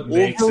 That's what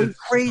makes it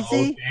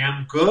crazy. So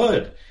damn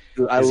good.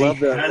 Dude, I love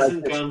that. He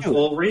hasn't gone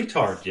full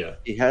retard yet.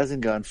 He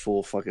hasn't gone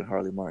full fucking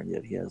Harley Martin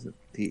yet. He hasn't.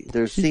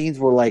 There's scenes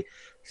where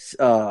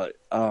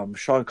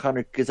Sean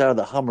Connery gets out of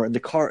the Hummer and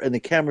the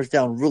camera's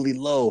down really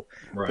low,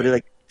 right. But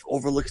it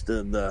overlooks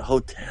the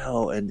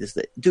hotel and just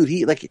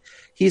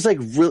he's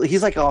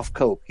off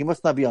coke. He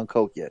must not be on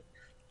coke yet.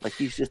 Like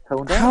he's just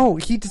toned down. How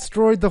he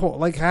destroyed the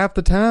whole half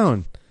the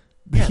town.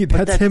 Yeah,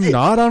 that's him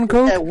not on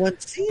coke. That one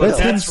scene, that's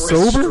him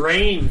sober.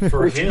 Restrained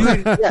for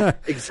him. Yeah,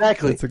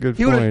 exactly. That's a good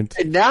point.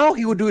 And now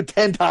he would do it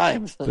 10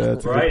 times.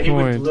 That's right. A good he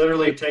point. would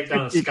literally take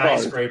down a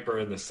skyscraper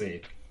in the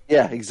scene.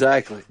 Yeah,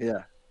 exactly.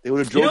 Yeah, they would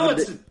have drove.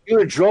 He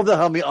would have drove the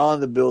Humvee on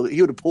the building.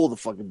 He would have pulled the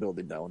fucking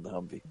building down with the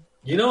Humvee.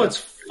 You know what's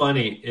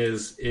funny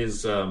is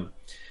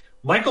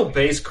Michael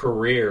Bay's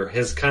career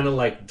has kind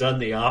of done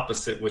the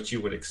opposite what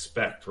you would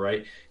expect,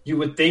 right? You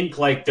would think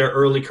their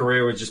early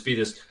career would just be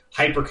this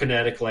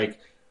hyperkinetic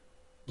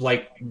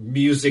like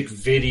music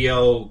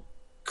video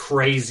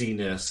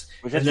craziness,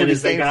 and then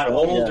as they got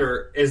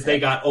older,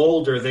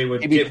 they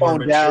would maybe get more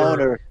mature.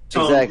 Down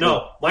exactly.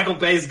 No, Michael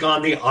Bay's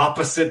gone the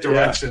opposite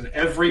direction. Yeah.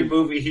 Every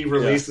movie he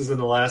releases in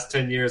the last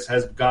 10 years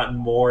has gotten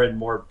more and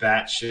more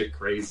batshit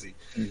crazy.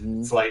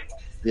 Mm-hmm. It's like.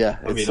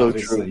 Yeah, so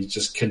obviously true. He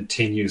just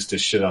continues to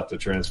shit out the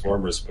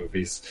Transformers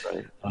movies.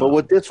 Right. But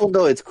with this one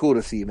though, it's cool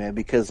to see, man,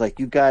 because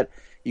you got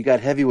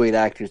heavyweight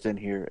actors in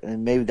here,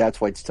 and maybe that's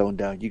why it's toned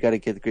down. You got to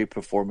get great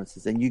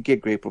performances, and you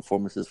get great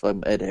performances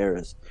from Ed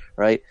Harris,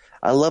 right?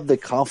 I love the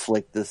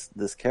conflict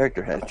this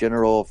character has.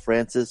 General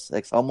Francis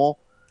X. Hummel,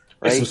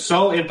 right? He's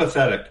so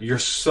empathetic. You're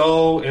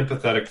so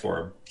empathetic for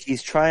him. He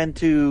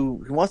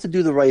wants to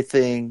do the right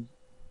thing,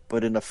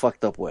 but in a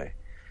fucked up way.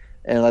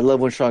 And I love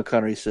when Sean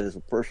Connery says,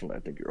 well, personally, I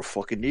think you're a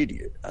fucking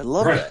idiot. I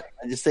love that.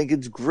 I just think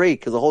it's great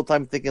because the whole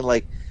time I'm thinking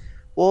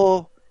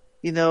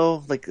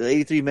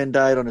 83 men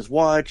died on his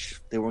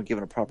watch. They weren't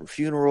given a proper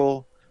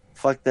funeral.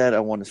 Fuck that. I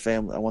want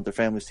their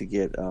families to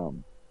get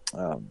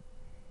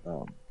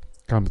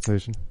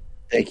compensation.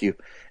 Thank you.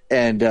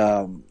 And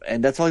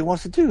that's all he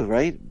wants to do,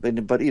 right?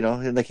 But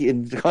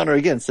Connery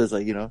again says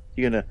you're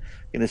gonna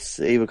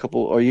save a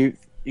couple, or you're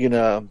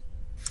gonna.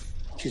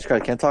 Jesus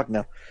Christ, I can't talk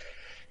now.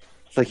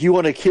 It's you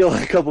want to kill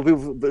a couple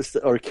people,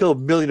 or kill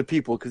 1 million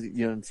people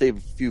and save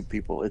a few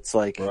people. It's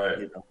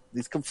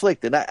these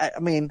conflict. And I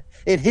mean,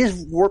 in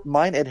his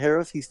mind, Ed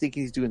Harris, he's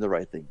thinking he's doing the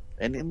right thing,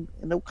 and in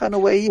a kind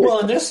of way, he is.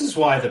 Well, and this is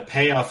why the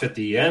payoff at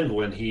the end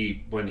when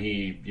he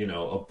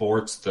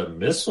aborts the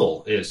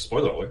missile is,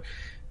 spoiler alert,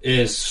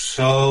 is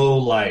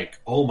so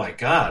oh my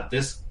god,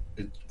 this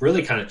it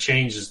really kind of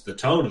changes the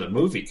tone of the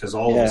movie because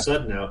all of a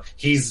sudden now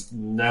he's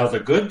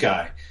the good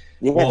guy.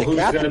 Yeah, well, who's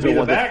going to be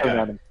the bad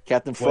guy?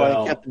 Captain Fry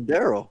and Captain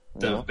Darrow.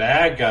 The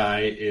bad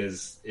guy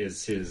is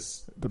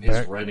his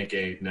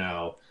renegade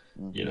now.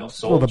 You know,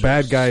 soldiers, well, the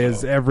bad guy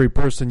is every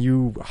person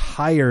you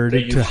hired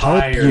to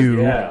help you,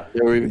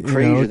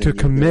 to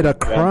commit a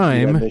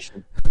crime.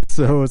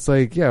 So it's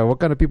like, what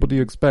kind of people do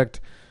you expect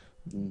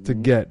to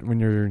get when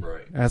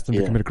you're asked them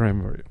to commit a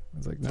crime for you?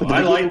 It's like, no.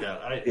 I like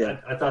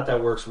that. I thought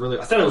that works really.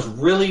 I thought it was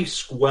really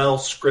well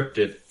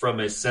scripted from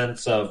a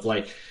sense of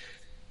like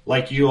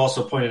you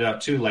also pointed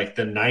out too, like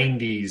the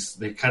 90s.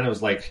 They kind of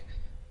was like,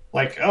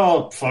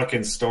 oh,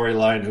 fucking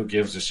storyline. Who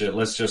gives a shit?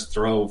 Let's just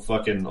throw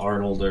fucking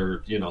Arnold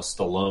or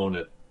Stallone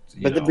at.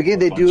 But at the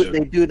beginning,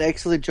 they do an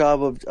excellent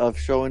job of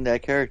showing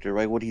that character,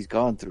 right? What he's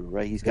gone through,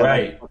 right? He's got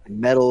all the fucking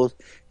medals.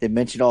 They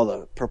mentioned all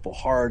the Purple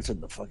Hearts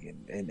and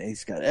and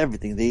he's got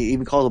everything. They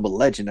even called him a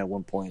legend at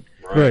one point.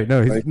 Right?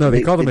 No,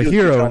 they called him a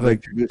hero.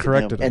 Like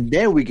corrected him. And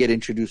then we get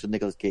introduced to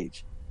Nicolas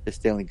Cage, as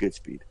Stanley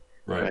Goodspeed,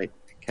 right?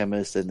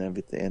 Chemist and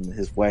everything, and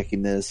his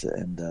wackiness,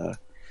 and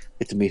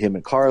get to meet him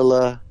and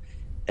Carla.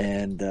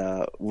 And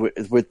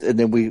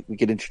then we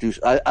get introduced.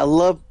 I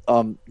love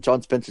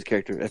John Spencer's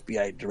character,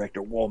 FBI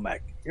Director Womack.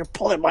 You're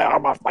pulling my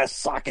arm off my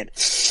socket.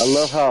 I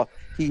love how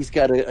he's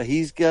got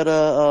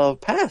a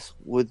pass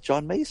with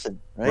John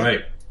Mason,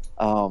 right?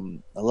 I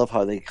love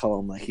how they call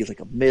him like he's like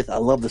a myth. I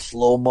love the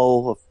slow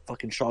mo of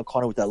fucking Sean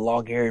Connery with that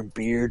long hair and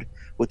beard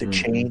with the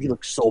chain. He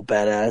looks so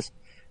badass.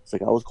 It's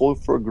like I was going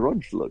for a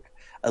grunge look.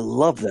 I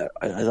love that.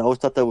 I always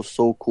thought that was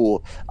so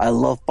cool. I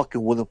love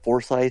fucking William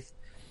Forsythe.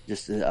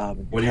 Just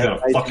what do you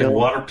got? A fucking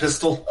water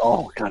pistol?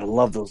 Oh god, I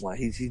love those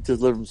lines. He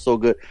delivers them so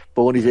good.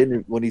 But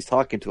when he's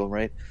talking to him,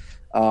 right?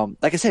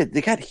 Like I said,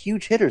 they got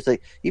huge hitters.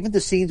 Like even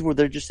the scenes where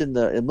they're just in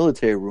the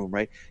military room,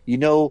 right?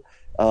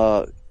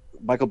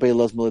 Michael Bay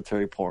loves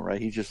military porn,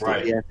 right? He's just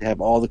like, he has to have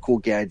all the cool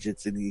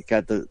gadgets, and he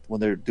got when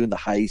they're doing the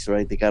heist,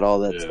 right? They got all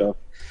that stuff.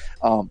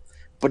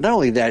 But not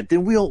only that,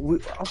 then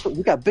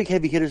we got big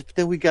heavy hitters, but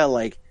then we got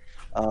like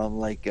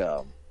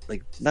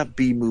not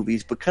B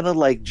movies, but kind of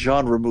like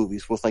genre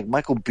movies with like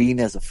Michael Biehn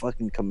as a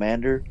fucking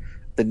commander,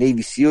 the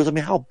Navy SEALs. I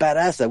mean, how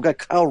badass is that? We got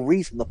Kyle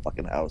Reese in the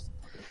fucking house,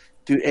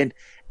 dude.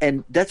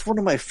 And that's one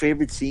of my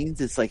favorite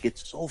scenes. It's like,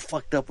 it's so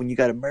fucked up when you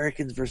got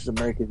Americans versus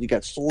Americans, you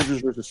got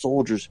soldiers versus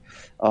soldiers.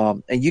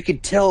 And you can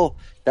tell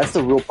that's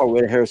the real part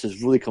where Harris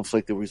is really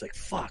conflicted, where he's like,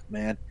 fuck,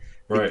 man.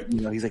 Right.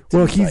 He's like,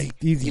 well, he's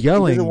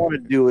yelling. He doesn't want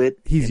to do it.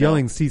 He's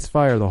yelling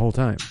ceasefire the whole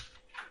time,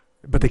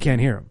 but they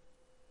can't hear him.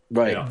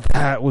 Right.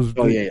 That was.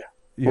 Oh, yeah.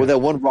 Well, that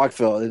one rock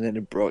fell, and then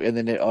it broke, and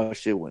then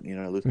shit went,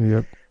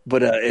 Yep.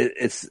 But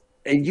it's,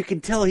 and you can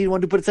tell he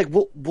wanted to, but it's like,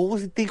 what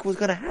was he think was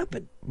going to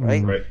happen,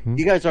 right? Mm-hmm.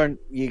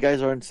 You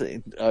guys aren't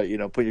saying,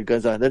 put your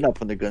guns down. They're not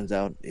putting their guns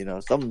down.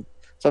 Something's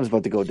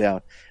about to go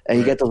down, and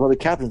you got those other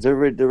captains. They're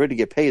ready to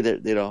get paid.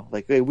 They're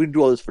like, hey, we didn't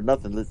do all this for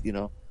nothing.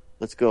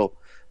 Let's go.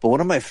 But one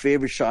of my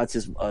favorite shots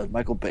is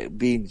Michael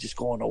Biehn just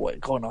going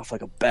off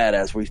like a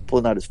badass, where he's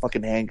pulling out his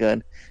fucking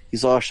handgun.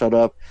 He's all shut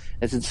up.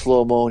 It's in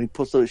slow mo, and he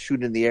puts the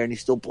shooting in the air, and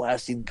he's still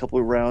blasting a couple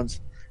of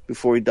rounds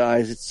before he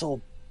dies. It's so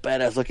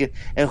badass looking.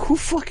 And who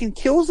fucking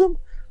kills him?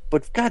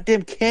 But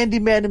goddamn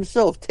Candyman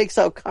himself takes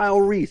out Kyle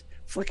Reese,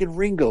 fucking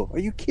Ringo. Are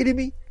you kidding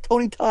me?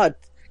 Tony Todd,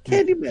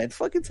 Candyman,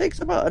 fucking takes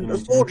him out. A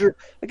soldier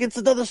against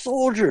another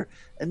soldier,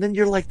 and then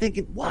you're like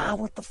thinking, wow,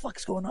 what the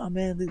fuck's going on,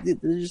 man? They're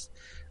just.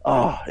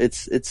 Oh,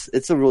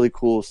 it's a really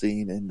cool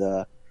scene, and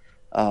I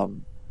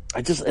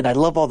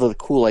love all the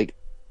cool like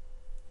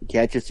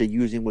gadgets they're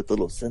using with the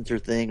little sensor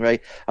thing,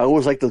 right? I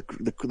always like the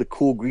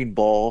cool green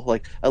ball.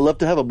 Like I love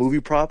to have a movie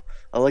prop.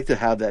 I like to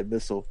have that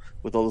missile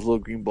with all those little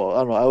green balls. I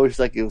don't know. I always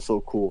like it was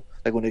so cool.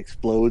 Like when it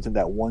explodes and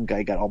that one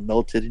guy got all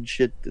melted and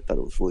shit. I thought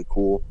it was really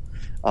cool.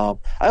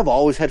 I've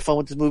always had fun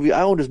with this movie.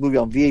 I own this movie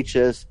on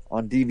VHS,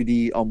 on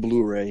DVD, on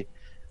Blu-ray.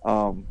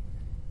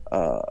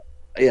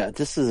 Yeah,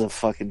 this is a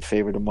fucking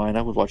favorite of mine.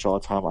 I would watch all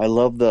the time. I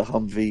love the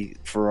Humvee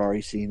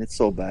Ferrari scene. It's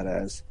so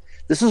badass.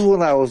 This is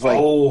when I was like,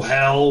 oh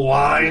hell,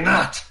 why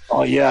not?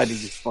 Oh yeah, and he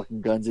just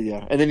fucking guns it.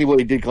 Yeah, and then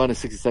he did Gone in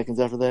 60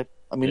 Seconds after that.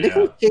 I mean,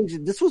 Nicolas Cage,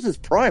 this was his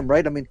prime,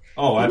 right? I mean,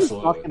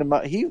 absolutely. Talking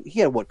about he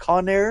had what,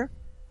 Con Air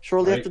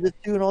shortly after this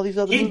too, and all these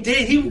other. He movies?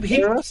 did. He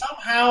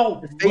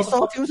somehow he was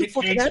a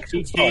fucking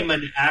action star. Became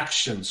an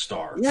action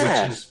star, which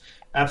is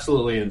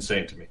absolutely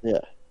insane to me. Yeah,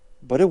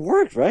 but it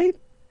worked, right?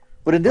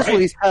 But in this one,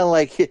 he's kind of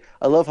like,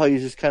 I love how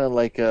he's just kind of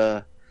like,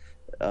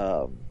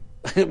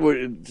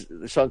 where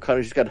Sean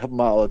Connery just got to help him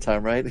out all the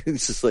time, right?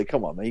 He's just like,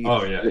 come on, man.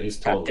 He's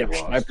totally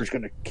lost. Sniper's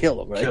going to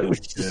kill him, right?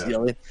 He's just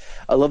yelling.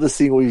 I love the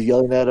scene where he's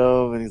yelling at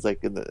him, and he's like,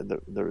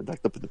 they're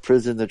locked up in the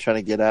prison, they're trying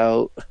to get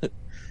out.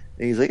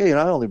 And he's like, hey,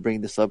 I only bring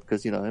this up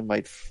because, it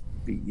might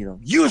be,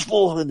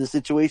 useful in this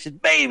situation,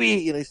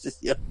 maybe. He's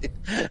just yelling.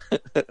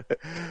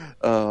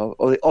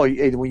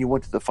 And when you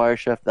went to the fire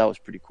chef, that was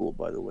pretty cool,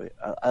 by the way.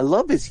 I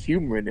love his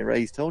humor in it, right?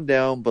 He's toned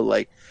down, but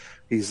like,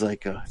 he's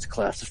like, it's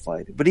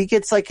classified. But he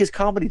gets like his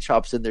comedy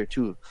chops in there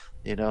too.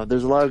 You know,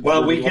 there's a lot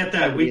of we get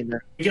that we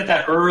get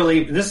that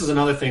early. This is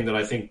another thing that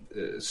I think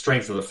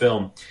strength of the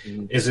film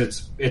is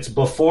it's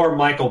before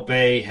Michael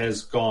Bay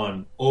has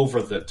gone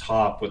over the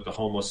top with the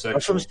homosexual.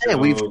 That's what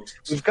I'm saying. Jokes,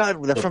 we've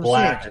got that's the what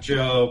black I'm saying.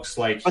 jokes.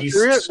 Like but he's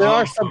there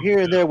are some here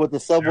and there with the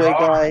subway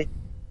guy,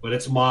 but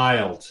it's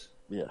mild.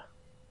 Yeah,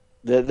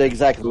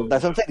 exactly.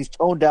 That's what I'm saying. He's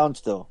toned down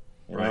still,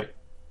 right?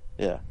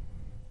 Yeah,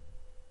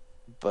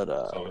 but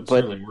so it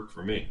certainly worked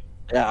for me.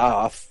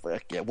 Yeah,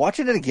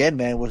 watching it again,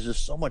 man, was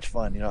just so much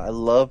fun. You know, I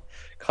love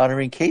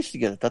Connery and Cage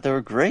together. I thought they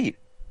were great.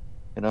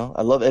 You know,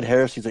 I love Ed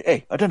Harris. He's like,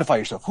 "Hey, identify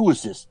yourself. Who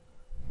is this?"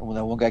 And when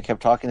that one guy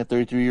kept talking, the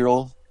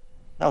 33-year-old,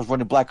 I was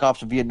running Black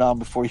Ops in Vietnam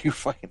before you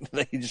fucking.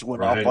 He just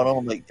went off on him.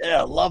 I'm like,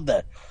 yeah, I love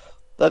that.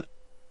 Ed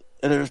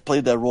Harris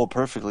played that role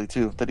perfectly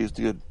too. That he was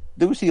good.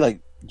 Did we see like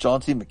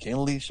John C.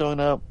 McKinley showing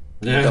up?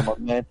 Yeah, my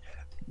man,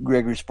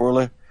 Gregory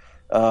Sporler.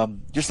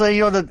 Just letting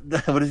you know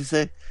that. What does he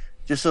say?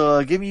 Just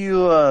giving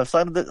you a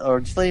sign of the,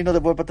 or just letting you know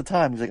that about the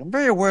time. He's like, I'm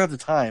very aware of the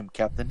time,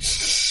 Captain.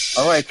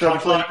 All right,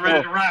 cock clock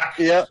ready to rock.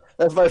 Yeah,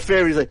 that's my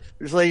favorite. He's like,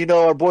 just letting you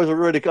know our boys are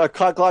ready. Our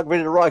cock clock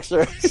ready to rock,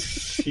 sir.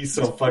 He's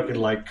so fucking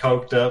like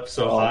coked up,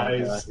 so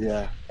high.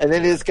 Yeah, and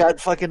then it's got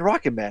fucking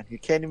Rocket Man. Your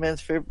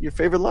Candyman's your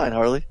favorite line,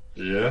 Harley.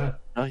 Yeah.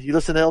 You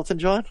listen to Elton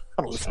John?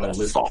 I don't listen to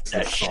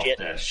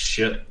that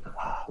shit.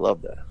 I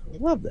love that. We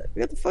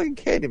got the fucking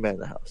Candyman in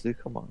the house, dude.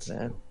 Come on,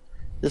 man.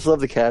 Just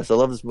love the cast. I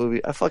love this movie.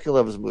 I fucking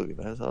love this movie,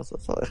 man. That's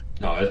all.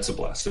 No, it's a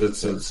blast.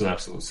 It's an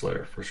absolute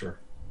slayer for sure.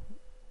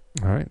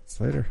 All right,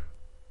 Slater.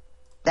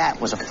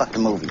 That was a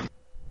fucking movie.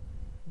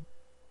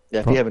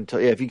 Yeah,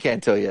 if you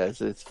can't tell,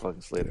 it's fucking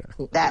Slater.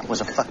 That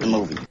was a fucking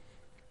movie.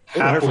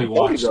 Happily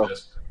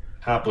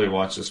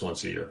watch this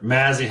once a year.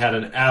 Mazzy had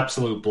an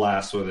absolute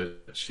blast with it.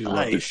 She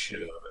loved the shit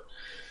out of it.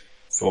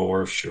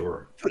 For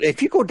sure. But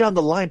if you go down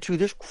the line too,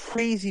 there's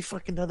crazy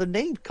fucking other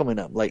names coming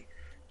up. Like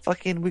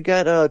fucking we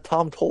got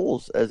Tom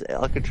Tolles as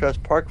Alcatraz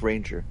Park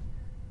Ranger.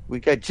 We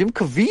got Jim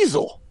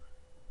Caviezel.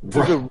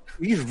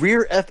 He's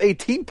rear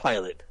F-18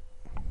 pilot.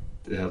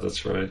 Yeah,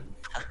 that's right.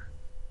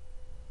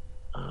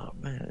 Oh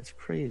man, it's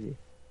crazy.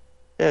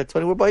 Yeah,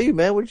 Tony, what about you,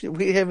 man?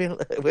 We haven't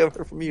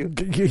heard from you.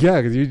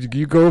 Yeah, because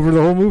you go over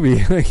the whole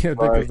movie. I can't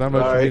think there's not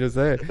much for me to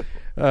say.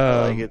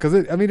 Because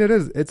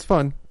it's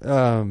fun.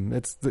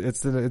 It's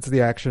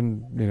the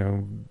action, you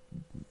know,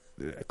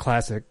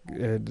 classic,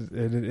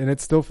 and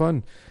it's still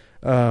fun.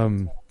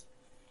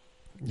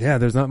 Yeah,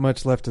 there's not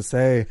much left to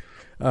say.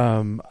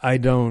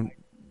 That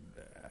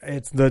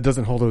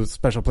doesn't hold a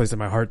special place in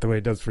my heart the way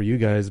it does for you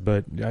guys,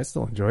 but I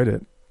still enjoyed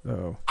it.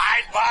 So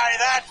I'd buy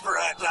that for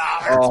 $1.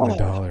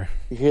 It's $1.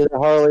 You hear that,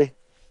 Harley?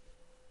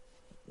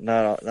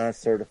 Not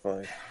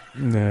certified.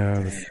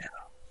 No,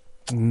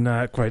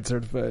 not quite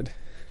certified.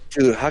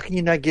 Dude, how can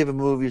you not give a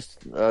movie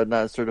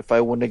not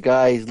certified when the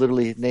guy's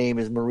literally name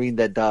is Marine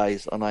That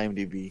Dies on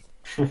IMDb?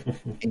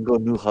 Ingo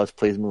Newhouse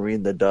plays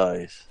Marine That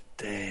Dies.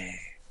 Dang.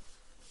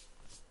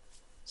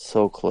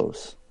 So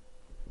close.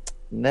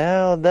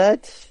 Now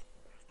that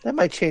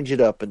might change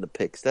it up in the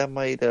picks. That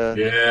might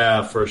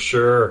yeah, for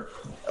sure.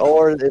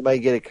 Or they might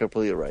get it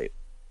completely right.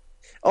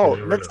 Oh,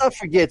 let's not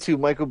forget too,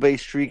 Michael Bay's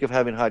streak of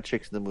having hot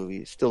chicks in the movie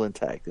is still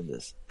intact in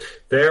this.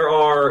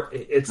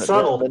 It's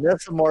subtle.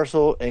 Vanessa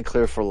Marcel and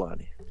Claire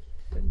Forlani.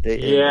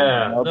 There's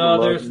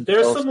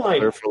some like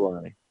Claire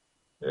Forlani.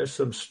 There's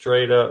some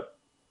straight up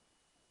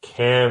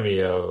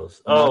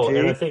cameos. And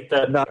I think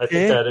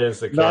that is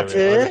the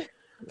cameo.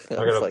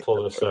 I'm gonna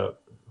pull this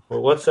up.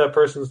 Well, what's that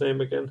person's name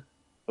again?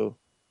 Who?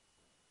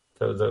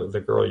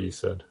 The girl you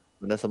said.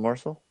 Vanessa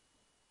Marcel?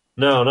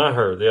 No, not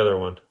her. The other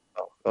one.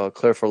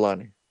 Claire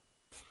Forlani.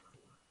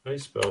 How do you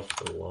spell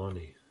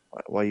Forlani?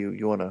 Why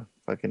you want to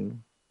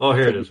fucking... Oh,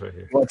 here it is right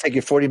here. You want to take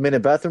your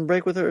 40-minute bathroom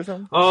break with her or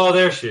something? Oh,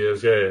 there she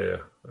is. Yeah.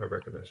 I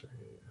recognize her.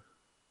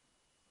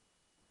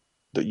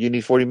 Yeah. You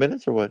need 40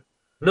 minutes or what?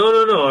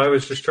 No. I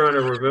was just trying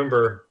to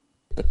remember.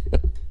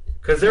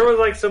 Because there was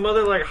like some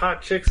other like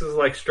hot chicks as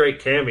like straight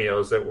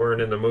cameos that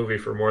weren't in the movie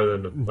for more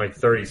than like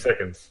 30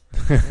 seconds.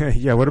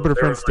 Yeah, what about her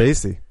friend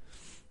Stacy?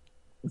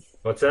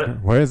 What's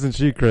that? Why isn't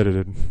she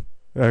credited?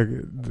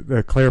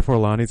 Claire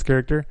Forlani's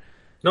character?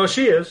 No,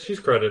 she is. She's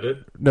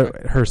credited. No,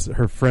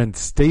 her friend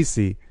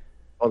Stacy.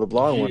 Oh, the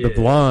blonde one. The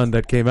blonde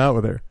that came out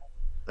with her.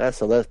 That's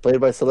Celeste, played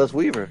by Celeste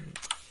Weaver.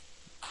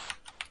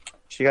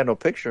 She got no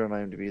picture on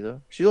IMDb though.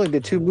 She only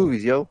did 2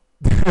 movies, yo.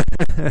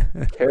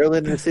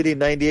 Carolyn in the City in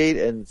 '98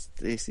 and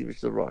Stacy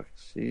vs. the Rock.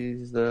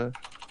 She's not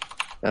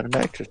an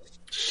actress.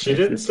 She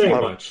didn't say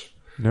much.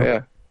 Nope.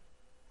 Yeah.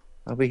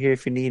 I'll be here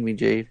if you need me,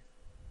 Jade.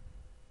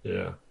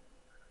 Yeah.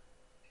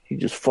 You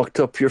just fucked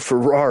up your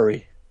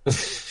Ferrari.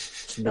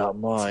 It's not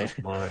mine.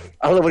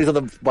 I love when he's on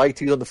the bike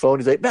too, on the phone.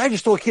 He's like, man, I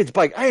just stole a kid's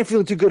bike. I ain't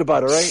feeling too good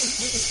about it,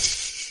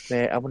 right?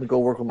 Man, I'm going to go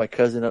work with my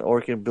cousin at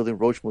Oregon building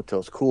roach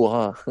motels. Cool,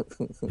 huh?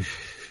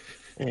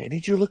 Hey, I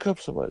need you to look up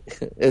somebody.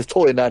 It's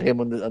totally not him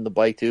on the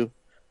bike too.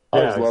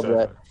 I always love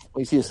that.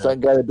 When you see a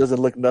stunt guy that doesn't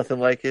look nothing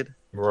like it.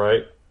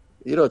 Right.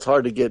 You know, it's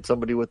hard to get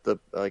somebody with a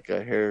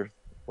hair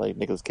like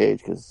Nicolas Cage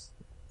because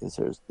his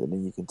hair's thin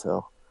and you can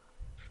tell.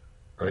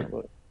 Right.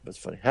 But it's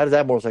funny. How does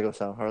that motorcycle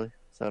sound, Harley?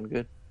 Sound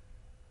good?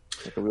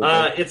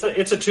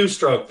 It's a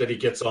two-stroke that he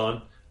gets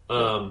on,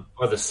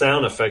 or the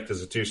sound effect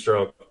is a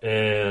two-stroke,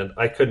 and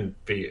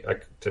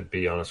to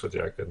be honest with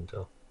you, I couldn't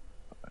tell.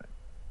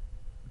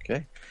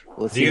 Okay. Well,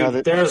 let's see how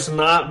there's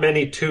not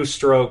many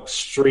two-stroke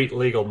street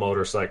legal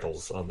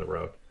motorcycles on the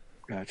road.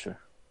 Gotcha.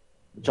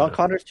 John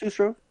Connor's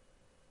two-stroke?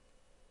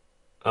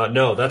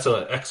 No, that's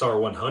a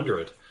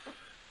XR100,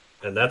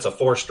 and that's a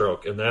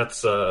four-stroke, and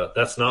that's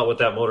not what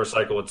that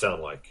motorcycle would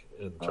sound like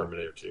in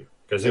Terminator 2,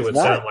 because it would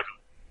sound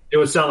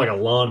like a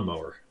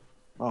lawnmower.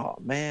 Oh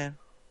man.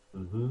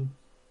 Mm-hmm.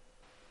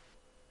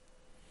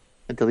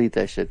 And delete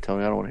that shit,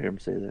 Tony. I don't want to hear him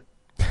say that.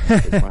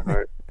 It's my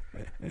heart.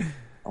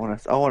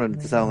 I want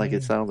it to sound like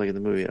it sounds like in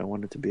the movie. I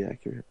want it to be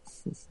accurate.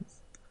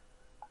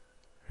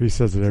 He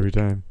says it every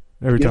time.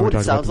 Every time we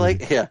talk about it. Sounds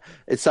like? Yeah,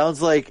 it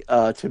sounds like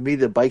to me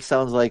the bike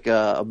sounds like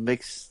a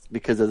mix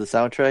because of the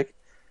soundtrack.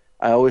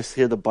 I always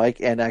hear the bike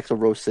and Axl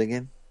Rose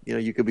singing. You know,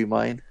 "You Could Be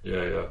Mine."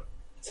 Yeah.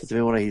 So to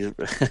me, when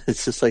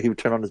it's just like he would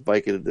turn on his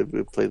bike and it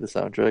would play the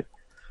soundtrack.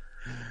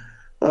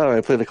 All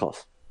right, play the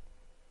calls.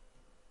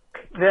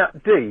 Now,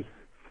 D,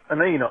 I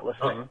know you're not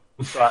listening,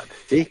 but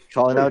D,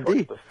 calling out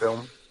D. The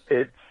film,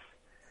 it's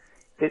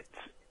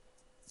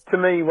to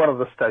me one of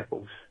the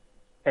staples,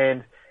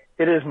 and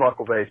it is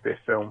Michael Bay's best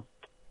film.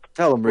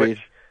 Tell him, Reed.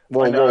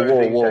 Whoa! Wait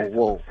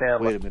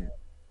a minute.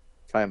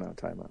 Time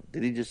out.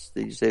 Did you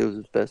say it was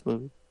his best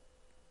movie?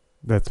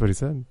 That's what he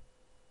said.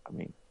 I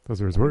mean,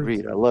 those are his words.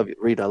 Reed, I love you.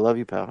 Reed, I love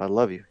you, pal. I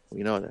love you.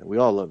 We know that. We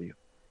all love you.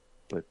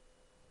 But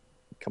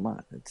come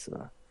on, it's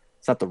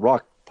not the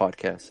Rock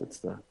podcast.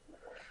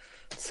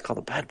 It's called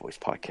the Bad Boys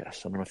podcast.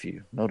 I don't know if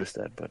you noticed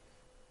that, but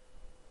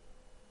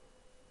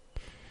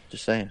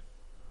just saying.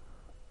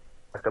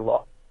 Like a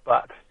lot,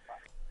 but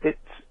it's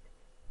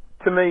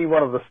to me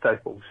one of the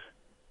staples,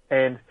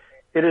 and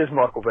it is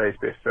Michael Bay's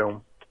best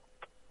film,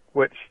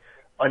 which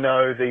I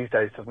know these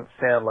days doesn't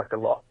sound like a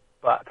lot,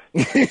 but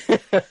it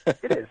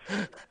is.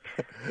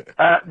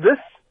 This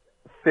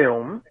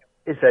film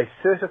is a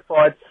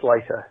certified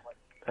Slater.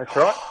 That's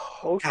right.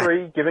 All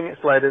three giving it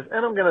Slaters,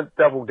 and I'm going to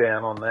double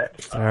down on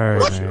that. Sorry,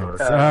 man.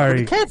 Sorry.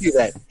 He can't do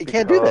that. He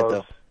can't do that,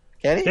 though.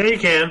 Can he? Yeah, he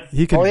can.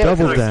 He can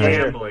double down.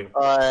 Gambling.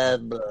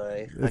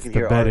 Boy. I can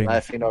hear betting.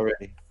 laughing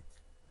already.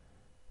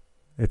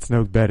 It's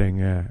no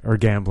betting, or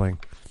gambling.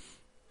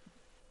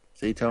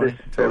 See, Tony?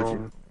 Told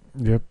you.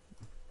 Yep.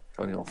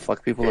 Tony will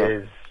fuck people up.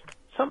 Is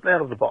something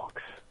out of the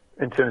box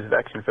in terms of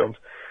action films.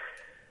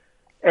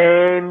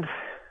 And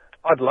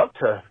I'd love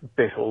to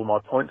bet all my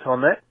points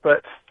on that,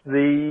 but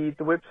the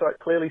website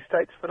clearly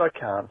states that I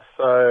can't.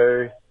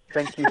 So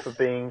thank you for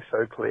being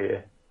so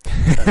clear.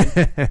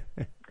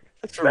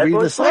 That's for reading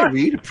the site,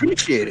 Reed.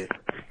 Appreciate it.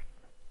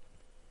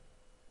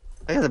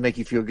 I got to make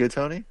you feel good,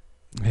 Tony.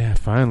 Yeah,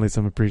 finally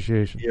some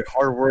appreciation. Your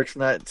hard work's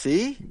not...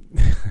 See?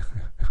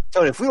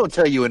 Tony, if we don't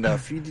tell you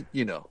enough,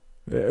 you know.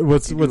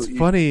 What's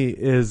funny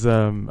is,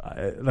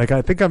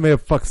 I think I may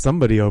have fucked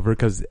somebody over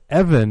because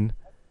Evan,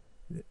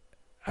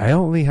 I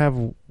only have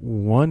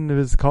one of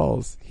his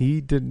calls.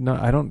 He did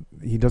not.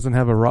 He doesn't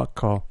have a Rock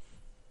call.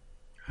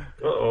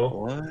 Uh-oh.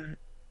 What?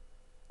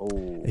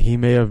 Oh. He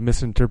may have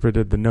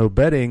misinterpreted the no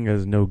betting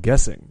as no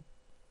guessing.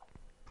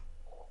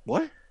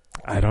 What?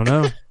 I don't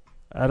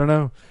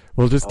know.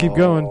 We'll just keep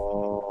going.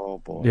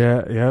 Oh, boy.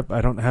 Yeah, yep.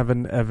 I don't have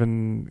an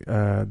Evan,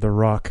 the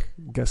Rock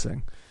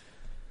guessing.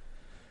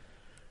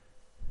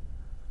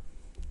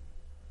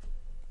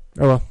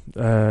 Oh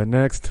well.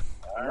 Next.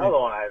 Another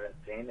one I haven't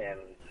seen, and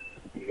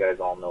you guys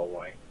all know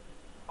why.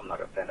 I'm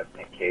not a fan of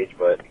Nick Cage,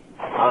 but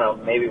I don't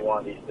know. Maybe one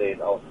of these days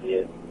I'll see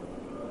it.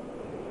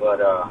 But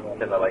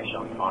because I like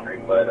Sean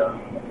Connery, but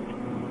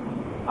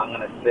I'm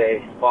gonna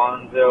say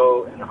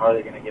Fonzo and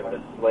Harley gonna give it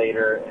a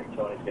Slater, and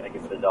Tony's gonna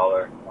give it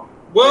 $1.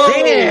 Whoa!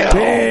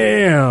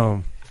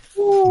 Damn!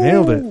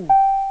 Nailed it.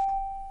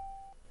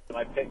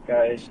 My pick,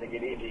 guys. Take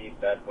it easy.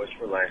 Bad Boys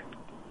for life.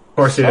 Of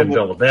course, he didn't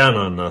double down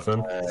on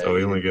nothing, so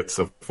he only gets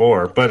a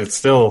 4. But it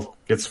still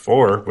gets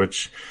 4,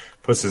 which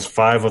puts his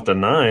 5 with the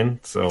 9.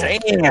 So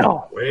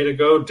damn! Way to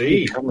go,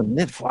 D. Coming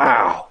in.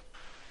 Wow.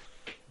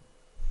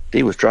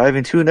 D was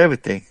driving too and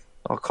everything.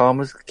 All calm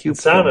as cute.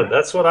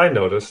 That's what I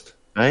noticed.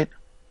 Right?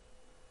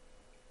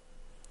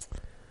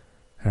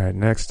 All right,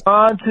 next.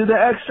 On to the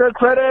extra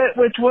credit,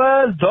 which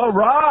was The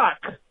Rock.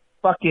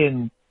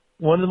 Fucking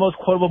one of the most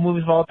quotable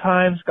movies of all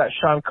time. It's got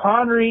Sean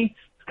Connery.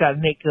 It's got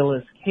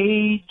Nicolas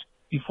Cage.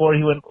 Before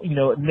he went,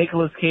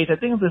 Nicolas Cage. I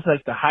think this is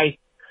like the height,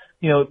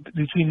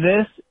 between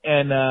this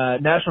and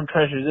National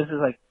Treasure. This is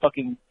like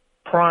fucking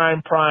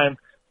prime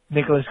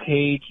Nicolas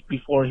Cage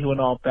before he went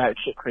all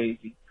batshit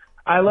crazy.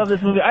 I love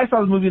this movie. I saw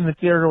this movie in the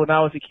theater when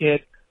I was a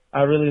kid.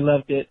 I really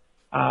loved it.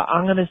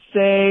 I'm going to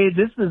say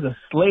this is a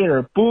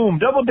Slater. Boom.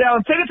 Double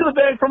down. Take it to the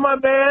bank for my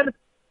man,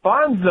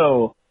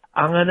 Fonzo.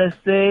 I'm going to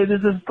say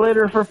this is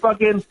Slater for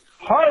fucking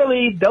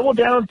Harley. Double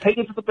down. Take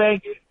it to the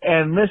bank.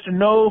 And Mr.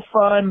 No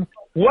Fun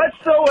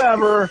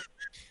whatsoever,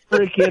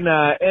 freaking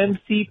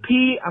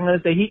MCP. I'm going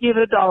to say he gave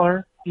it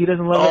 $1. He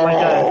doesn't love it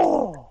like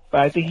us. But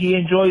I think he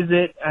enjoys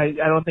it. I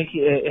don't think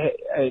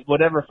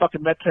whatever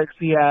fucking metrics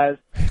he has,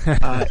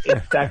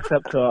 it stacks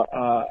up to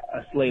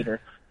a Slater.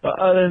 But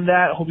other than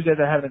that, I hope you guys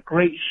are having a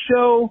great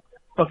show.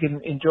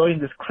 Fucking enjoying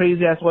this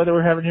crazy ass weather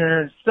we're having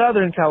here in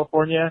Southern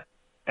California.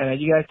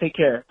 And you guys take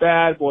care.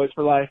 Bad boys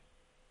for life.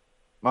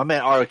 My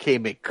man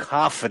RK made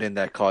confident in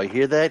that call. You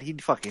hear that? He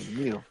fucking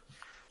knew.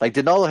 Like,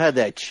 Donaldo had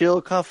that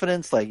chill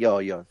confidence. Like,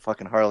 yo,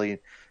 fucking Harley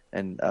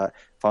and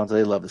Fonzo,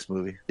 they love this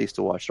movie. They used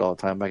to watch it all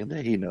the time back in the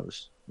day. He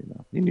knows.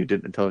 He knew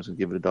Didn't Tones would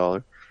give it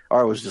 $1.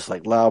 R was just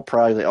like loud,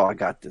 proud. Like, oh, I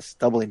got this.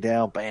 Doubling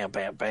down. Bam,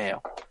 bam, bam.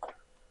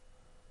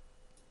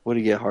 What do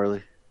you get,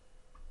 Harley?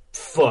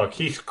 Fuck,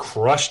 he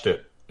crushed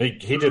it. He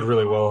did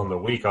really well in the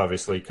week,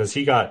 obviously, because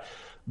he got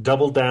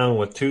doubled down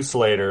with 2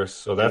 Slaters,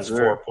 so that's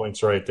 4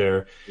 points right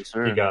there. Yes,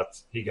 sir.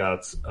 He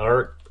got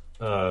Art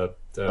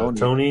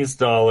Tony's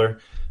 $1,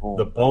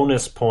 the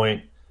bonus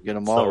point. Get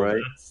them all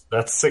right.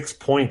 That's 6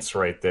 points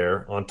right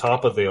there. On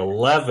top of the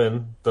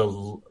 11,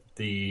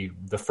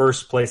 the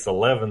first place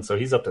 11, so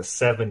he's up to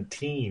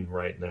 17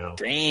 right now.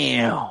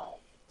 Damn.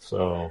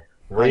 So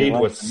Reed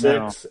with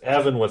 6,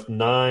 Evan with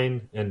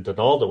 9, and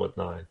Donaldo with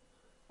 9.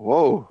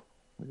 Whoa.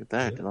 Look at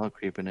that. They're all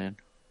creeping in.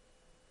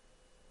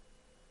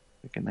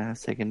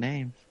 Taking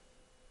names.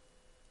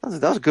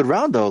 That was a good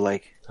round, though.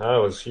 Like, that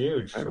was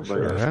huge.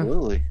 Everybody,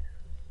 absolutely.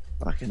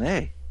 Fucking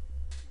A.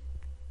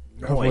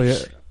 Hopefully,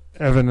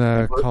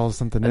 Evan calls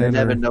something in. And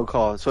Evan no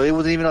call. So it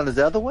wasn't even on his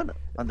other one?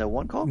 On that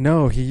one call?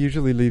 No, he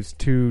usually leaves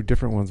 2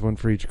 different ones, one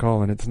for each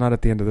call, and it's not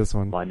at the end of this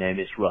one. My name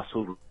is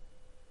Russell.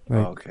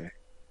 Okay.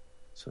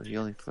 So he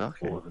only...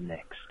 Okay. For the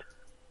next.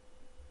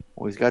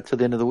 Well, he's got till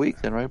the end of the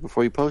week then, right?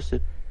 Before you post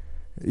it.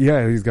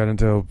 Yeah, he's got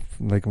until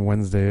like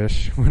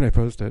Wednesday-ish when I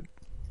post it.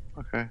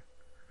 Okay.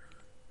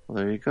 Well,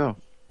 there you go.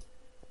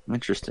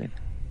 Interesting.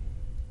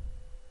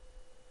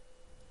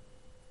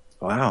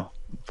 Wow.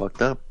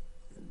 Fucked up.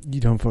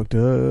 You done fucked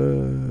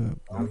up.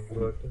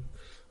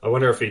 I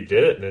wonder if he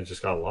did it and it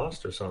just got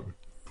lost or something.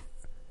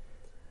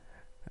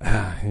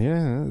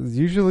 Yeah,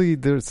 usually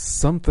there's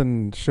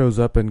something shows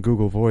up in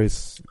Google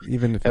Voice,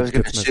 even if I was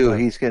going to sue.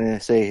 He's going to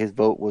say his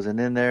vote wasn't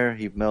in there.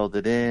 He mailed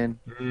it in.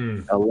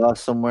 I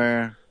lost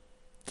somewhere.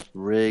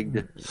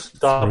 Rigged.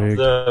 Stop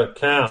the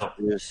count.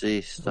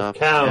 See, stop.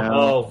 Count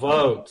all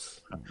votes.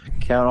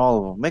 Count all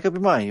of them. Make up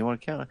your mind. You want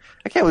to count?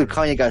 I can't believe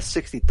Kanye got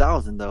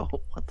 60,000 though.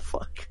 What the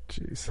fuck?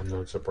 Jeez, I'm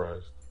not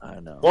surprised. I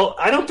know. Well,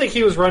 I don't think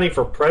he was running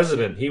for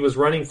president. He was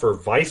running for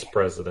vice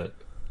president.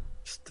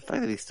 Just the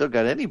fact that he still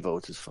got any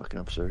votes is fucking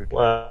absurd.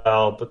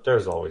 Well, but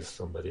there's always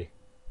somebody.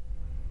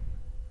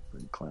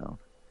 Clown.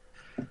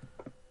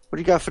 What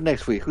do you got for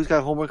next week? Who's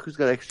got homework? Who's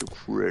got extra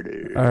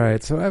credit? All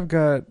right, so I've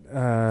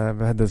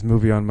had this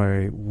movie on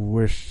my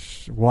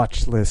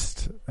watch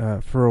list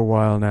for a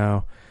while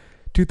now.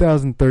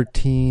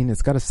 2013.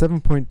 It's got a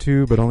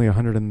 7.2, but only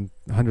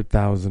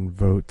 100,000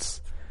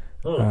 votes.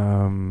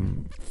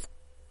 Oh.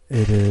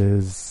 It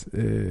is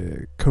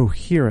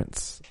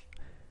Coherence.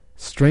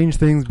 Strange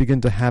things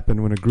begin to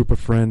happen when a group of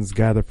friends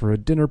gather for a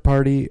dinner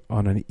party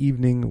on an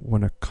evening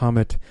when a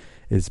comet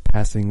is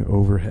passing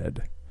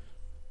overhead.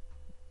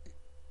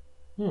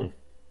 I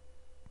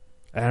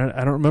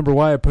don't remember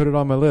why I put it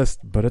on my list,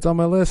 but it's on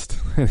my list,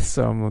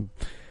 so I'm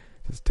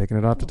just taking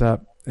it off the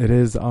top. It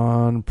is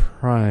on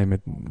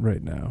Prime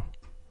right now.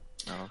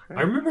 Okay.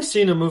 I remember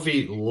seeing a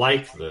movie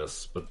like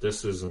this, but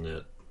this isn't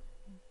it.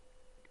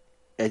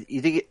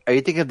 Are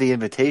you thinking of The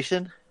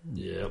Invitation?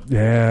 Yeah.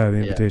 Yeah, The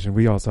Invitation.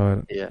 We all saw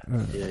it. Yeah.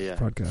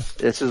 Podcast.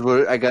 This is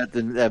where I got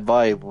that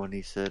vibe when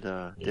he said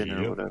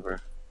dinner or whatever.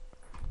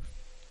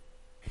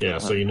 Yeah,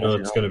 so you know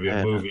it's going to be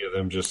a movie of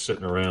them just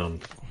sitting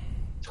around.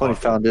 Tony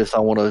found this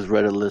on one of his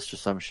Reddit lists or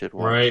some shit.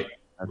 Right.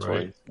 That's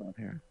why he's not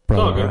here.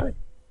 Probably. Right.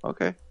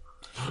 Okay.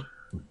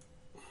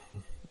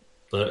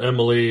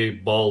 Emily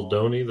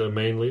Baldoni, the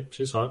main lead,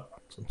 she's hot.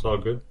 It's all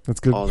good. That's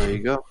good. Oh, there you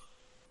go.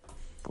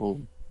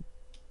 Boom.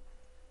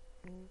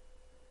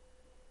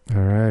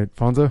 All right,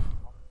 Fonzo?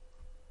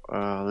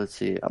 Let's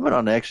see. I've been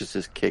on the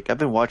Exorcist kick. I've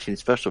been watching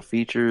special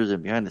features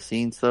and behind the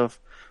scenes stuff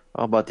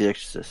all about the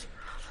Exorcist.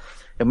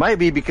 It might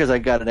be because I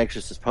got an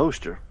Exorcist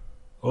poster.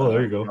 Oh,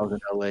 there you go. I was in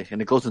LA,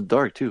 and it goes in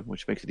dark too,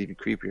 which makes it even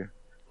creepier.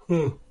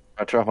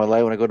 I turn off my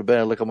light when I go to bed.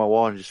 I look on my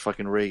wall and just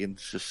fucking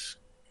Reagan's just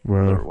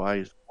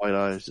white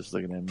eyes just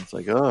looking at me. It's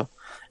like, oh.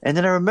 And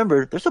then I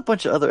remember there's a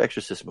bunch of other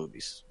Exorcist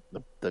movies.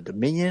 The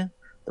Dominion,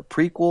 the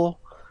prequel,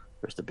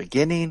 there's the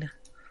beginning.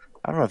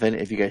 I don't know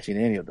if you guys seen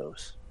any of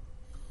those.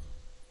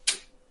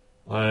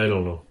 I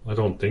don't know. I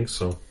don't think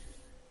so.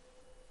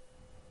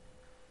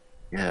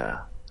 Yeah,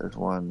 there's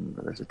one.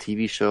 There's a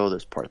TV show.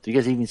 There's part. Do you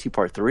guys even see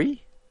part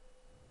 3?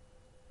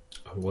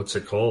 What's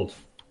it called?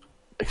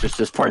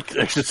 Exorcist Part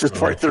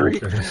 3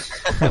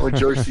 okay. with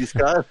George C.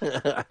 Scott.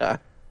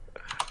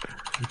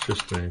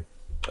 Interesting.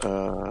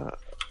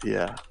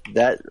 Yeah,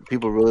 that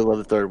people really love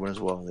the third one as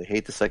well. They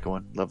hate the second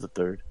one, love the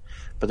third.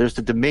 But there's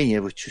the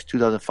Dominion, which is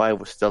 2005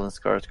 with Stellan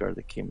Skarsgård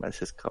that came out. It's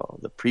just called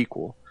the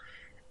prequel.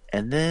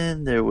 And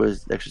then there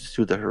was Exorcist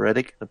 2, The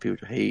Heretic, that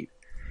people hate.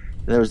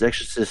 And there was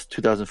Exorcist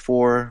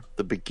 2004,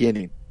 The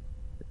Beginning,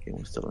 that came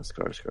with Stellan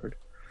Skarsgård.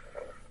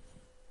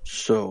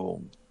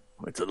 So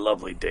it's a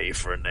lovely day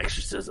for an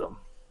exorcism.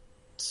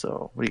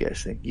 So what do you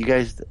guys think? You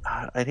guys,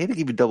 I'd hate to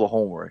give you double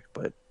homework,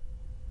 but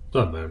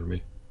Doesn't matter to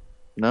me.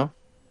 No?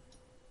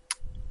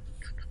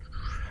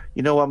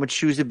 You know what? I'm going to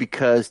choose it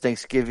because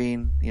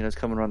Thanksgiving, is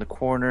coming around the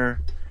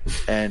corner,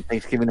 and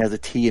Thanksgiving has a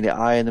T and the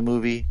I in the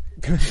movie.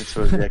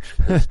 They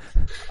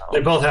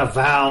both have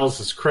vowels.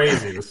 It's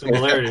crazy. The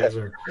similarities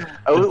are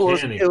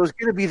uncanny. It was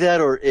going to be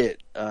that or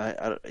It.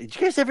 Did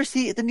you guys ever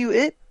see the new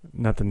It?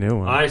 Not the new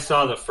one. I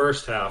saw the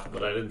first half,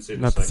 but I didn't see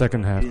the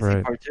second half. Did you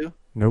see part 2?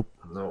 Nope.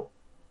 No.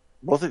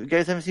 Both of you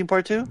guys haven't seen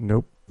part 2?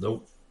 Nope.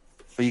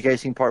 But you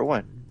guys seen part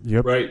 1?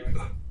 Yep. Right.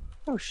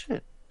 Oh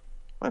shit.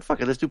 Well,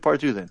 fuck it. Let's do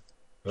part 2 then.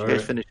 You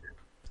guys finish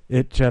it.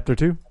 It chapter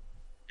 2.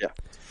 Yeah.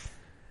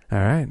 All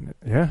right.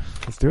 Yeah.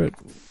 Let's do it.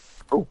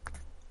 Oh.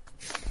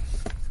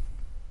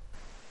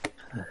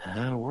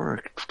 That'll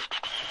work.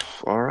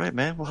 All right,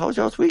 man. Well, how was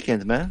y'all's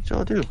weekends, man? What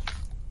y'all do?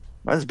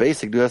 Mine's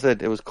basic, dude. I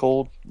said it was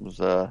cold. It was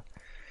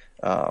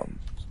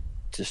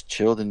just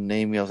chilled and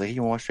named me. I was like, "Hey,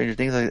 you want to watch Stranger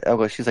Things?"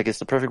 She's like, "It's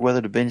the perfect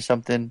weather to binge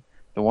something."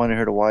 Been wanting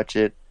her to watch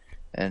it,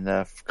 and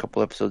a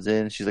couple episodes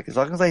in, she's like, "As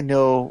long as I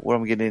know what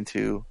I'm getting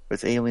into, if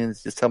it's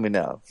aliens, just tell me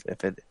now."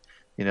 If it,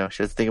 she has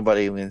to think about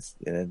aliens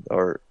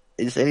or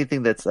just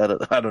anything that's I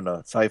don't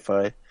know,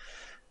 sci-fi.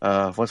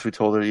 Once we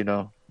told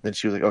her, then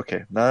she was like,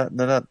 "Okay, now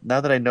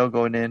that I know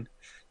going in,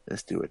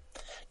 let's do it."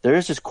 There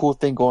is this cool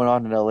thing going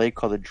on in LA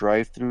called the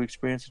drive-through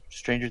experience.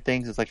 Stranger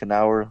Things. It's like an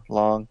hour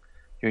long.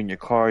 You're in your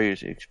car. You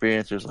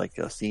experience. There's like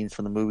scenes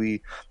from the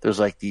movie. There's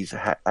like these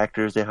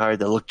actors they hired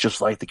that look just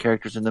like the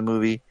characters in the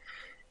movie,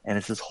 and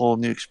it's this whole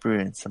new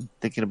experience. I'm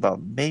thinking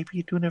about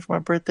maybe doing it for my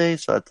birthday,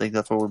 so I think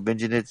that's why we're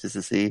binging it, just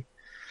to see.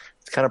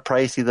 It's kind of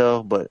pricey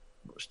though, but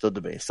we're still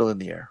debating, still in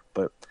the air.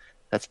 But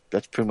that's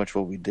pretty much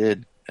what we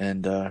did,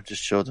 and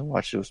just chilled and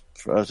watched.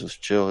 For us, it was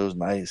chill. It was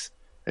nice.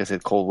 Like I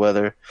said, cold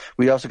weather.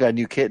 We also got a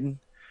new kitten,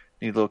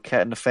 new little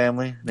cat in the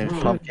family named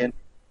Pumpkin.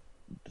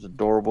 It's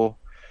adorable.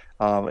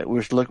 We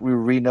were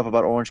reading up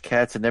about orange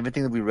cats, and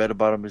everything that we read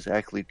about them is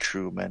actually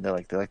true, man. They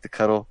like to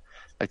cuddle,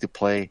 like to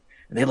play,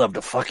 and they love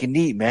to fucking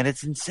eat, man.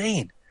 It's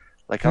insane.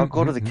 Like I'll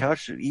go to the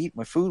couch to eat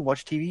my food,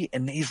 watch TV,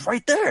 and he's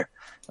right there.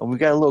 And we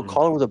got a little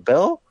collar with a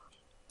bell,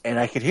 and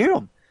I could hear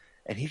him,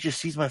 and he just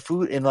sees my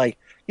food. And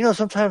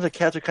sometimes the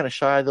cats are kind of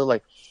shy. They'll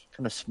like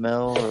kind of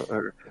smell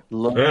or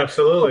look. Yeah,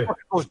 absolutely.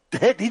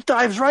 He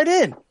dives right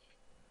in.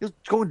 He's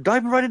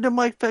diving right into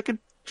my fucking.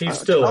 He's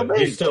still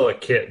a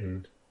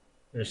kitten.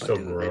 They're still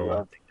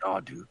growing. Oh,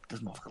 dude,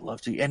 this motherfucker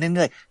loves to eat. And then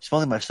like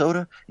smelling my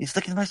soda, he's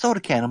licking my soda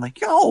can. I'm like,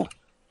 yo,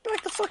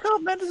 back the fuck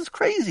up, man. This is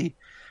crazy.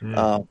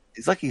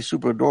 He's like he's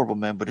super adorable,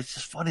 man. But it's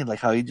just funny, like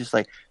how he just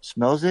like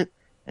smells it,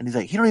 and he's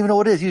like, he don't even know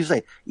what it is. He's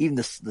like eating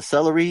the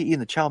celery, eating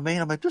the chow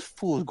mein. I'm like, this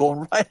fool is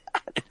going right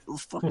at it. It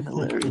was fucking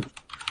hilarious.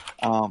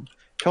 Tony,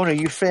 are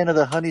you a fan of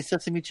the honey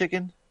sesame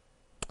chicken?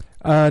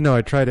 No,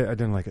 I tried it. I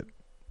didn't like it.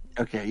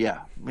 Okay,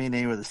 yeah. Me and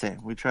Amy were the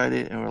same. We tried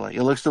it, and we're like,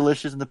 it looks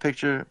delicious in the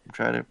picture. We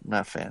tried it. I'm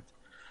not a fan.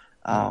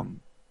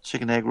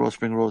 Chicken egg rolls,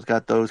 spring rolls,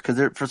 got those. Because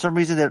for some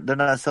reason, they're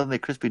not selling the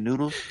crispy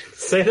noodles.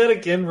 Say that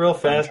again real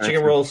fast.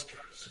 Chicken rolls,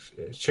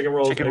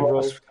 egg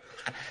rolls.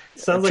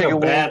 Sounds like a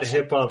bad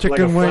hip-hop, like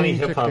a funny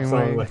hip-hop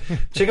song. Like,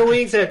 chicken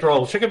wings, egg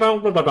roll, chicken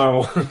bone, It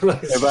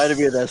reminded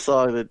me of that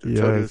song that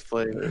Tony was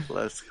playing the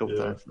last couple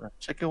times.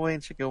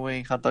 Chicken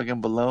wing, hot dog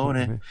and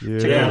bologna.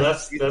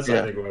 That's I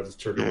think what it's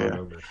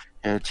triggered.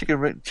 Yeah,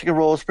 chicken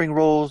rolls, spring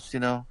rolls.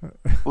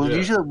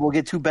 Usually we'll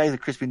get 2 bags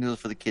of crispy noodles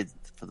for the kids.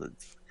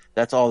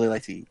 That's all they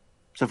like to eat,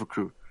 except for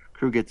Crew.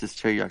 Crew gets this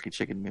teriyaki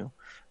chicken meal,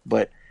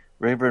 but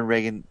Raver and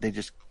Reagan they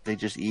just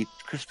eat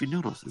crispy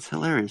noodles. It's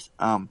hilarious.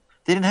 They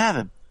didn't have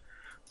him,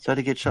 so I had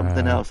to get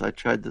something else. I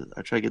tried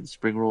to get the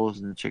spring rolls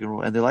and the chicken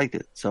roll, and they liked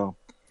it. So,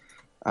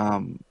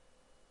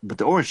 but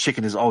the orange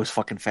chicken is always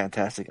fucking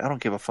fantastic. I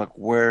don't give a fuck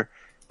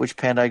which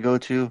Panda I go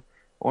to.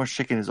 Orange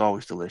chicken is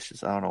always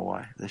delicious. I don't know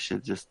why. That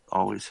shit just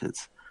always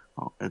hits.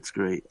 Oh, it's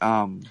great.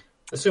 I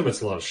assume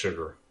it's a lot of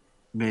sugar.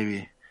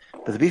 Maybe.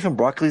 But the beef and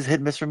broccoli is hit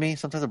and miss for me.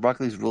 Sometimes the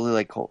broccoli is really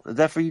like cold. Is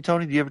that for you,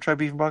 Tony? Do you ever try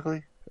beef and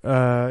broccoli?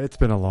 It's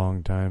been a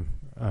long time.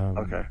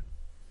 Okay.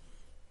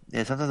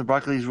 Yeah, sometimes the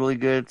broccoli is really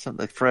good.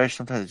 Something like fresh.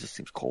 Sometimes it just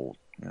seems cold.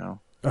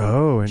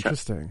 Oh,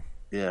 interesting.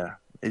 Yeah,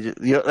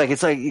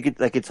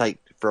 it's like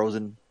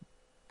frozen.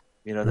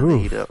 That they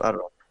heat up. I don't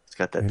know. It's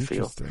got that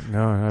feel.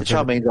 No, the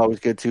chow mein is always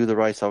good too. The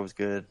rice always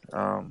good.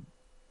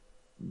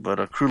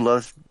 But Crew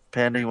loves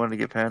Panda. You wanted to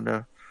get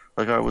Panda.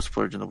 Like I was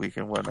splurging the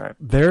weekend one night.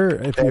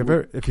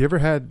 If you ever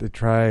had to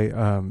try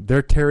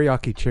their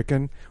teriyaki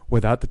chicken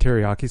without the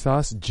teriyaki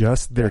sauce,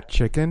 just their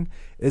chicken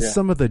is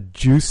some of the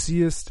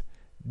juiciest,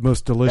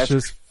 most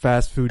delicious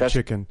fast food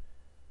chicken.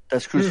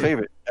 That's Crew's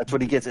favorite. That's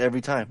what he gets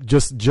every time.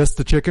 Just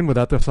the chicken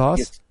without the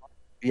sauce.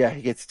 He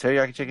gets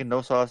teriyaki chicken,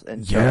 no sauce,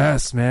 and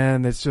yes,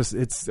 man. It's just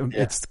it's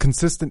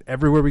consistent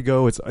everywhere we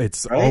go.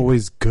 It's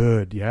always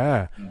good.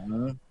 Yeah.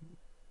 Mm-hmm.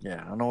 Yeah,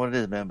 I don't know what it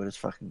is, man, but it's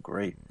fucking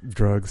great.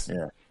 Drugs.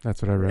 Yeah.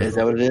 That's what I read. Is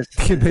that what it is?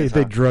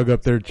 they drug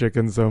up their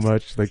chicken so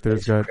much. Like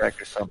there's got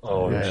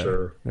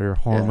sure. They're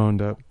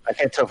hormoned up. I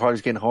can't tell if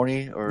Hardy's getting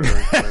horny or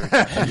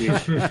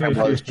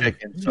his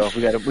chicken. So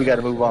we got to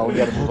move on.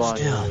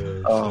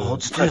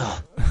 Hold still.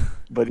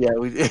 But yeah,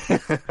 we.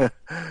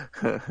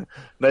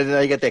 Now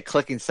you get that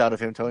clicking sound of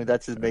him, Tony.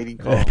 That's his mating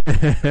call.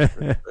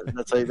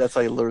 That's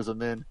how he lures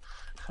them in.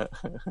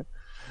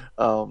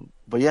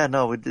 But yeah,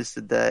 no, we just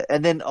did that,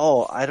 and then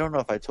I don't know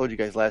if I told you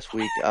guys last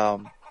week.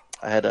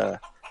 I had a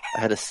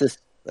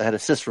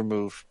cyst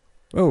removed.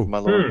 Oh, from my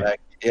lower back.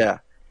 Yeah.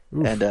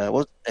 Oof. And it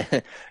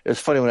was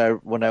funny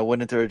when I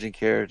went into urgent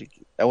care.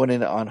 I went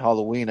in on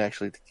Halloween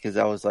actually because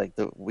I was like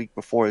the week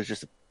before.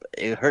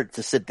 It hurt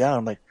to sit down.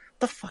 I'm like, what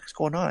the fuck's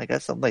going on? I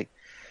got something like,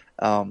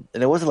 and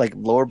it wasn't like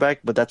lower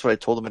back, but that's what I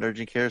told them in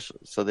urgent care,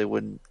 so they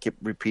wouldn't keep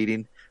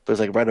repeating. But it was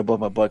like right above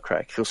my butt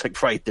crack. It was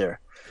like right there.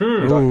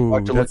 Ooh,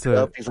 Doctor looked it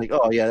up. He's like,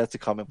 oh yeah, that's a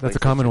common. That's a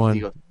common one.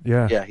 Goes,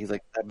 yeah. He's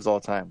like, that happens all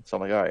the time. So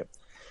I'm like, all right.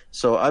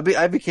 So I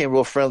became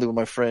real friendly with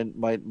my friend,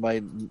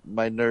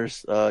 my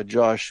nurse,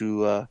 Josh,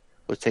 who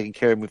was taking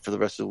care of me for the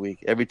rest of the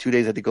week. Every 2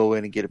 days I had to go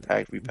in and get it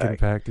packed, repacked. Get it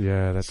packed,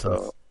 yeah. That's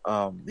so.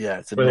 Yeah,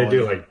 it's what annoying. they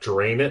do, like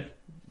drain it.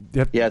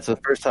 Yep. Yeah, it's the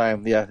first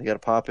time. Yeah, they got to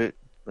pop it,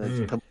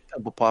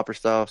 pimple popper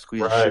style,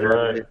 squeeze shit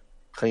out of it,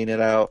 clean it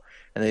out,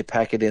 and they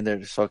pack it in there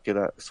to suck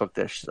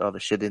all the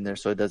shit in there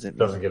so it doesn't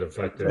get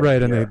infected.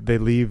 Right, and they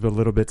leave a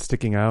little bit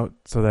sticking out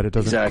so that it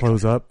doesn't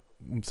close up.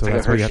 So like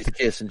that's why you have to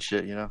kiss and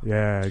shit, you know.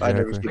 Yeah,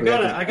 exactly.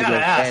 I gotta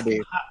ask,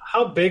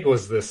 how big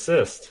was this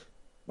cyst?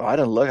 Well, I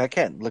didn't look. I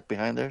can't look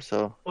behind there.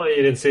 So. Well, you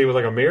didn't see it with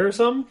like a mirror or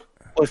something?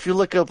 Well, if you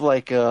look up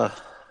like, I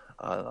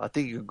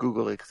think you can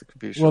Google it because the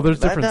computer. Well, there's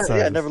different sizes.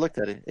 Yeah, I never looked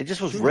at it. It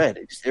just was red.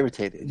 It just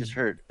irritated. It just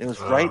hurt. It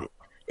was right.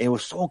 It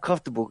was so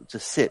uncomfortable to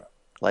sit,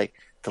 like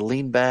to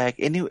lean back.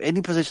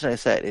 Any position I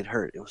sat, it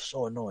hurt. It was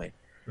so annoying.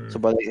 So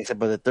by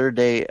the third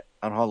day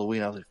on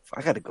Halloween, I was like,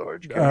 I got to go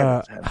urgent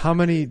care. How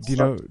many? Do you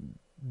know?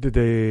 Did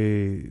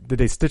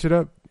they stitch it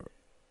up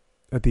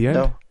at the end?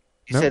 No,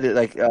 he said it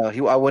like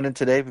I went in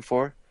today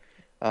before,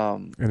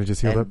 and it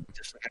just healed up.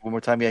 Just like one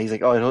more time, yeah. He's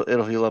like, oh,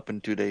 it'll heal up in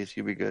 2 days.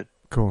 You'll be good.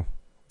 Cool.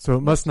 So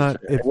it must not.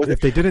 If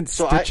they didn't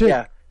stitch it,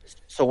 yeah.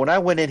 So when I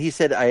went in, he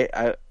said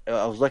I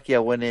was lucky I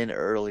went in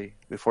early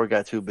before it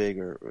got too big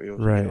or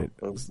right.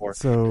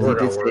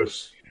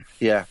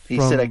 Yeah, he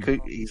said I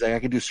could. He's like I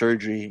could do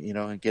surgery,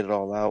 and get it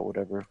all out,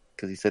 whatever,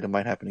 because he said it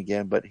might happen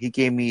again. But he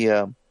gave me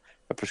a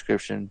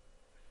prescription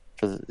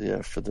for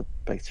the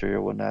bacteria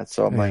and whatnot.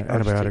 So I'm like,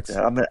 antibiotics.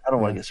 I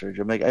don't want to get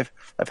surgery. I'm like, I've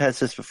had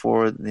cysts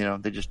before.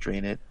 They just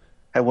drain it.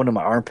 I had one in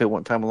my armpit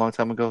one time a long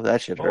time ago.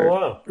 That shit hurt. Oh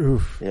wow.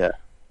 Oof.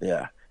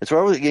 Yeah. It's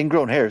where with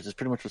ingrown hairs. It's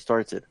pretty much what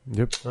starts it.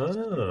 Yep.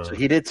 Oh. So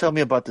he did tell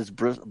me about this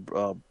was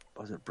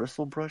it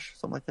bristle brush,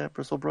 something like that,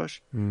 bristle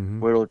brush,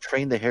 where it'll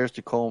train the hairs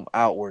to comb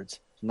outwards,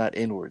 not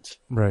inwards.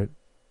 Right.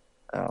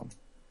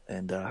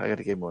 And I got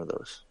to get more of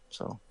those.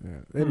 So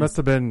it must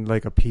have been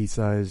like a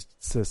pea-sized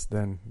cyst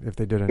then, if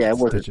they didn't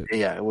stitch it.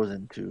 Yeah, it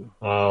wasn't too.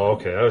 Oh,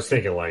 okay. I was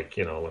thinking like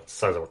the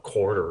size of a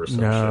quarter or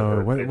something.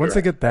 No, once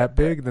they get that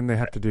big, then they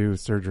have to do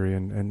surgery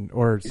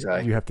or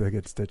you have to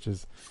get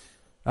stitches.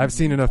 I've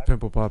seen enough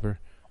pimple popper.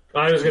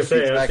 I was gonna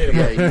say I've seen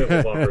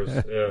pimple poppers.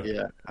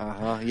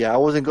 Yeah. Yeah. I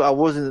wasn't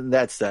in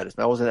that status.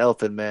 I wasn't an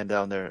elephant man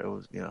down there. It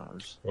was it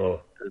was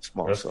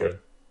small. That's good.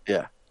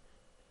 Yeah.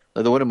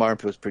 The one in my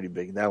armpit was pretty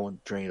big. That one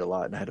drained a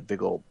lot, and I had a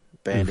big old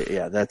Band-Aid.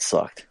 Yeah, that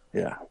sucked.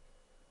 Yeah.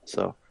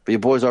 So, but your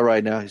boy's all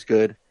right now. He's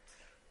good.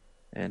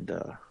 And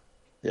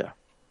I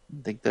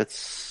think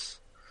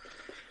that's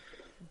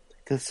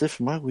it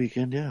for my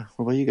weekend. Yeah.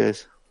 What about you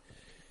guys?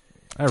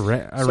 I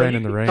ran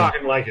in the rain.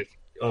 Talking like it.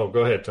 Oh,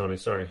 go ahead, Tony.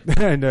 Sorry.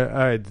 And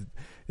I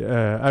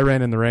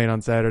ran in the rain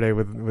on Saturday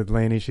with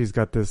Lainey. She's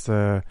got this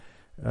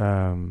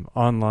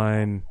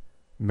online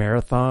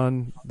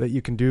marathon that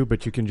you can do,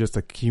 but you can just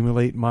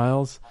accumulate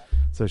miles.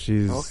 So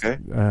she's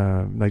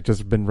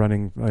just been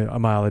running a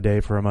mile a day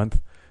for a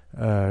month,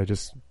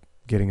 just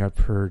getting up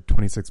her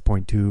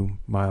 26.2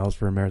 miles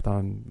for a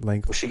marathon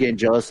length. Was she getting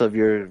jealous of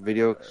your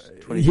video?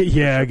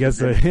 Yeah, I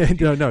guess.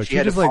 No, she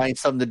had just to find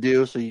something to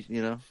do. So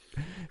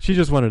she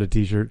just wanted a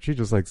T-shirt. She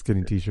just likes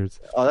getting T-shirts.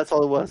 Oh, that's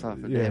all it was, huh?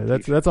 Yeah,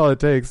 that's all it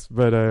takes.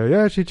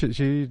 But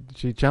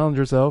she challenged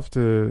herself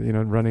to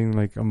running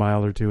like a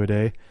mile or two a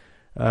day.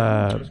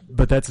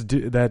 But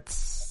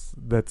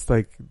that's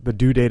like the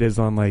due date is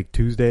on like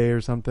Tuesday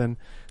or something.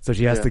 So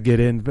she has to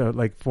get in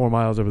like 4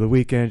 miles over the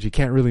weekend. She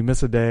can't really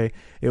miss a day.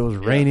 It was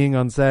raining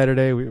on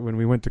Saturday when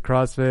we went to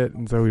CrossFit,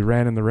 and so we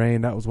ran in the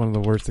rain. That was one of the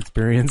worst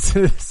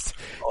experiences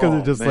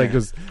because it just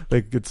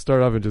it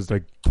started off and just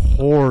like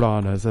poured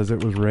on us as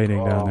it was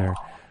raining down there.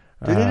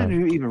 It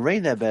didn't even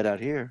rain that bad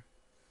out here.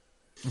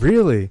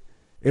 Really?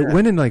 It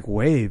went in like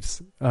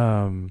waves.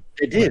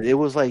 It did. It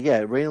was like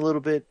it rained a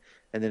little bit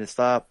and then it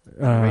stopped.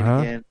 Rained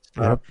again.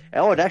 Yep.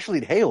 Oh, it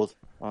actually hailed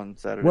on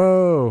Saturday.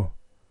 Whoa.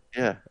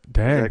 Yeah.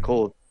 Dang. It was that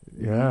cold.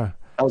 Yeah.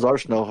 That was our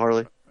snow,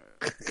 Harley.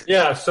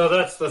 Yeah, so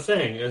that's the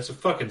thing. It's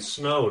fucking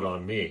snowed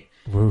on me.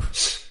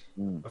 Woof.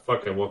 I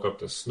fucking woke up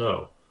to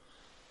snow.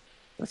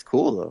 That's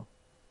cool, though.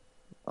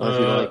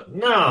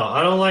 No,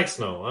 I don't like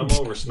snow. I'm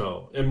over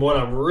snow. And what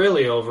I'm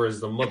really over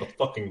is the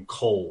motherfucking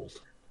cold,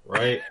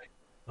 right?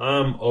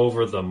 I'm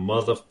over the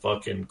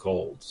motherfucking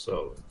cold.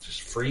 So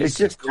just freeze. It's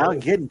just not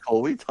getting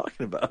cold. What are you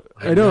talking about?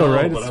 I know,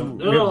 right? But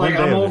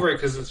I'm over it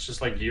because it's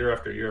just like year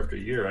after year after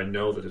year. I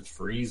know that it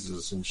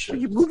freezes and shit.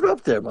 Well, you moved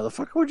up there,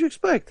 motherfucker. What'd you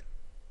expect?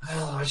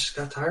 Oh, I just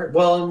got tired.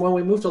 Well, and when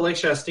we moved to Lake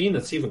Chastain,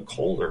 it's even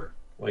colder.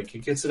 Like, it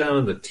gets down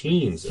in the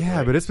teens.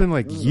 Yeah, but it's been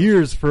like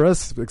years for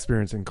us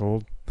experiencing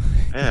cold.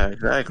 Yeah,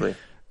 exactly.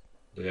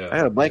 Yeah, I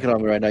got a blanket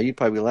on me right now. You'd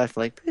probably be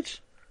laughing like, bitch,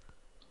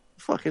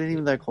 fuck, it ain't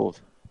even that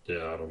cold.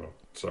 Yeah, I don't know.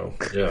 So,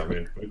 yeah, I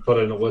mean, we put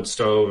it in a wood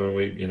stove and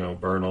we,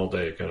 burn all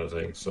day kind of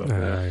thing. So,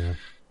 yeah.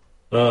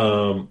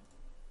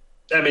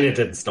 I mean, it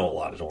didn't snow a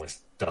lot. It only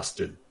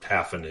dusted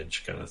half an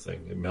inch kind of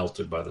thing. It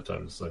melted by the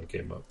time the sun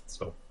came up.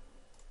 So,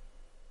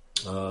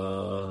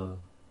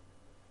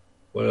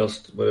 what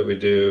else? What did we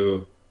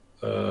do?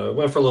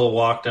 Went for a little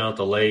walk down at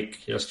the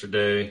lake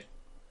yesterday.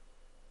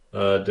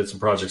 Did some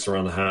projects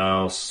around the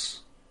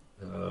house.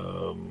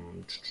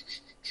 The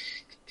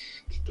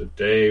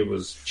day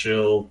was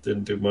chill.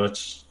 Didn't do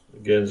much.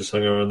 Again, just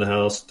hung around the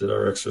house. Did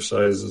our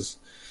exercises.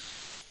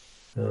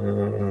 You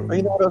know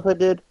what else I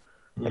did?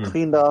 I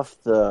cleaned off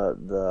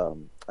the.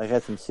 I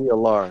had some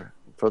CLR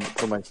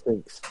for my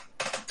sinks.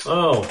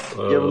 Oh,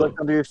 you ever look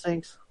under your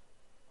sinks?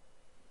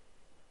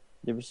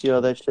 You ever see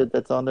all that shit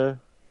that's on there?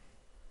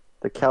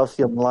 The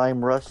calcium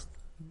lime rust.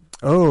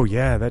 Oh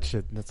yeah, that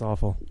shit. That's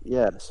awful.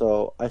 Yeah,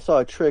 so I saw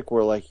a trick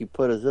where like you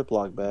put a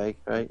Ziploc bag,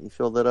 right? You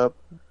filled it up,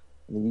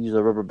 and you use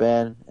a rubber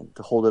band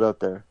to hold it up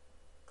there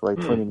for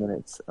like 20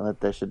 minutes, and let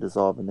that shit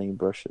dissolve, and then you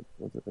brush it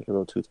with like a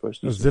little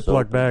toothbrush. A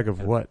Ziploc bag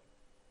of what?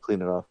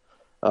 Clean it off.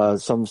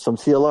 Some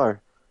CLR.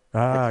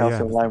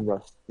 Calcium yeah. lime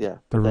rust. Yeah.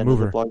 The then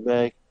remover. The Ziploc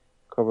bag,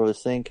 cover the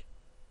sink,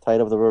 tie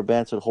it up with a rubber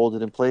band so it holds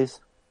it in place,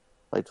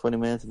 like 20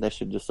 minutes, and that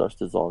shit just starts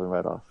dissolving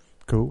right off.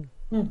 Cool.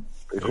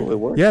 Pretty cool. It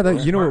works. Yeah,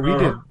 you know what we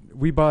did?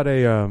 We bought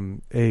a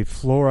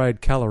fluoride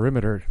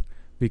calorimeter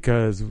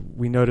because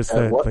we noticed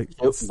that what? like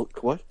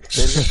What?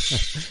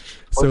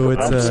 so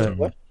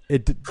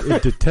it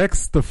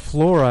detects the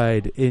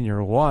fluoride in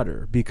your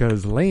water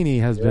because Lainey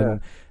has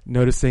been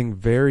noticing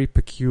very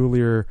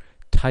peculiar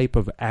type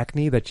of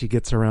acne that she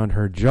gets around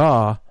her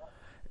jaw.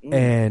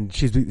 And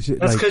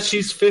that's because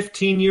she's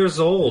 15 years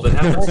old. It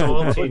happens to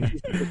all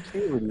teenagers.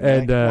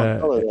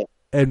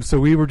 And so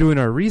we were doing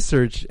our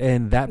research,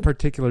 and that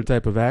particular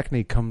type of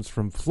acne comes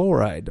from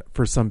fluoride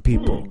for some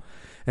people.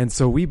 And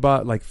so we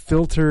bought like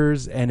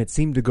filters, and it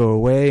seemed to go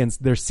away. And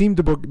there seemed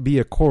to be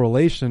a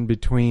correlation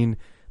between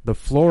the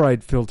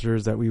fluoride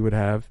filters that we would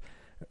have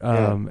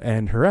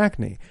and her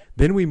acne.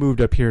 Then we moved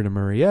up here to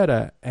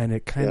Murrieta, and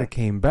it kind of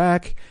came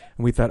back.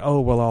 And we thought,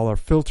 oh, well, all our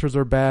filters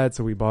are bad,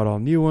 so we bought all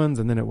new ones,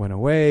 and then it went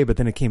away. But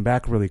then it came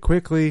back really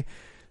quickly.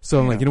 So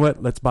I'm like, you know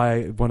what? Let's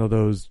buy one of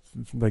those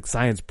like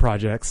science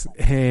projects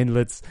and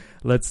let's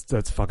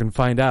fucking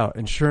find out.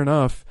 And sure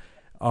enough,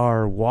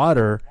 our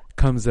water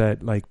comes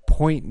at like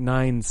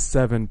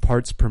 0.97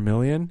 parts per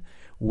million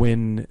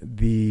when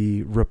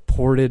the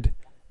reported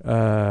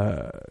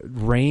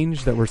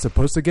range that we're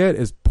supposed to get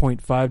is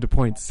 0.5 to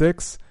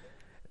 0.6,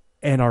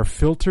 and our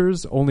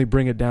filters only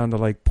bring it down to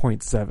like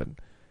 0.7.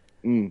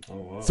 Oh,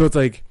 wow. So it's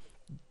like,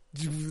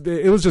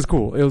 it was just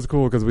cool. It was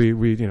cool because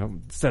we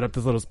set up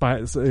this little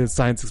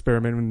science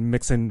experiment and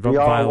mixing we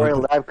all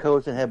wearing lab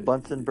coats and had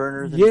Bunsen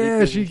burners.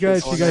 And she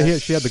had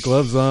the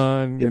gloves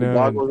on.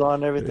 Goggles on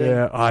and everything.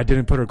 Yeah, I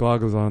didn't put her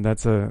goggles on.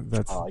 That's oh,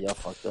 y'all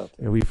fucked up.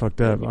 Yeah, we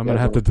fucked up. I'm gonna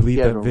have to delete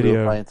that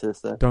video.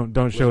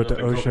 Don't show it to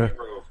OSHA.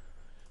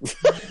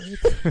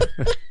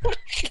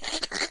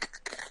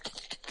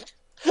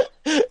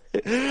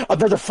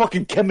 Another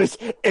fucking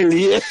chemist,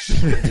 Elliot.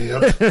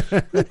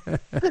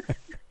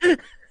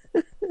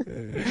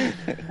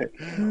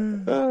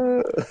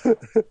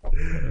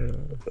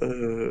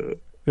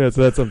 Yeah,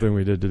 so that's something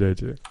we did today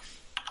too.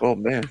 Oh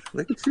man,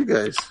 look at you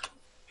guys.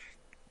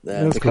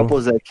 That's the cool.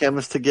 couples that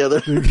chemist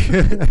together, and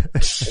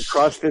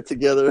CrossFit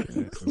together.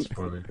 That's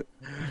funny.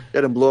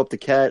 Got him blow up the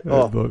cat.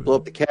 Blow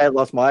up the cat.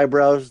 Lost my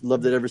eyebrows.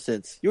 Loved it ever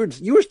since. You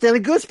were Stanley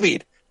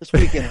Goodspeed this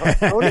weekend.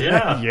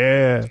 Huh?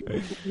 Yeah.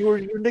 You were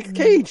Nick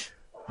Cage.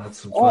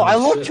 I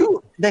love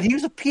too that he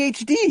was a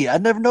PhD. I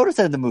never noticed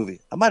that in the movie.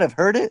 I might have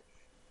heard it,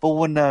 but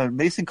when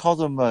Mason calls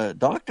him a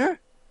doctor,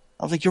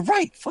 I was like, "You're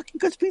right.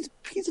 Fucking Goodspeed.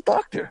 He's a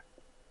doctor."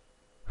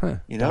 Huh.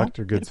 You know,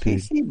 Dr.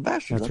 Goodspeed. PhD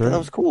bachelor's. I That's thought right. that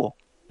was cool.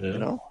 Yeah. You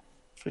know,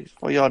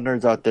 for y'all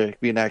nerds out there,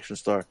 be an action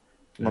star.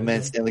 My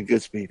man Stanley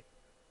Goodspeed.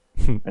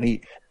 and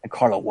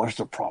Carla, what's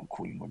the prom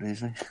queen? What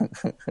is it?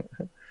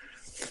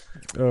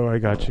 Oh, I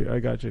got you.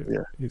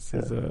 Yeah. He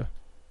says,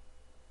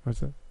 what's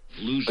that?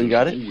 Losers you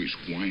got it? always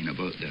whine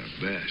about their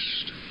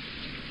best.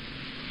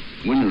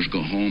 Winners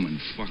go home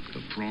and fuck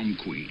the prom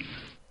queen.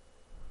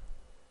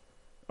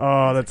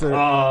 Oh, that's it.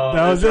 Oh,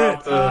 that was it.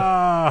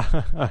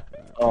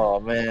 Oh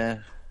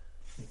man,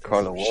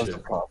 Carla was the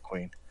prom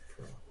queen.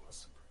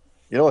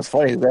 You know what's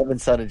funny? Evan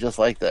sounded just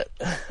like that.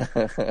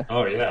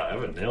 Oh yeah,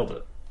 Evan nailed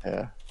it.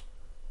 Yeah.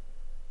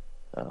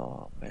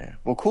 Oh man.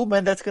 Well, cool,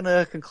 man. That's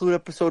gonna conclude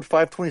episode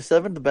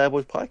 527, the Bad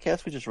Boys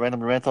Podcast. We just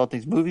randomly rant all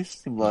things movies.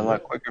 Seemed a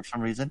lot quicker for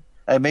some reason.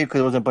 Maybe because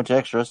there wasn't a bunch of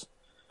extras.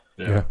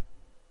 Yeah.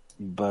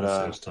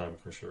 But saves time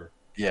for sure.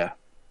 Yeah.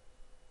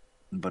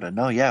 But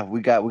no, yeah,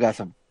 we got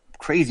some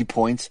crazy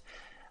points.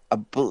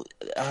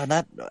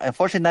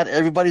 Unfortunately, not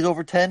everybody's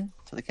over 10,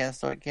 so they can't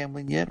start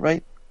gambling yet,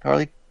 right,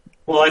 Harley?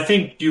 Well, I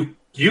think you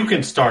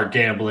can start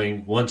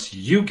gambling once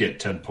you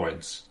get 10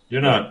 points.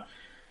 You're not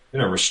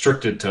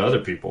restricted to other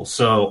people.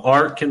 So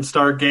Art can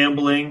start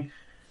gambling.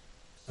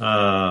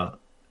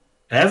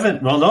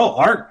 Evan, well, no,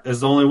 Art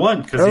is the only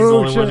one because he's the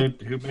only one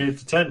who made it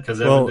to 10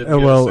 because Evan didn't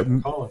get a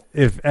second call.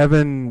 If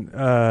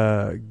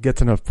Evan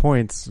gets enough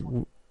points,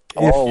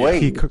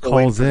 he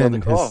calls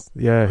in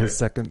his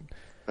second.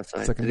 That's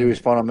right. Did he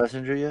respond on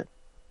Messenger yet?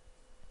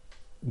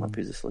 Might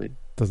be asleep.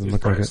 Doesn't He's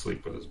look like it.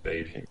 asleep with his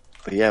baby.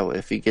 But yeah,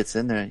 if he gets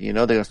in there,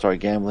 they're gonna start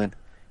gambling.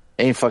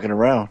 Ain't fucking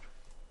around.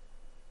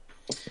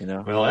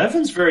 Well,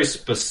 Evan's very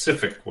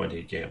specific when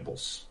he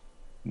gambles.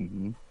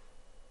 Mm-hmm.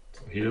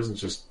 So he doesn't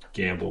just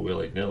gamble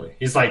willy nilly.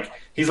 He's like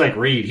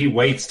Reed. He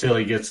waits till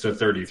he gets to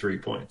 33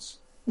 points.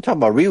 I'm talking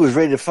about Reed was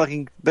ready to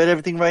fucking bet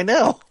everything right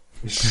now.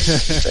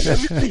 Bet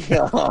everything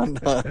on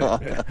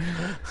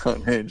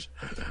Hinge.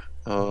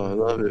 Oh, I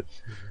love it.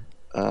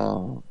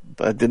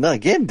 But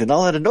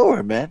Denal out of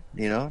nowhere, man.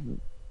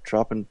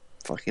 Dropping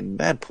fucking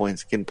mad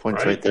points, getting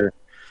points right there,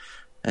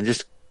 and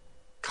just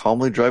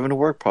calmly driving to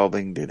work.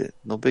 Probably did it.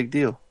 No big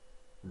deal.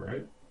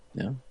 Right.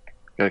 Yeah.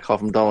 Got a call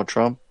from Donald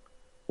Trump.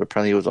 But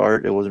apparently it was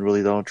Art. It wasn't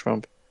really Donald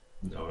Trump.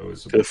 No, it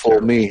was. Could have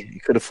fooled me. He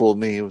could have fooled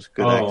me. It was a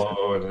good accent.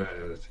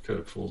 It could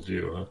have fooled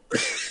you,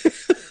 huh?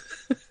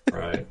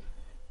 Right.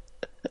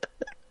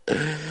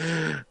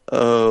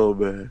 Oh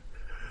man.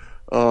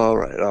 All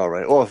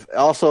right. Well,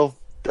 also,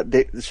 the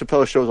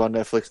Chappelle Show's on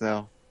Netflix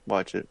now.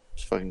 Watch it.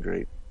 It's fucking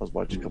great. I was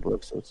watching a couple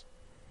episodes.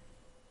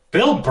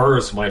 Bill Burr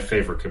is my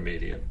favorite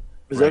comedian.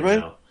 Is that right?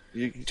 Now.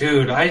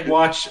 Dude, I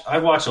watch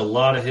a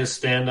lot of his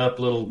stand-up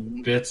little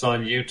bits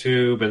on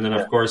YouTube, and then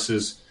of course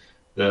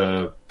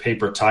the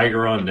Paper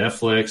Tiger on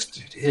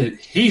Netflix. Dude,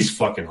 he's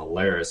fucking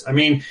hilarious. I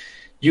mean,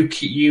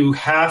 you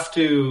have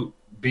to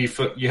be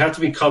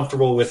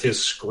comfortable with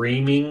his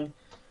screaming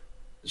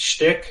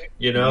shtick,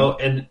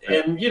 and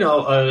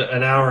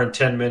an hour and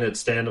 10-minute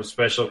stand-up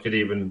special could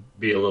even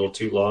be a little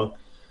too long.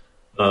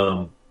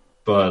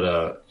 But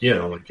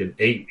like in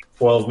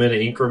 8-12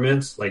 minute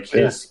increments, like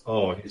he's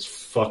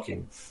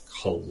fucking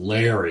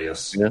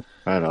hilarious. Yeah,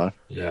 right on.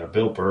 Yeah,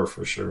 Bill Burr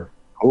for sure.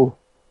 Cool.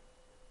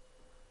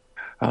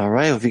 All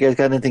right. Well, if you guys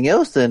got anything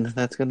else, then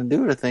that's going to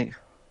do it, I think.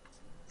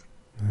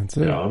 That's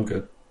it. Yeah, I'm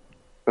good.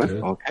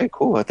 Good. Okay,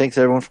 cool. Well, thanks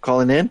everyone for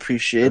calling in.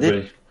 Appreciate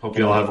it. Hope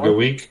you all have a good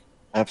week.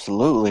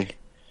 Absolutely.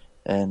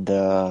 And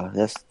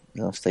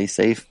stay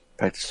safe.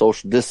 Practice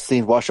social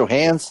distancing. Wash your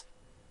hands.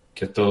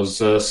 Get those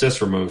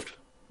cysts removed.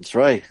 That's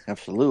right.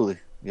 Absolutely.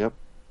 Yep.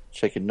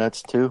 Check your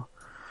nuts too.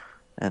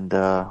 And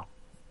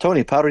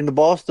Tony, powdering the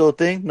ball still a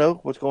thing? No?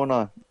 What's going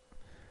on?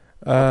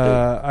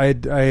 I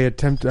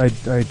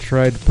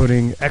tried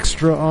putting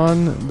extra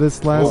on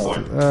this last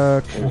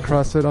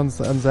CrossFit on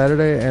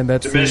Saturday, and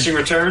that's diminishing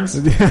returns.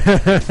 And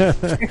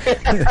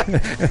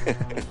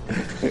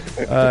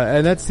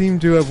that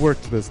seemed to have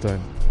worked this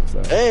time.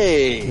 So,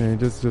 hey,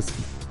 just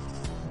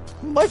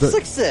much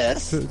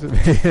success.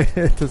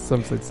 To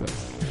some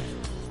success.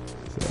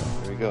 So.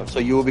 There we go. So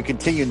you will be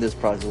continuing this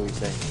process, what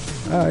you're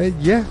saying?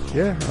 Yeah.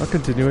 I'll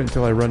continue it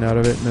until I run out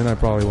of it, and then I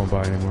probably won't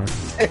buy it anymore.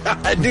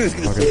 I knew he was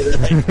going to say that.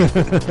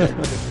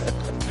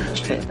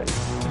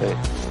 Hey,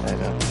 I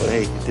know. But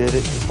hey, you did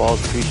it. The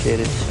ball's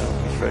appreciated.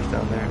 Be fresh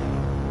down there.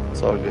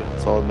 It's all good.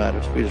 It's all that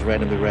matters. We just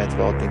randomly rant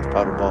about all things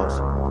powder balls.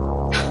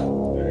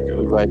 There you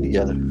go. We ride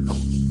together.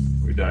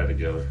 We die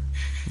together.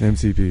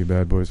 MCP,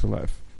 Bad Boys for Life.